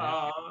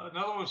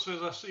 Another one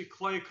says, I see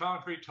clay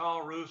concrete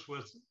tile roofs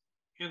with,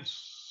 I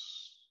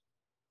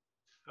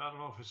don't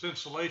know if it's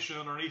insulation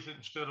underneath it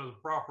instead of the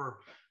proper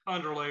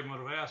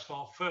underlayment of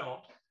asphalt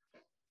felt.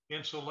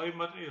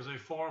 Insulayment is a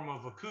form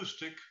of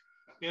acoustic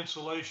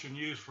insulation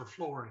used for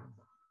flooring.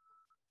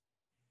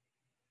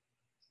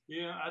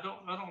 Yeah, I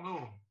don't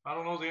know. I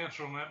don't know the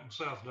answer on that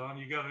myself, Don.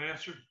 You got an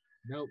answer?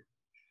 Nope.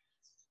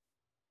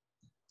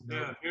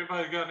 Yeah, if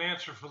everybody's got an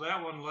answer for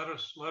that one, let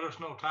us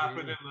know. Type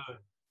it in the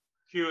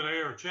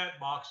Q&A or chat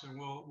box, and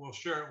we'll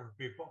share it with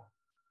people.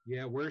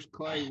 Yeah, where's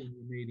Clay when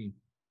you meet him?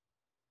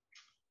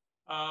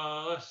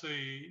 Let's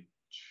see.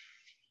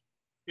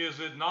 Is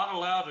it not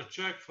allowed to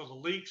check for the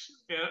leaks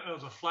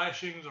of the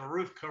flashings or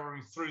roof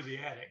covering through the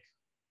attic?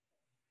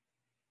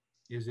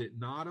 Is it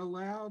not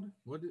allowed?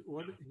 What?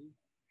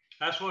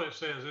 That's what it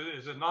says.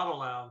 Is it not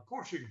allowed? Of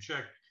course, you can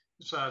check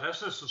inside.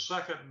 That's just the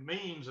second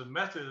means and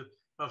method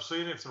of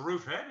seeing if the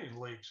roof had any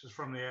leaks is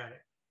from the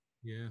attic.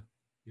 Yeah,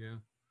 yeah,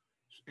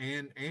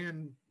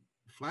 and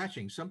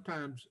flashing.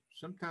 Sometimes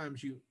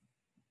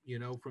you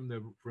know from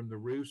the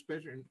roof,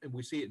 especially, and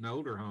we see it in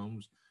older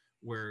homes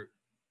where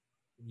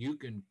you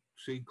can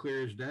see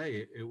clear as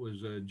day. It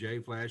was a J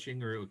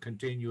flashing or a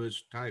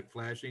continuous type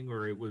flashing,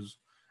 or it was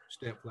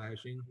step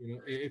flashing. You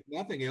know, if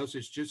nothing else,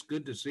 it's just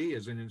good to see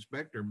as an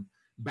inspector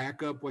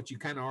back up what you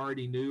kind of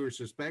already knew or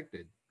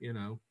suspected. You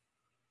know.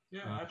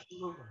 Yeah, Uh,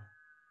 absolutely.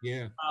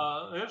 yeah.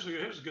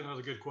 Here's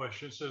another good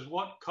question. It says,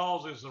 what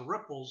causes the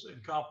ripples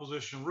in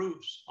composition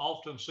roofs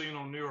often seen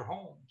on newer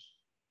homes?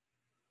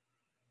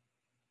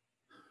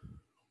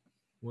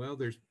 Well,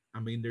 I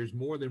mean, there's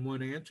more than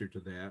one answer to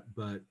that,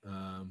 but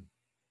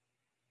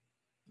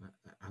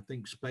I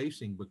think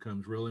spacing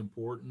becomes real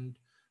important,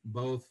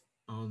 both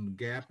on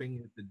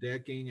gapping at the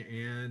decking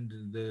and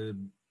the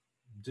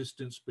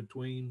distance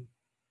between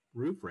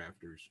roof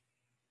rafters.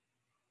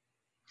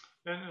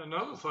 And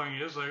another thing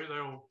is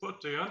they'll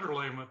put the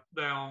underlayment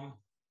down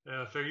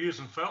if they're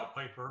using felt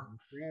paper,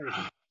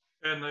 Right.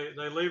 and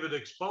they leave it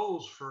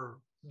exposed for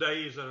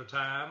days at a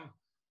time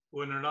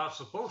when they're not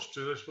supposed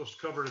to. They're supposed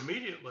to cover it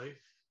immediately.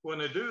 When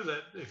they do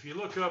that, if you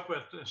look up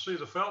at and see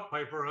the felt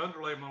paper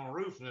underlayment on the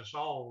roof and it's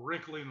all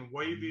wrinkly and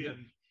wavy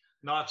and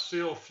not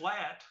sealed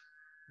flat,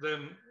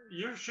 then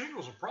your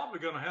shingles are probably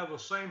going to have the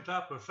same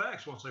type of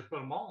effects once they put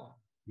them on.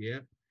 Yeah.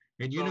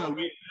 And so, I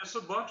mean, it's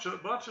a bunch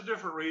of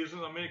different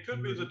reasons. I mean, it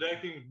could be the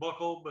decking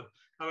buckled, but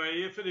I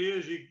mean, if it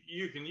is,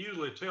 you can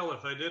usually tell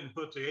if they didn't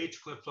put the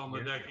H clips on the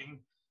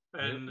decking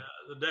and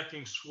the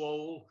decking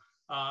swole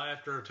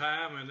after a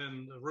time, and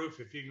then the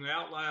roof. If you can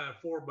outline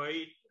a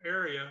 4x8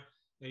 area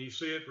and you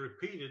see it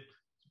repeated,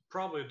 it's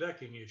probably a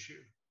decking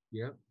issue.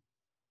 Yep.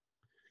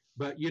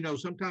 But you know,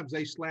 sometimes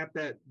they slap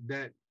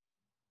that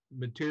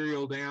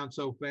material down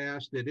so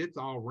fast that it's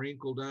all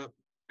wrinkled up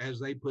as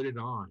they put it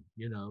on,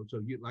 you know. So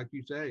you, like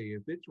you say,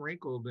 if it's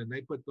wrinkled and they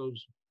put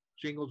those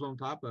shingles on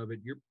top of it,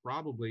 you're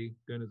probably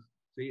going to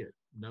see it,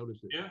 notice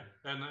it. Yeah,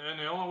 and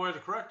the only way to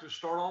correct it is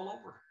start all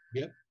over.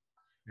 Yep,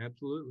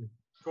 absolutely.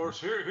 Of course,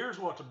 here's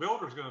what the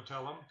builder's going to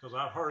tell them, because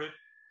I've heard it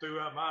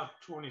throughout my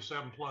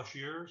 27 plus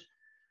years,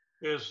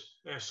 is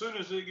as soon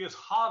as it gets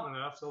hot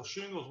enough, those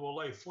shingles will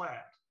lay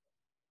flat.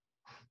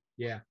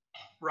 Yeah.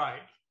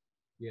 Right.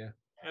 Yeah.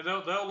 And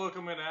they'll look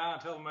them in the eye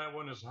and tell them that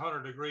when it's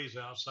 100 degrees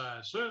outside.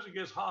 As soon as it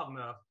gets hot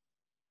enough,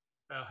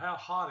 how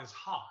hot is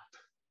hot?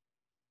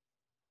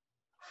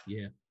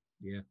 Yeah.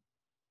 Yeah.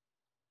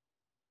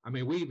 I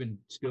mean, we even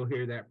still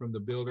hear that from the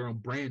builder on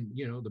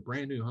the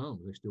brand new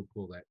homes. They still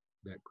pull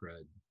that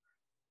crud.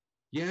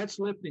 Yeah, it's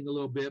lifting a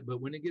little bit,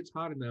 but when it gets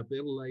hot enough,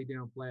 it'll lay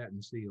down flat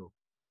and seal.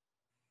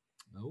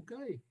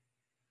 Okay.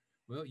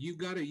 Well, you've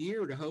got a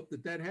year to hope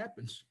that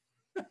happens.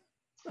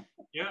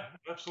 Yeah,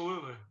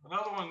 absolutely.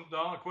 Another one,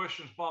 Don, a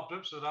question's popped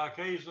up, said I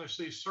occasionally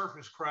see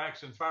surface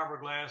cracks in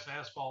fiberglass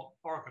asphalt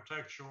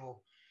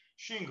architectural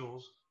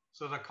shingles.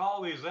 So I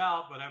call these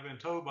out, but have been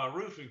told by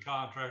roofing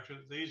contractors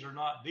that these are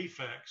not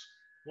defects.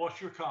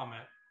 What's your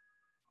comment?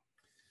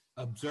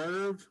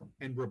 Observe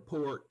and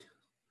report.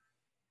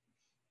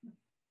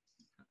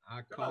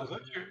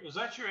 Is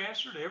that your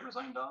answer to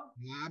everything, Don?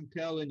 I'm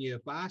telling you,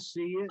 if I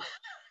see it,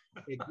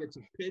 it gets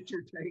a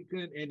picture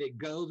taken and it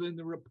goes in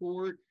the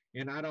report,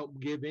 and I don't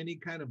give any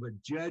kind of a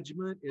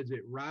judgment. Is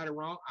it right or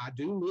wrong? I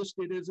do list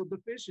it as a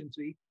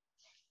deficiency.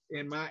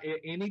 And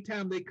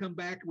anytime they come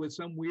back with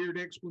some weird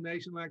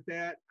explanation like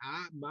that,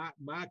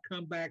 my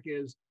comeback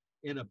is,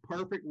 in a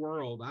perfect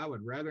world, I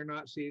would rather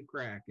not see a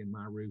crack in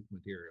my roof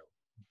material.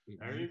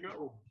 There you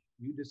go.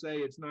 You just say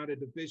it's not a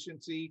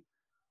deficiency,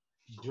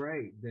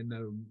 great. Then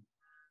the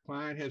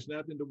client has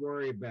nothing to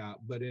worry about.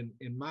 But in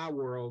my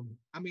world,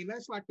 I mean,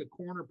 that's like the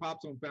corner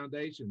pops on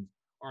foundations.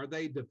 Are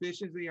they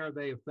deficiency? Are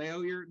they a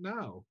failure?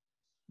 No.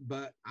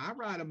 But I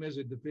write them as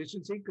a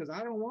deficiency because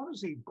I don't want to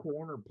see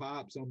corner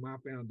pops on my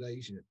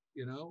foundation.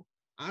 You know,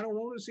 I don't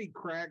want to see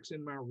cracks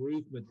in my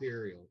roof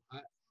material.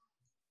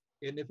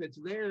 And if it's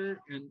there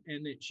and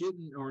it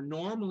shouldn't or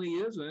normally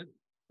isn't,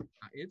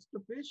 it's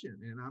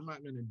deficient. And I'm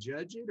not going to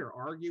judge it or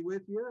argue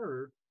with you,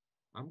 or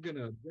I'm going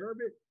to observe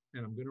it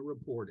and I'm going to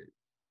report it.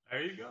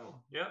 There you go.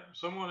 Yep.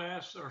 Someone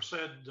asked or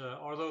said,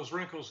 are those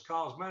wrinkles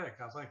cosmetic?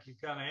 I think you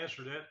kind of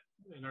answered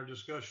that in our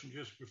discussion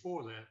just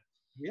before that.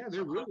 Yeah,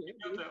 they're really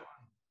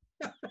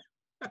that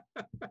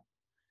one.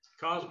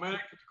 Cosmetic.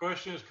 The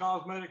question is,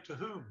 cosmetic to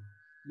whom?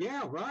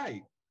 Yeah,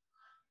 right.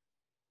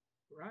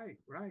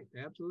 Right.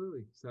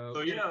 Absolutely.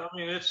 So yeah, I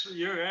mean,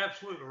 you're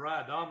absolutely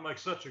right. Don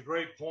makes such a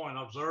great point.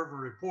 Observe and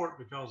report,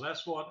 because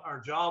that's what our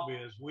job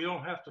is. We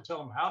don't have to tell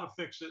them how to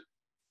fix it.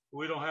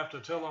 We don't have to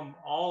tell them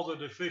all the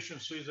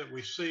deficiencies that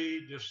we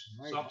see, just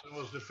something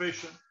was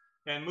deficient,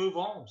 and move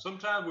on.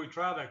 Sometimes we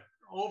try to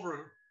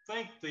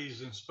overthink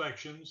these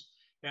inspections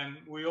and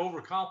we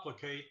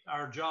overcomplicate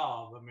our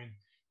job. I mean,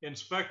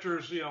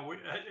 inspectors,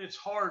 it's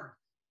hard.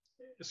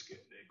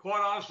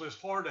 Quite honestly,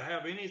 it's hard to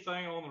have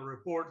anything on the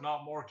report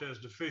not marked as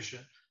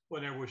deficient.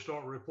 whenever we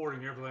start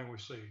reporting everything we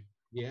see.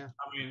 Yeah.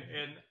 I mean,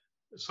 and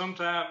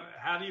sometimes,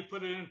 how do you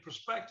put it in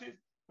perspective?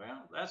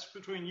 Well, that's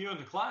between you and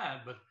the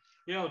client. But,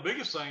 you know, the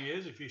biggest thing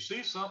is if you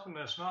see something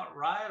that's not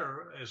right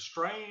or as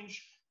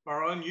strange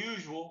or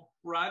unusual,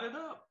 write it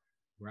up.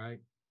 Right.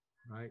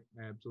 Right.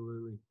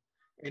 Absolutely.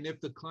 And if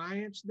the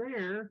client's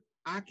there,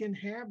 I can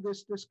have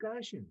this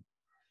discussion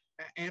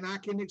and I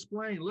can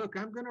explain, look,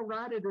 I'm going to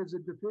write it as a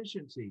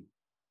deficiency.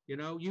 You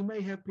know, you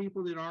may have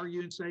people that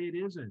argue and say it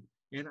isn't.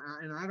 And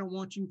I don't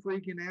want you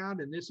freaking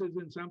out. And this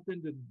isn't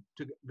something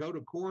to go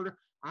to court.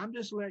 I'm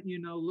just letting you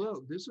know,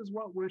 look, this is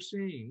what we're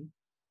seeing.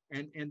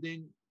 And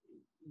then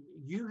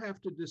you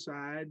have to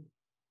decide,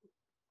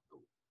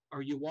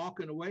 are you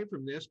walking away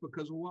from this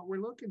because of what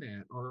we're looking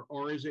at?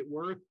 Or is it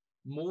worth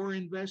more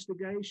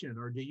investigation?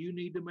 Or do you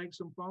need to make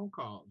some phone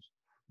calls?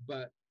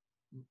 But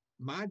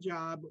my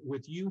job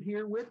with you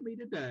here with me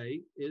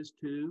today is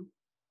to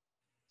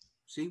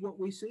see what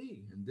we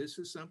see. And this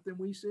is something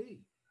we see.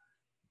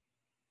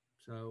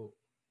 So.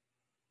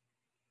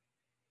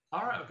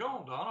 All right, go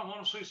on, Don. I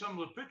want to see some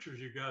of the pictures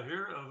you got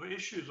here of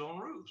issues on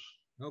roofs.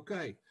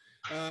 Okay.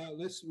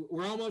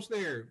 We're almost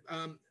there.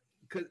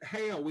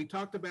 Hail, we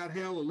talked about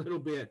hail a little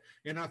bit,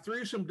 and I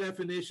threw some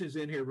definitions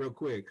in here real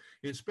quick.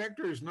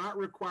 Inspector is not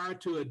required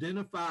to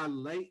identify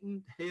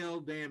latent hail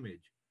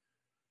damage.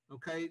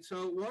 Okay,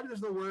 so what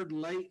does the word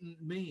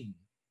latent mean?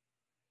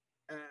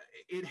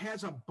 It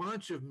has a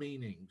bunch of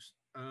meanings.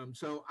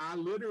 So I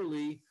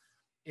literally,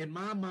 in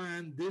my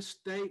mind, this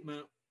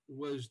statement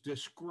was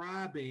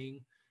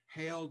describing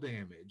hail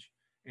damage.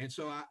 And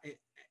so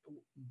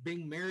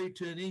being married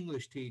to an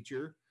English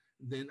teacher,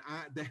 then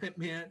that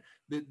meant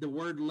that the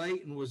word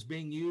latent was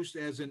being used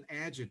as an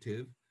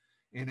adjective.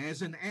 And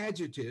as an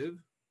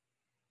adjective,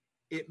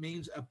 it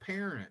means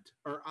apparent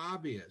or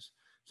obvious.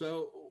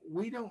 So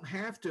we don't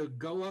have to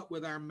go up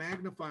with our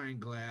magnifying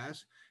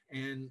glass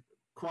and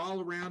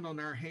crawl around on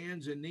our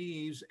hands and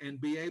knees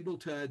and be able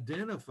to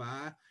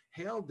identify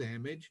hail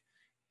damage.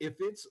 If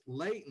it's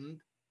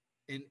latent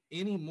and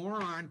any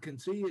moron can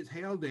see it's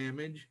hail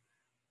damage,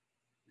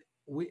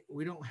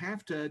 we don't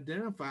have to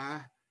identify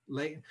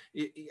latent.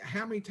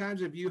 How many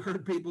times have you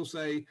heard people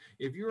say,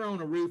 if you're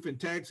on a roof in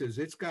Texas,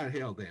 it's got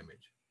hail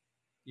damage?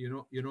 You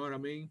know what I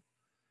mean?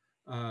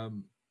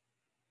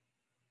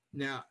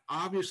 Now,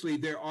 obviously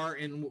there are,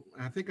 and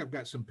I think I've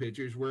got some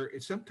pictures where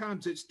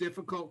sometimes it's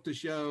difficult to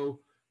show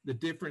the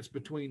difference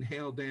between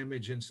hail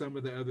damage and some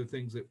of the other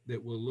things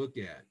that we'll look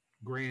at,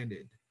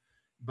 granted.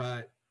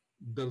 But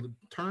the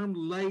term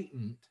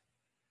latent,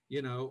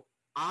 you know,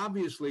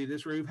 obviously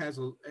this roof has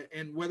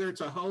and whether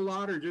it's a whole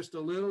lot or just a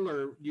little,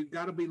 or you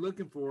got to be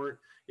looking for it.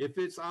 If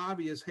it's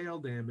obvious hail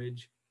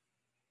damage,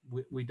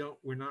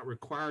 we're not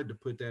required to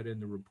put that in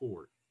the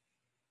report.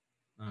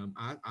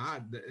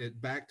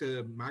 Back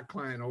to my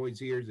client always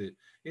hears it.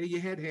 Yeah, you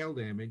had hail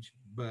damage,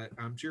 but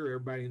I'm sure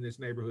everybody in this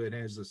neighborhood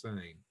has the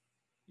same.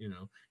 You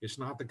know, it's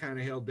not the kind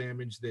of hail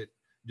damage that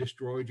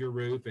destroyed your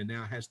roof and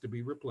now has to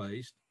be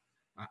replaced.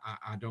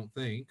 I don't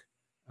think.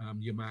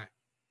 You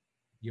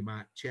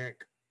might check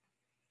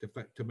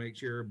to make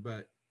sure,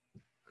 but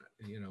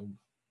you know,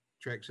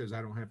 TREC says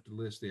I don't have to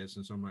list this,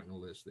 and so I'm not going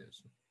to list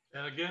this.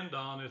 And again,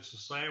 Don, it's the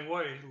same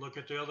way. Look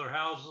at the other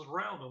houses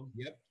around them.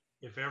 Yep.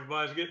 If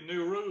everybody's getting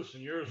new roofs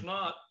and yours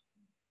not,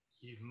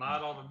 you might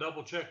ought to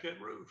double check that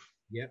roof.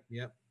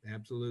 Yep,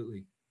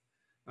 absolutely.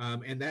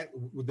 And that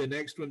the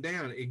next one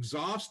down,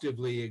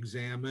 exhaustively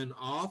examine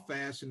all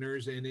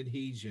fasteners and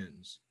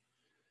adhesions.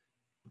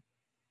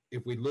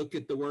 If we look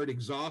at the word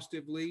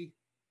exhaustively,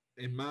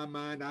 in my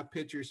mind, I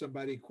picture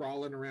somebody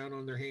crawling around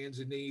on their hands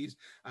and knees.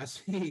 I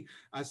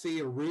see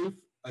a roof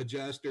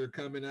adjuster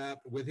coming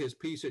up with his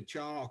piece of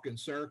chalk and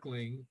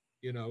circling,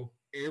 you know,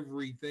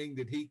 everything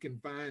that he can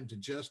find to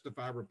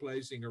justify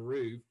replacing a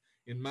roof.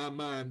 In my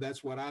mind,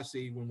 that's what I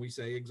see when we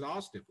say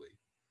exhaustively.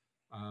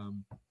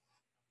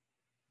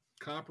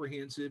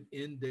 Comprehensive,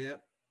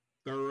 in-depth,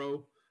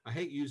 thorough. I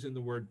hate using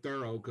the word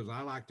thorough because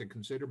I like to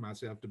consider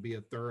myself to be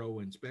a thorough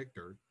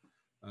inspector,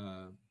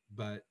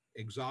 but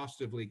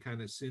exhaustively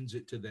kind of sends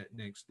it to that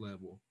next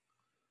level.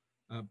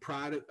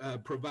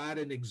 Provide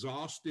an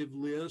exhaustive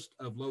list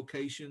of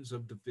locations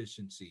of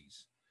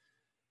deficiencies.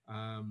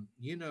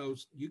 You know,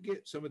 you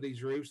get some of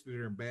these roofs that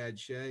are in bad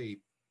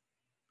shape.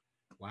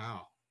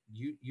 Wow.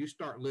 You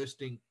start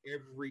listing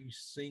every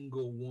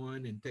single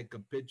one and take a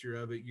picture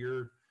of it.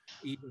 Your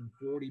even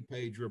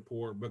 40-page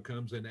report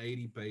becomes an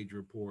 80-page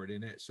report.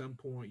 And at some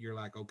point you're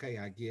like, okay,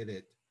 I get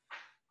it.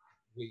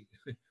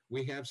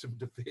 We have some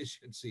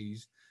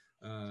deficiencies.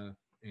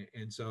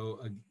 And so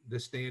the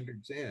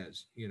standard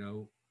says, you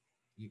know,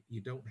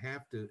 you don't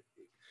have to,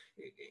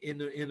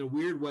 in a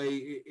weird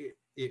way,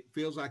 it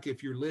feels like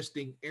if you're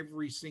listing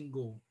every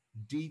single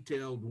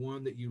detailed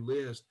one that you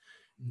list,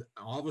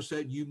 all of a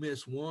sudden you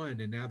miss one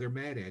and now they're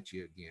mad at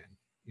you again.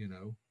 You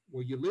know,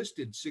 well, you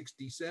listed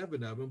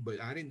 67 of them,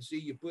 but I didn't see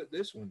you put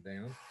this one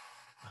down.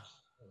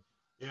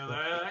 Yeah,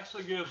 that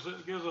actually gives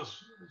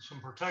us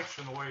some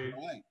protection the way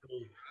Right.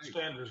 the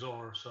standards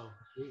are. So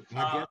I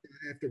guess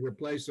I have to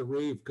replace the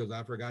roof because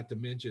I forgot to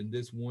mention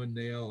this one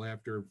nail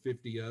after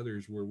 50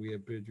 others where we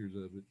have pictures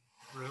of it.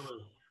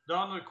 really,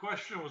 Don, the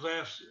question was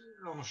asked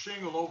on a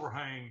shingle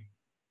overhang.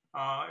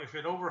 If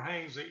it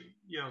overhangs the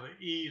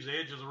the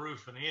edge of the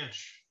roof an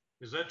inch,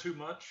 is that too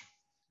much?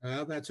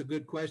 Well, that's a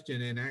good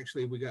question, and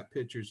actually, we got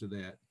pictures of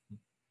that.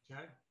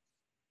 Okay.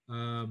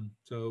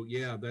 So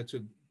yeah, that's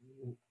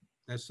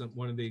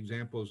one of the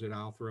examples that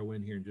I'll throw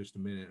in here in just a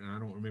minute. And I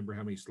don't remember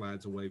how many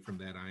slides away from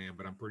that I am,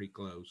 but I'm pretty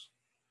close.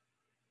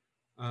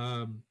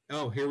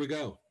 Oh, here we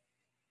go.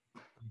 I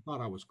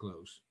thought I was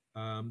close.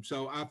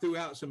 So I threw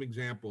out some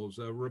examples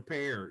of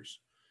repairs.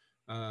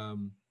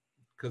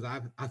 Because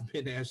I've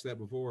been asked that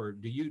before.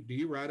 Do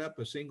you write up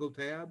a single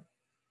tab?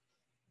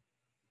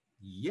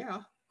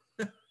 Yeah.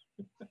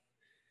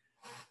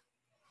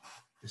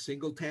 A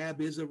single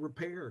tab is a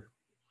repair.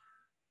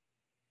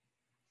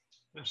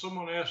 And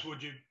someone asked,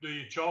 do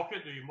you chalk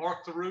it? Do you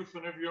mark the roof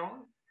whenever you're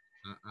on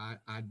it?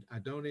 I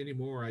don't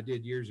anymore. I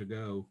did years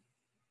ago.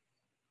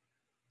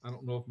 I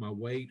don't know if my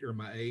weight or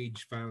my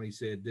age finally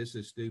said this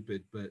is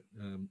stupid, but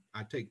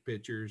I take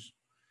pictures.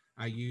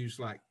 I use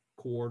like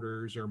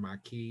quarters or my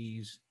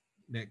keys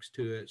next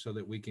to it so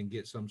that we can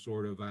get some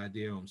sort of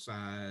idea on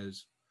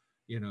size,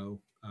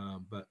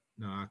 but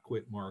no, I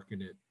quit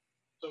marking it.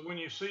 So when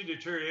you see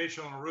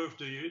deterioration on a roof,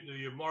 do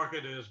you mark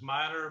it as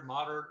minor,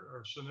 moderate,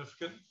 or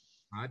significant?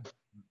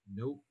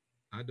 Nope,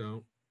 I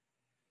don't.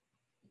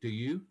 Do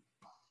you?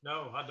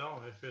 No, I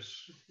don't. If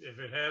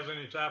it has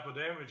any type of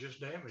damage, it's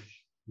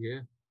damage. Yeah.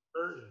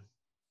 Period.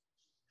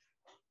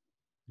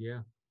 Yeah.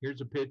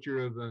 Here's a picture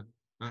of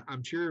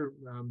I'm sure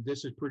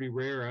this is pretty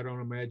rare. I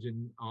don't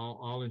imagine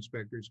all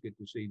inspectors get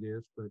to see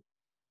this, but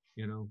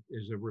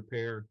is a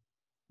repair,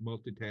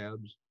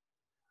 multi-tabs.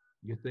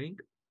 You think?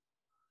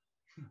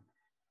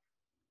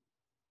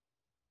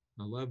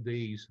 I love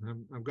these.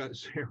 I've got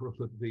several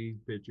of these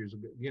pictures.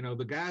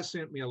 The guy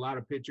sent me a lot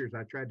of pictures.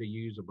 I tried to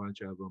use a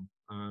bunch of them.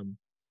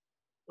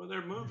 Well,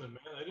 they're moving, man.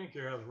 They didn't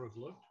care how the roof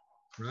looked.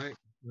 Right.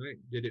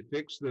 Did it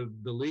fix the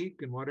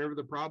leak and whatever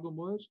the problem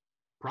was?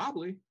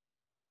 Probably.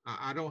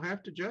 I don't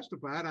have to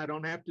justify it. I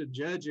don't have to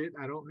judge it.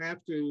 I don't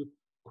have to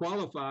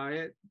qualify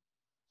it.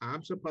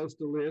 I'm supposed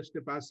to list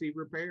if I see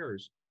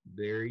repairs.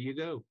 There you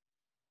go.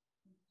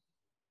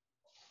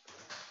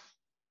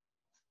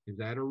 Is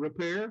that a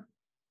repair?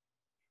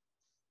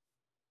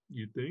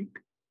 You think?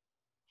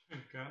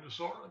 Kind of,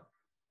 sort of.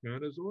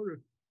 Kind of, sort of.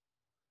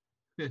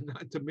 And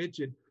not to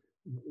mention,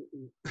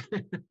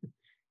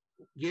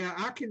 yeah,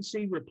 I can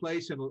see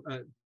replacing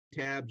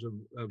tabs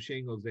of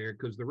shingles there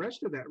because the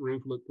rest of that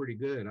roof looked pretty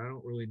good. I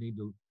don't really need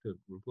to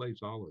replace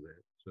all of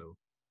that. So.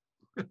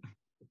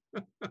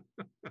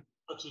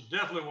 But you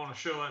definitely want to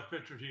show that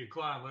picture to your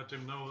client, let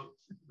them know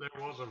there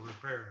was a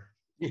repair.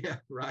 Yeah,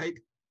 right.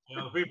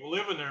 The people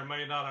living there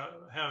may not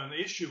have an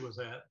issue with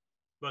that,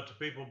 but the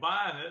people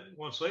buying it,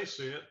 once they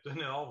see it,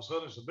 then all of a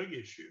sudden it's a big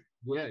issue.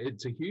 Yeah,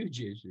 it's a huge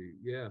issue.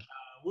 Yeah.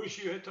 I wish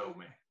you had told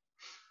me.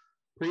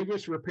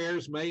 Previous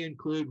repairs may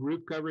include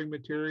roof covering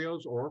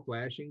materials or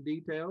flashing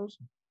details.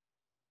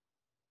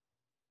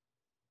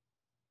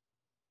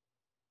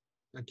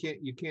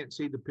 You can't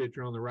see the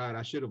picture on the right.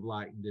 I should have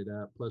lightened it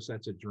up. Plus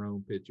that's a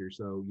drone picture,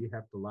 so you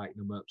have to lighten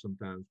them up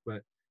sometimes.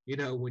 But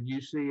when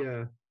you see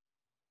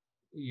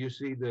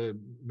the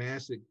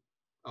massive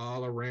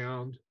all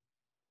around,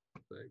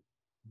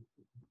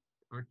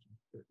 aren't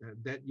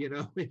that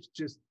it's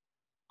just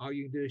all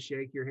you can do is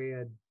shake your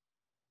head.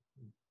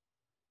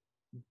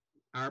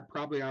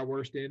 Probably our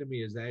worst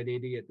enemy is that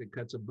idiot that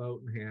cuts a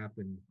boat in half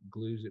and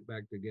glues it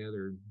back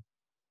together.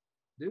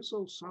 This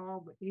will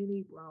solve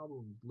any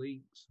problems,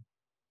 leaks.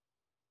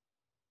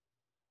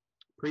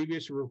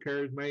 Previous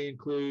repairs may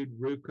include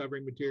roof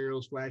covering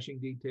materials, flashing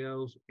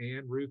details,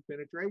 and roof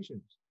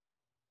penetrations.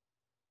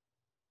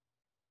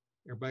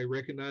 Everybody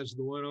recognize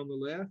the one on the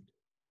left?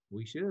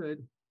 We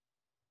should.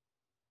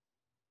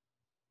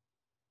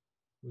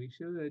 We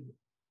should.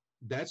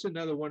 That's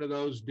another one of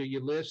those. Do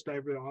you list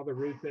over all the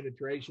roof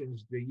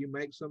penetrations? Do you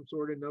make some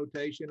sort of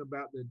notation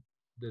about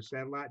the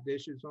satellite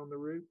dishes on the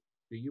roof?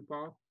 Do you,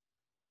 Paul?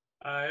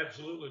 I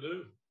absolutely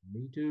do.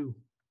 Me too.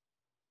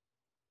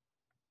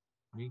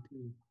 Me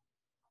too.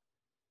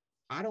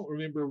 I don't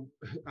remember.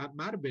 I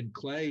might have been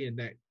Clay in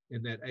that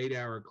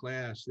 8-hour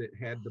class that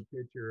had the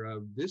picture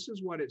of this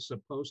is what it's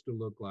supposed to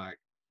look like.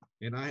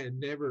 And I had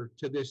never,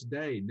 to this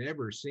day,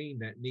 never seen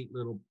that neat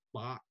little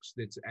box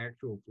that's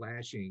actual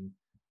flashing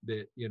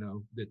that,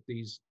 that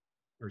these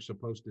are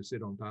supposed to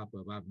sit on top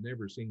of. I've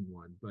never seen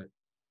one, but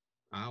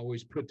I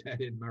always put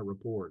that in my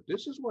report.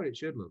 This is what it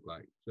should look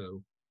like.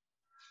 So,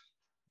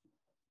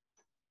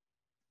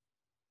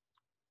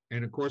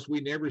 and of course, we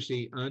never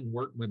see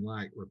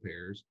unworkmanlike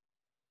repairs.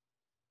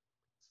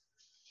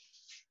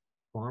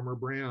 Farmer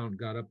Brown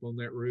got up on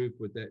that roof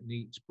with that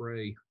neat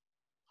spray.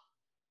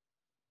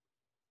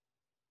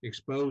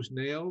 Exposed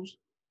nails.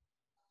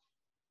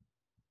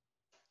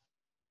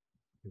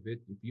 If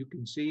you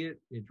can see it,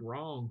 it's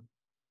wrong.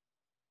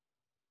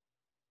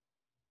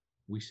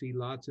 We see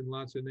lots and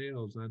lots of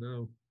nails, I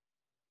know.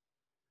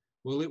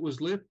 Well, it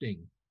was lifting.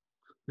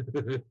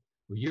 Well,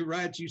 you're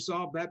right, you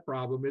solved that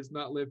problem. It's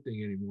not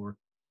lifting anymore.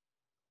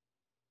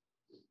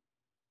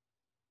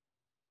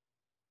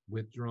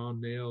 Withdrawn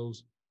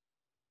nails,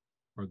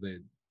 or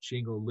the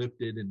shingle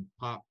lifted and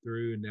popped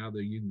through, and now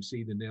that you can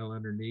see the nail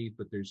underneath,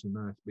 but there's a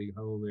nice big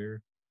hole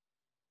there.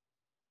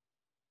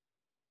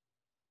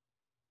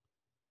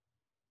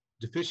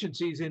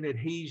 Deficiencies in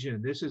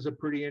adhesion. This is a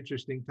pretty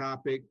interesting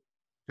topic.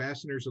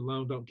 Fasteners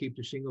alone don't keep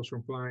the shingles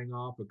from flying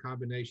off. A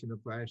combination of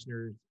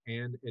fasteners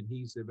and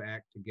adhesive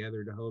act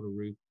together to hold a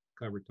roof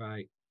cover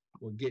tight.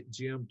 We'll get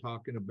Jim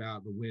talking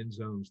about the wind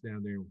zones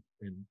down there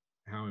and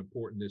how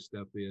important this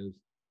stuff is.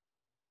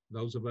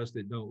 Those of us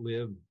that don't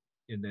live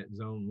in that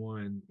zone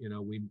 1, you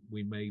know,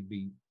 we may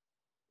be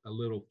a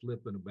little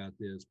flippant about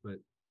this, but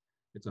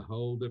it's a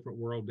whole different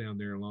world down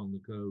there along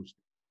the coast.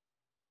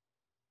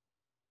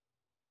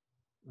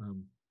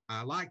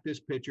 I like this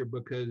picture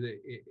because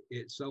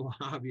it's so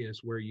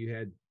obvious where you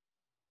had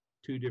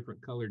 2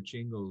 different colored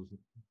shingles.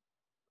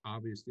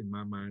 Obvious in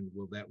my mind,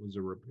 well, that was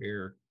a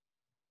repair.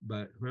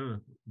 But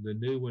the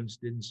new ones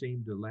didn't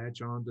seem to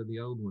latch on to the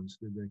old ones,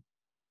 did they?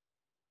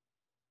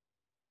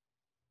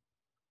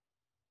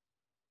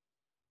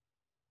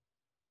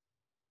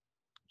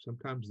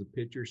 Sometimes the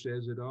picture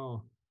says it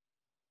all.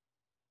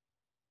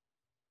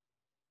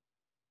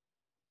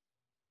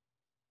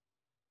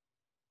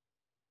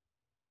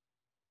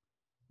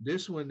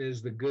 This one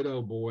is the good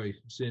old boy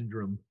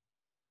syndrome.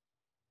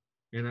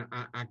 And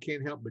I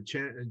can't help but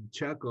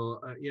chuckle.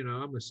 You know,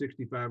 I'm a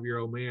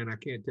 65-year-old man. I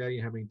can't tell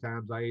you how many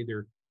times I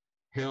either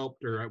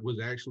helped or I was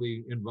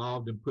actually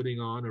involved in putting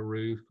on a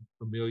roof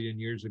a million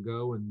years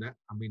ago. And that,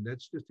 I mean,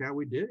 that's just how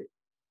we did it.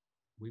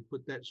 We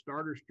put that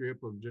starter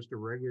strip of just a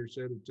regular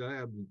set of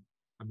tabs,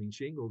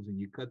 shingles, and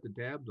you cut the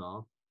tabs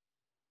off.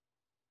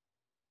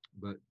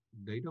 But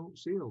they don't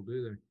seal,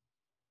 do they?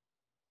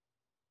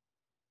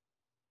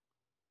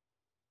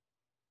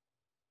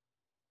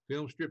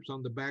 Film strips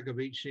on the back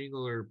of each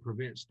shingle are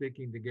prevent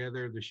sticking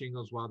together the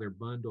shingles while they're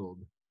bundled.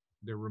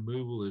 Their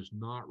removal is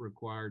not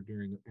required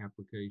during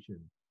application.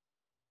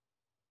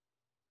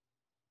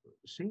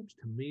 It seems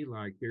to me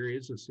like there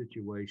is a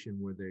situation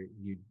where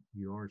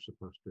you are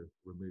supposed to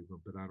remove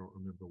them, but I don't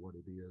remember what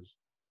it is.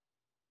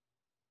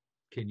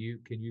 Can you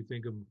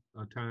think of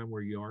a time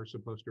where you are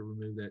supposed to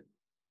remove that?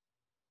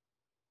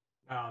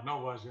 No,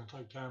 nobody's going to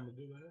take time to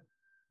do that.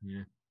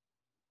 Yeah.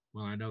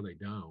 Well, I know they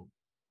don't.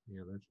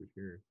 Yeah, that's for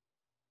sure.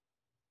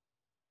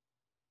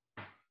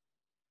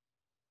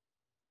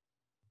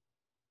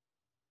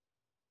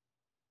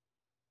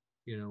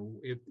 You know,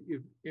 if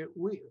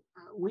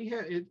we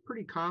have, it's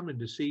pretty common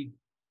to see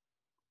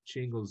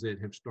shingles that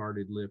have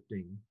started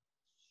lifting,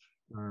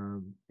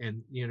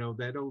 and you know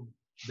that old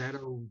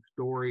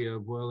story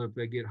of, well, if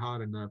they get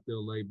hot enough,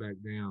 they'll lay back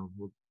down.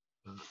 Well,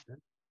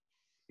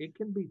 it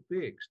can be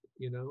fixed.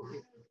 You know,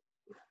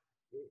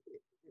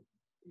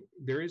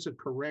 there is a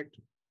correct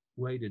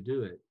way to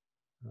do it,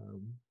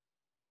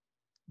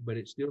 but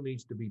it still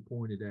needs to be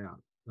pointed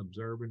out.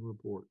 Observe and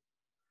report.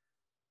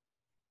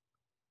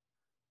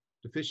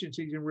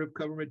 Deficiencies in roof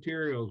cover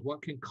materials.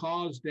 What can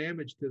cause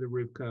damage to the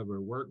roof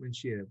cover?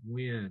 Workmanship,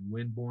 wind,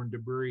 windborne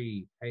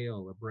debris,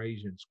 hail,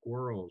 abrasion,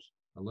 squirrels.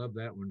 I love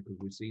that one because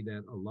we see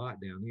that a lot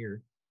down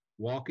here.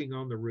 Walking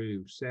on the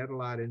roof,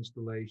 satellite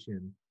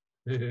installation,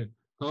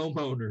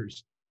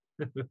 homeowners.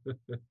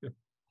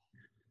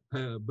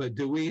 But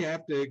do we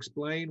have to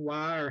explain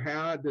why or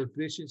how a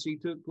deficiency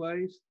took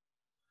place?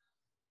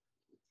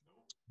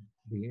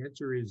 The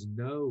answer is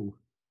no.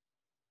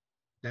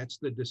 That's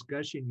the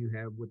discussion you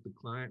have with the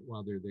client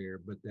while they're there,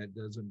 but that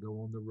doesn't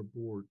go on the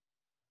report,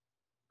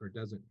 or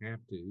doesn't have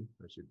to,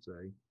 I should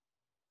say.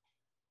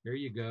 There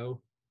you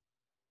go.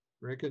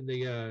 Reckon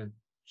the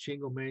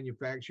shingle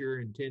manufacturer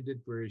intended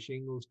for his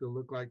shingles to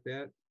look like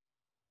that?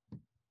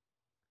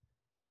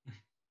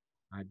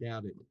 I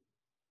doubt it.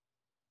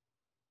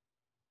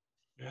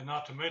 Yeah,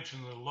 not to mention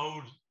the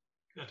load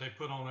that they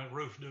put on that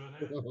roof doing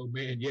that. Oh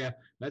man, yeah,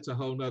 that's a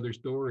whole nother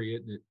story,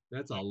 isn't it?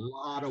 That's a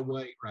lot of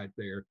weight right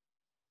there.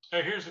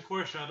 Hey, here's a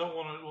question. I don't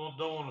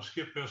want to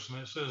skip this, and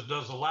it says,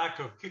 "Does the lack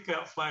of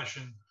kick-out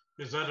flashing,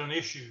 is that an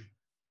issue?"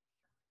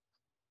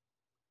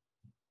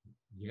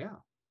 Yeah,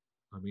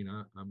 I mean,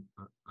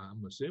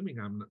 I'm assuming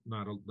I'm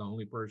not the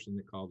only person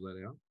that calls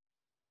that out.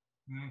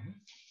 Mm-hmm.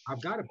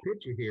 I've got a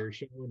picture here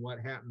showing what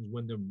happens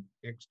when the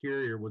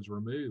exterior was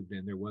removed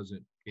and there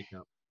wasn't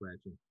kick-out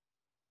flashing.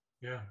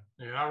 Yeah,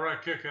 I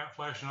write kick-out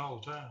flashing all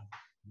the time.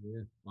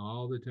 Yeah,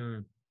 all the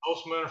time.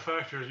 Most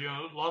manufacturers, you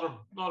know, a lot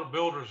of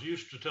builders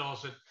used to tell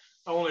us that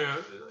only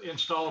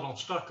installed on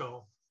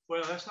stucco.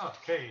 Well, that's not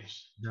the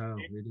case. No,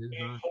 it is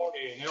not. 40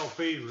 and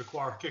LP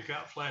require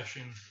kick-out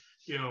flashing.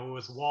 You know,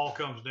 with the wall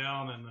comes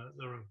down and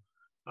the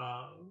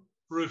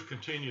roof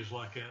continues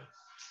like that.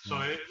 So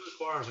it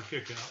requires a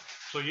kick-out.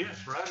 So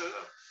yes, write it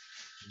up.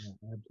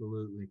 Yeah,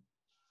 absolutely.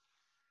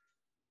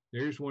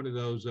 There's one of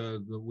those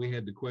that we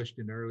had the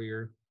question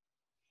earlier,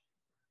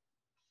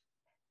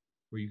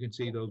 where you can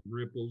see those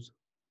ripples.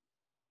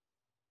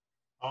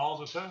 All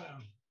the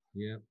time.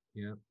 Yeah,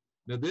 Yeah.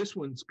 Now this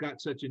one's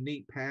got such a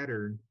neat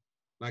pattern.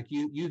 Like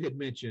you had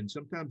mentioned,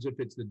 sometimes if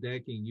it's the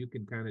decking, you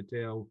can kind of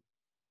tell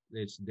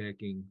it's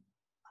decking.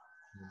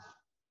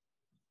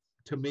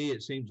 To me,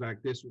 it seems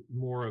like this is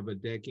more of a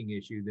decking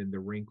issue than the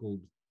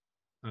wrinkled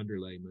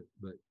underlayment,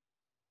 but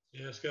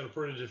Yeah, it's got a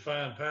pretty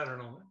defined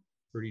pattern on it.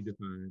 pretty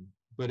defined.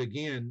 But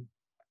again,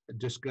 a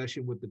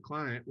discussion with the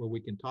client where we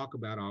can talk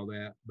about all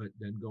that, but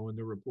then go in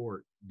the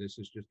report. This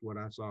is just what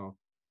I saw.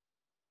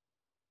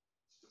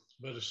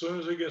 But as soon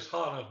as it gets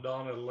hot enough,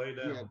 Don, it'll lay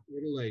down. Yeah,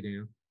 it'll lay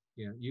down.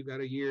 Yeah, you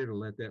got a year to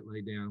let that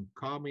lay down.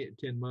 Call me at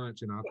 10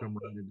 months and I'll come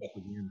run it up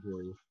again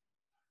for you.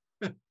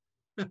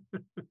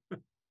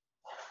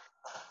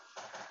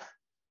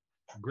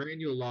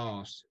 Granule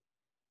loss.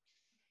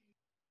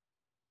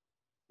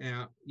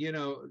 Now, you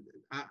know,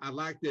 I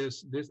like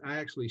this. I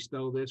actually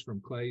stole this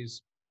from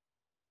Clay's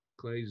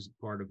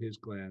part of his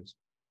class.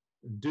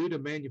 Due to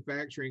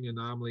manufacturing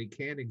anomaly,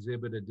 can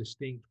exhibit a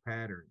distinct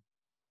pattern.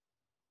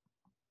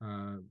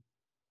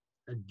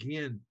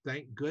 Again,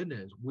 thank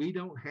goodness we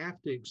don't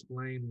have to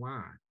explain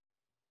why,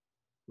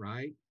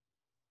 right?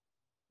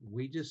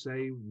 We just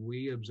say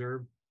we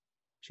observe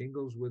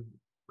shingles with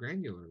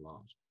granular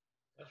loss.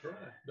 That's right.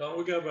 Don,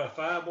 we got about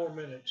 5 more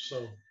minutes,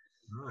 so.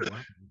 Oh, wow.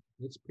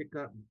 Let's pick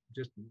up,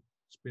 just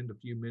spend a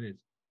few minutes.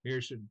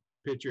 Here's a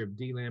picture of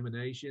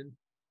delamination.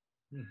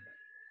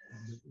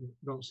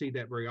 Don't see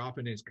that very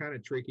often. It's kind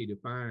of tricky to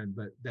find,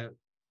 but that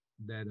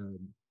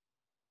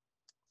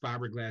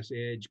fiberglass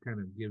edge kind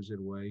of gives it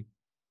away.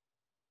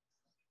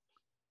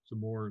 Some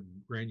more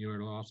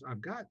granular loss.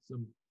 I've got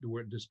some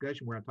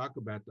discussion where I talk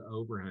about the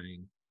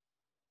overhang.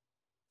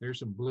 There's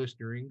some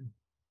blistering.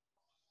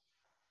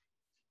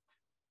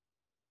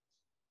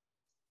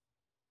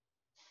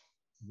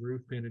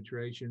 Roof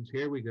penetrations.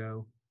 Here we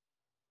go.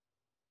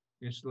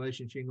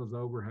 Installation shingles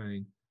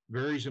overhang.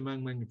 Varies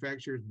among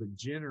manufacturers, but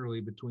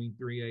generally between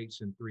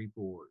 3/8 and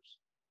 3/4.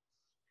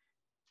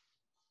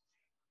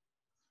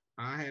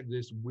 I have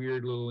this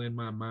weird little in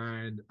my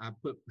mind. I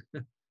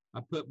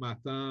put my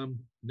thumb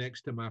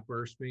next to my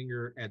first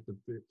finger at the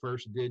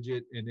first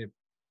digit, and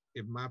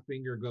if my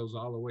finger goes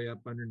all the way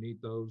up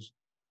underneath those,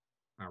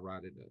 I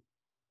write it up.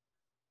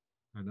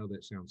 I know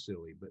that sounds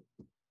silly, but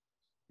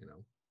you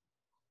know.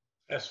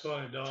 That's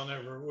funny, Don.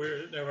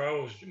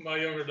 My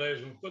younger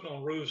days when putting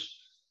on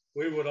roofs,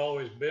 we would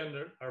always bend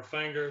our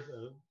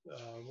finger,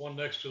 one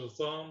next to the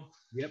thumb,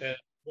 yep, and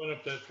went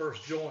up that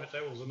first joint.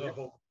 That was enough.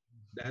 Yep.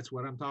 That's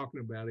what I'm talking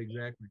about,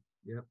 exactly.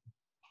 Yep.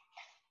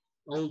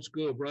 Old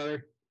school,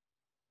 brother.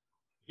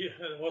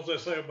 Yeah, what's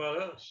that say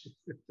about us?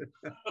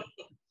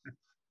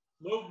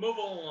 move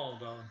on along,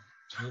 Don.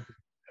 Okay.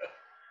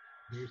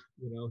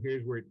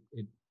 Here's where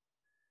it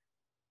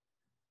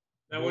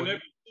now,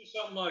 whenever you see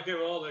something like that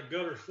with all that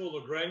gutters full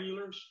of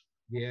granulars,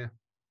 yeah,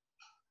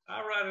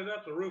 I write it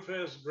up. The roof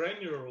has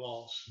granular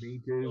loss. Me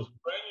too. Those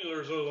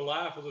granulars are the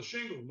life of the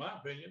shingle, in my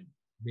opinion.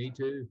 Me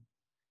too.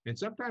 And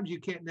sometimes you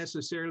can't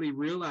necessarily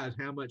realize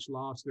how much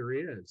loss there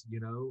is,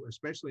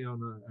 especially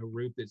on a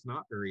roof that's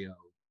not very old.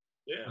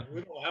 Yeah, we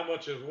don't know how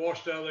much is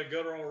washed out of that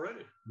gutter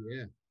already.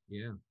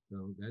 Yeah.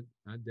 So that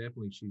I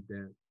definitely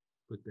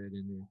put that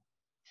in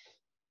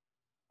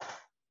there.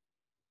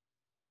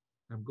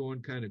 I'm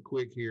going kind of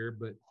quick here,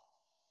 but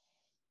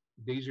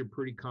these are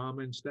pretty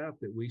common stuff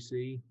that we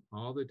see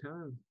all the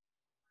time.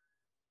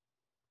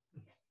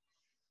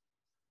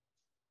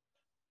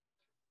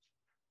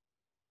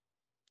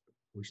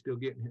 We still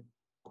getting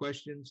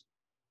questions?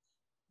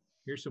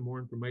 Here's some more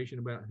information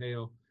about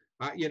hail.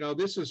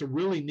 This is a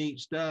really neat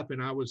stuff, and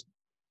I was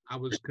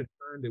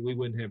concerned that we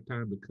wouldn't have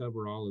time to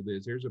cover all of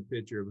this. There's a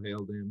picture of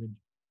hail damage.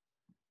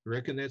 I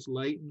reckon that's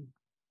latent.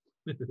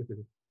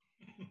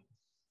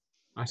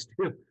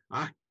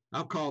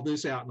 I'll call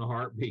this out in a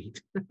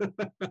heartbeat.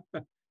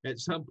 At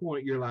some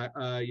point, you're like,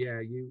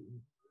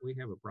 we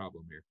have a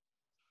problem here.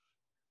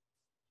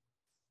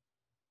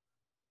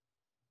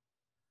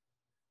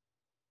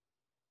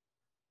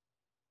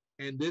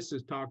 And this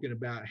is talking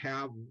about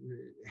how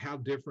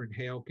different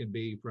hail can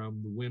be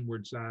from the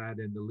windward side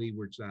and the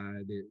leeward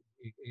side. It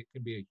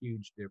can be a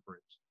huge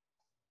difference.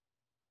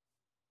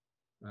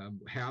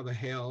 How the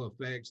hail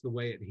affects the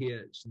way it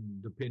hits,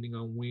 and depending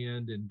on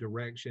wind and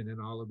direction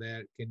and all of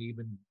that, can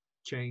even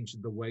change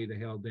the way the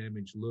hail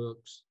damage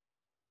looks.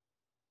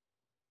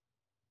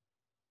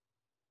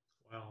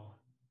 Wow.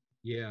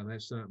 Yeah,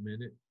 that's something,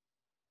 isn't it?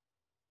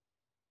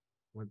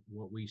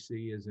 What we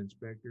see as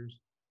inspectors.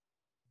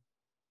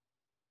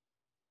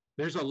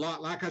 There's a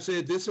lot. Like I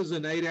said, this is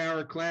an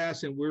 8-hour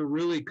class, and we're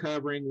really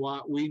covering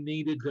what we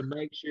needed to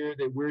make sure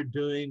that we're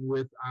doing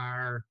with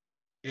our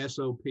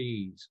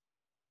SOPs.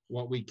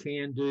 What we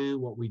can do,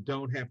 what we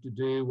don't have to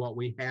do, what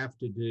we have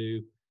to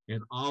do,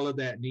 and all of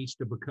that needs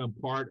to become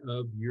part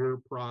of your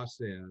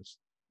process.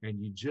 And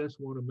you just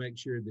want to make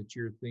sure that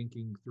you're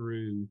thinking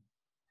through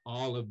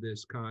all of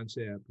this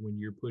concept when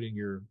you're putting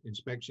your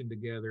inspection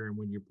together and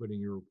when you're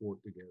putting your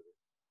report together.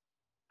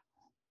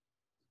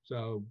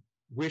 So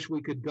Wish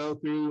we could go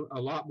through a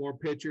lot more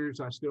pictures.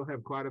 I still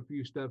have quite a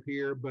few stuff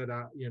here, but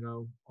you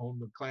know, on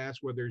the class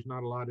where there's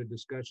not a lot of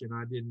discussion,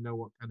 I didn't know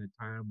what kind of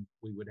time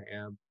we would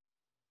have.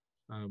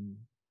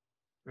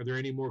 Are there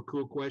any more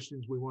cool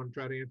questions we want to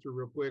try to answer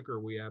real quick, or are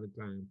we out of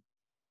time?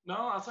 No,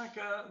 I think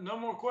no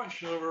more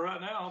questions over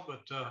right now,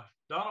 but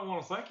Don, I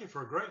want to thank you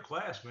for a great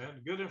class,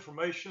 man. Good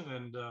information,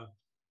 and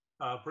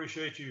I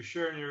appreciate you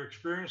sharing your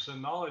experience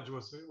and knowledge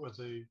with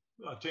the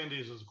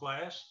attendees of the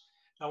class.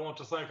 I want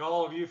to thank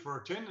all of you for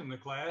attending the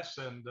class,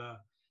 and I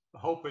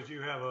hope that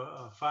you have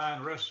a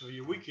fine rest of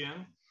your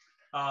weekend.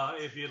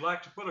 If you'd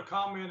like to put a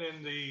comment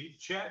in the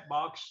chat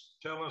box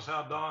telling us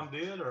how Don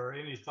did or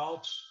any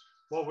thoughts,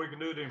 what we can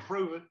do to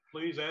improve it,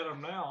 please add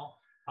them now.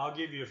 I'll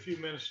give you a few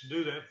minutes to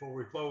do that before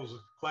we close the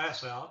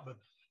class out. But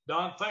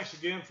Don, thanks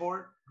again for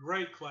it.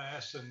 Great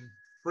class, and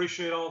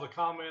appreciate all the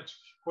comments,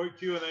 quick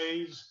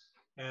Q&As,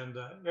 and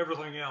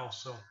everything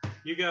else. So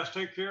you guys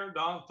take care.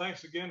 Don,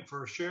 thanks again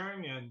for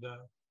sharing, and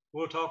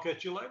we'll talk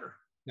at you later.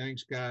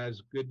 Thanks,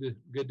 guys.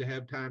 Good to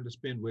have time to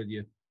spend with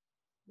you.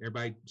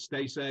 Everybody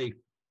stay safe.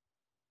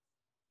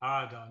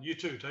 All right, Don. You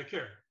too. Take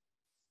care.